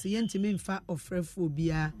Medas, Yentimin fat of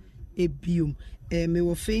phobia. Ebium me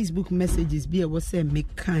wo Facebook messages be was say me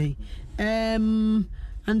kind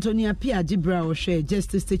Antonia Pia Gibra or share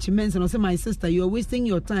Justice Teachments and say my sister, you're wasting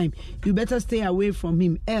your time, you better stay away from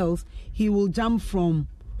him, else he will jump from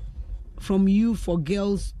you for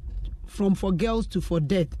girls to for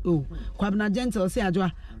death. Oh, Kwabna Gentle say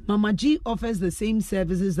Ajwa, Mama G offers the same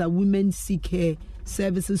services that women seek her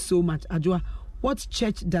services so much. Ajwa, what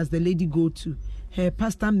church does the lady go to? Her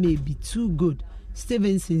pastor may be too good.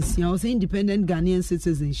 Stevenson, she was an independent Ghanaian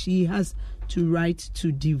citizen. She has to right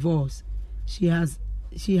to divorce. She have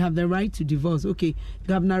the right to divorce. Okay,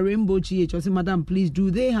 Governor Rainbow GH, I say, Madam, please,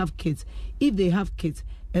 do they have kids? If they have kids,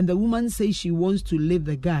 and the woman says she wants to leave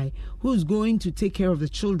the guy who's going to take care of the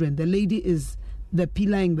children, the lady is the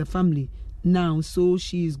pillar in the family now, so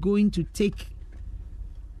she's going to take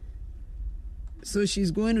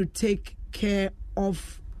care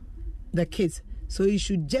of the kids. So you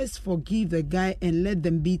should just forgive the guy and let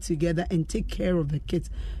them be together and take care of the kids.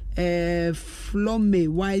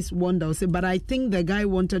 Flome Wise Wonder will say, but I think the guy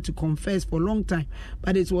wanted to confess for a long time,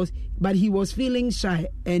 but he was feeling shy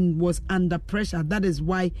and was under pressure. That is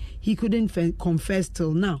why he couldn't confess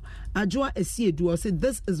till now. Ajua Esiedu will say,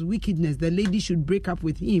 this is wickedness. The lady should break up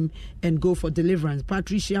with him and go for deliverance.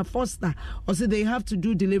 Patricia Foster will say they have to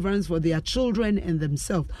do deliverance for their children and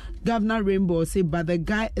themselves. Governor Rainbow will say, but the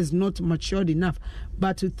guy is not matured enough.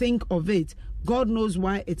 But to think of it, God knows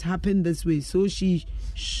why it happened this way. So she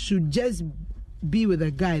should just be with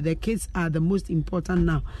the guy. The kids are the most important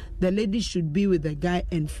now. The lady should be with the guy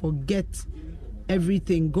and forget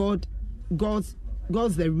everything. God's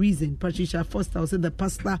the reason. Patricia Foster said the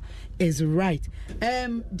pastor is right.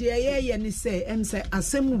 Dear say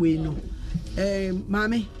asem we no.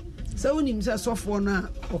 Mami, so when him say so for na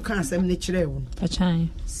o kan asem ne kire wo. Pachan.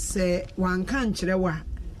 Say wan kan kire wa.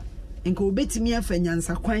 Nka obetimi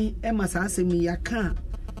afanyansa kwan ema sa asem ya kan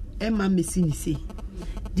ema mesinisi.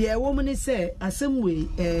 The woman say asem we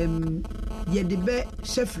ye de be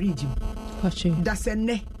chef regime. Kwachi.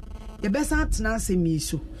 Dasenne. Ye be sa atena asem yi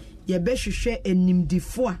so. Ye be hwehwe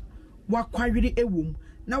animdifo a wakwawiri ewom.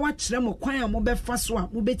 Na wa kire mo kwan a mo be fa so a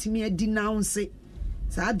mo betimi adi naunse.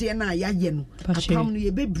 Sa de na ayaye no. Apam no ye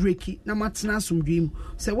be breaki na matena asomdwem.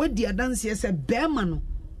 Se wadi adanse se bema no.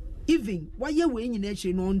 Even why you win in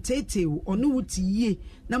actually no tete or no wuti ye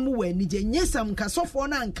na mo wani je nyesam ka sofo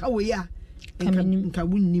na nka we ya nka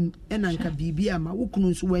wunnim ena nka bibia ma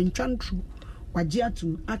wukunu so wantwantru wagye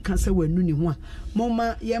atum aka se wanu ne ho a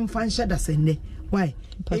moma yemfa nhye da senne why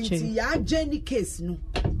enti ya journey case no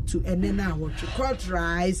to enena what court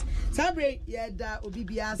rise sabre yeda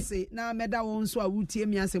obibia say na meda won so a wutie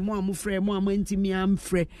mi ase mo amfrɛ mo amantimi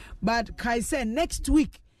amfrɛ but kai say next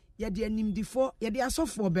week yɛde animdifo yɛde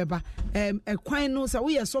asɔfo bɛba ɛkwan no sɛ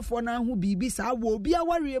woyɛ sɔfo na ho bibi saa wo obi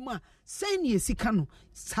awareɛ mu a sɛn ne yɛsika no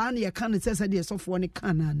saa ne yɛka no sɛ sɛ de sɔfo ne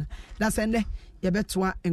kana na da sɛ ndɛ yɛbɛtoa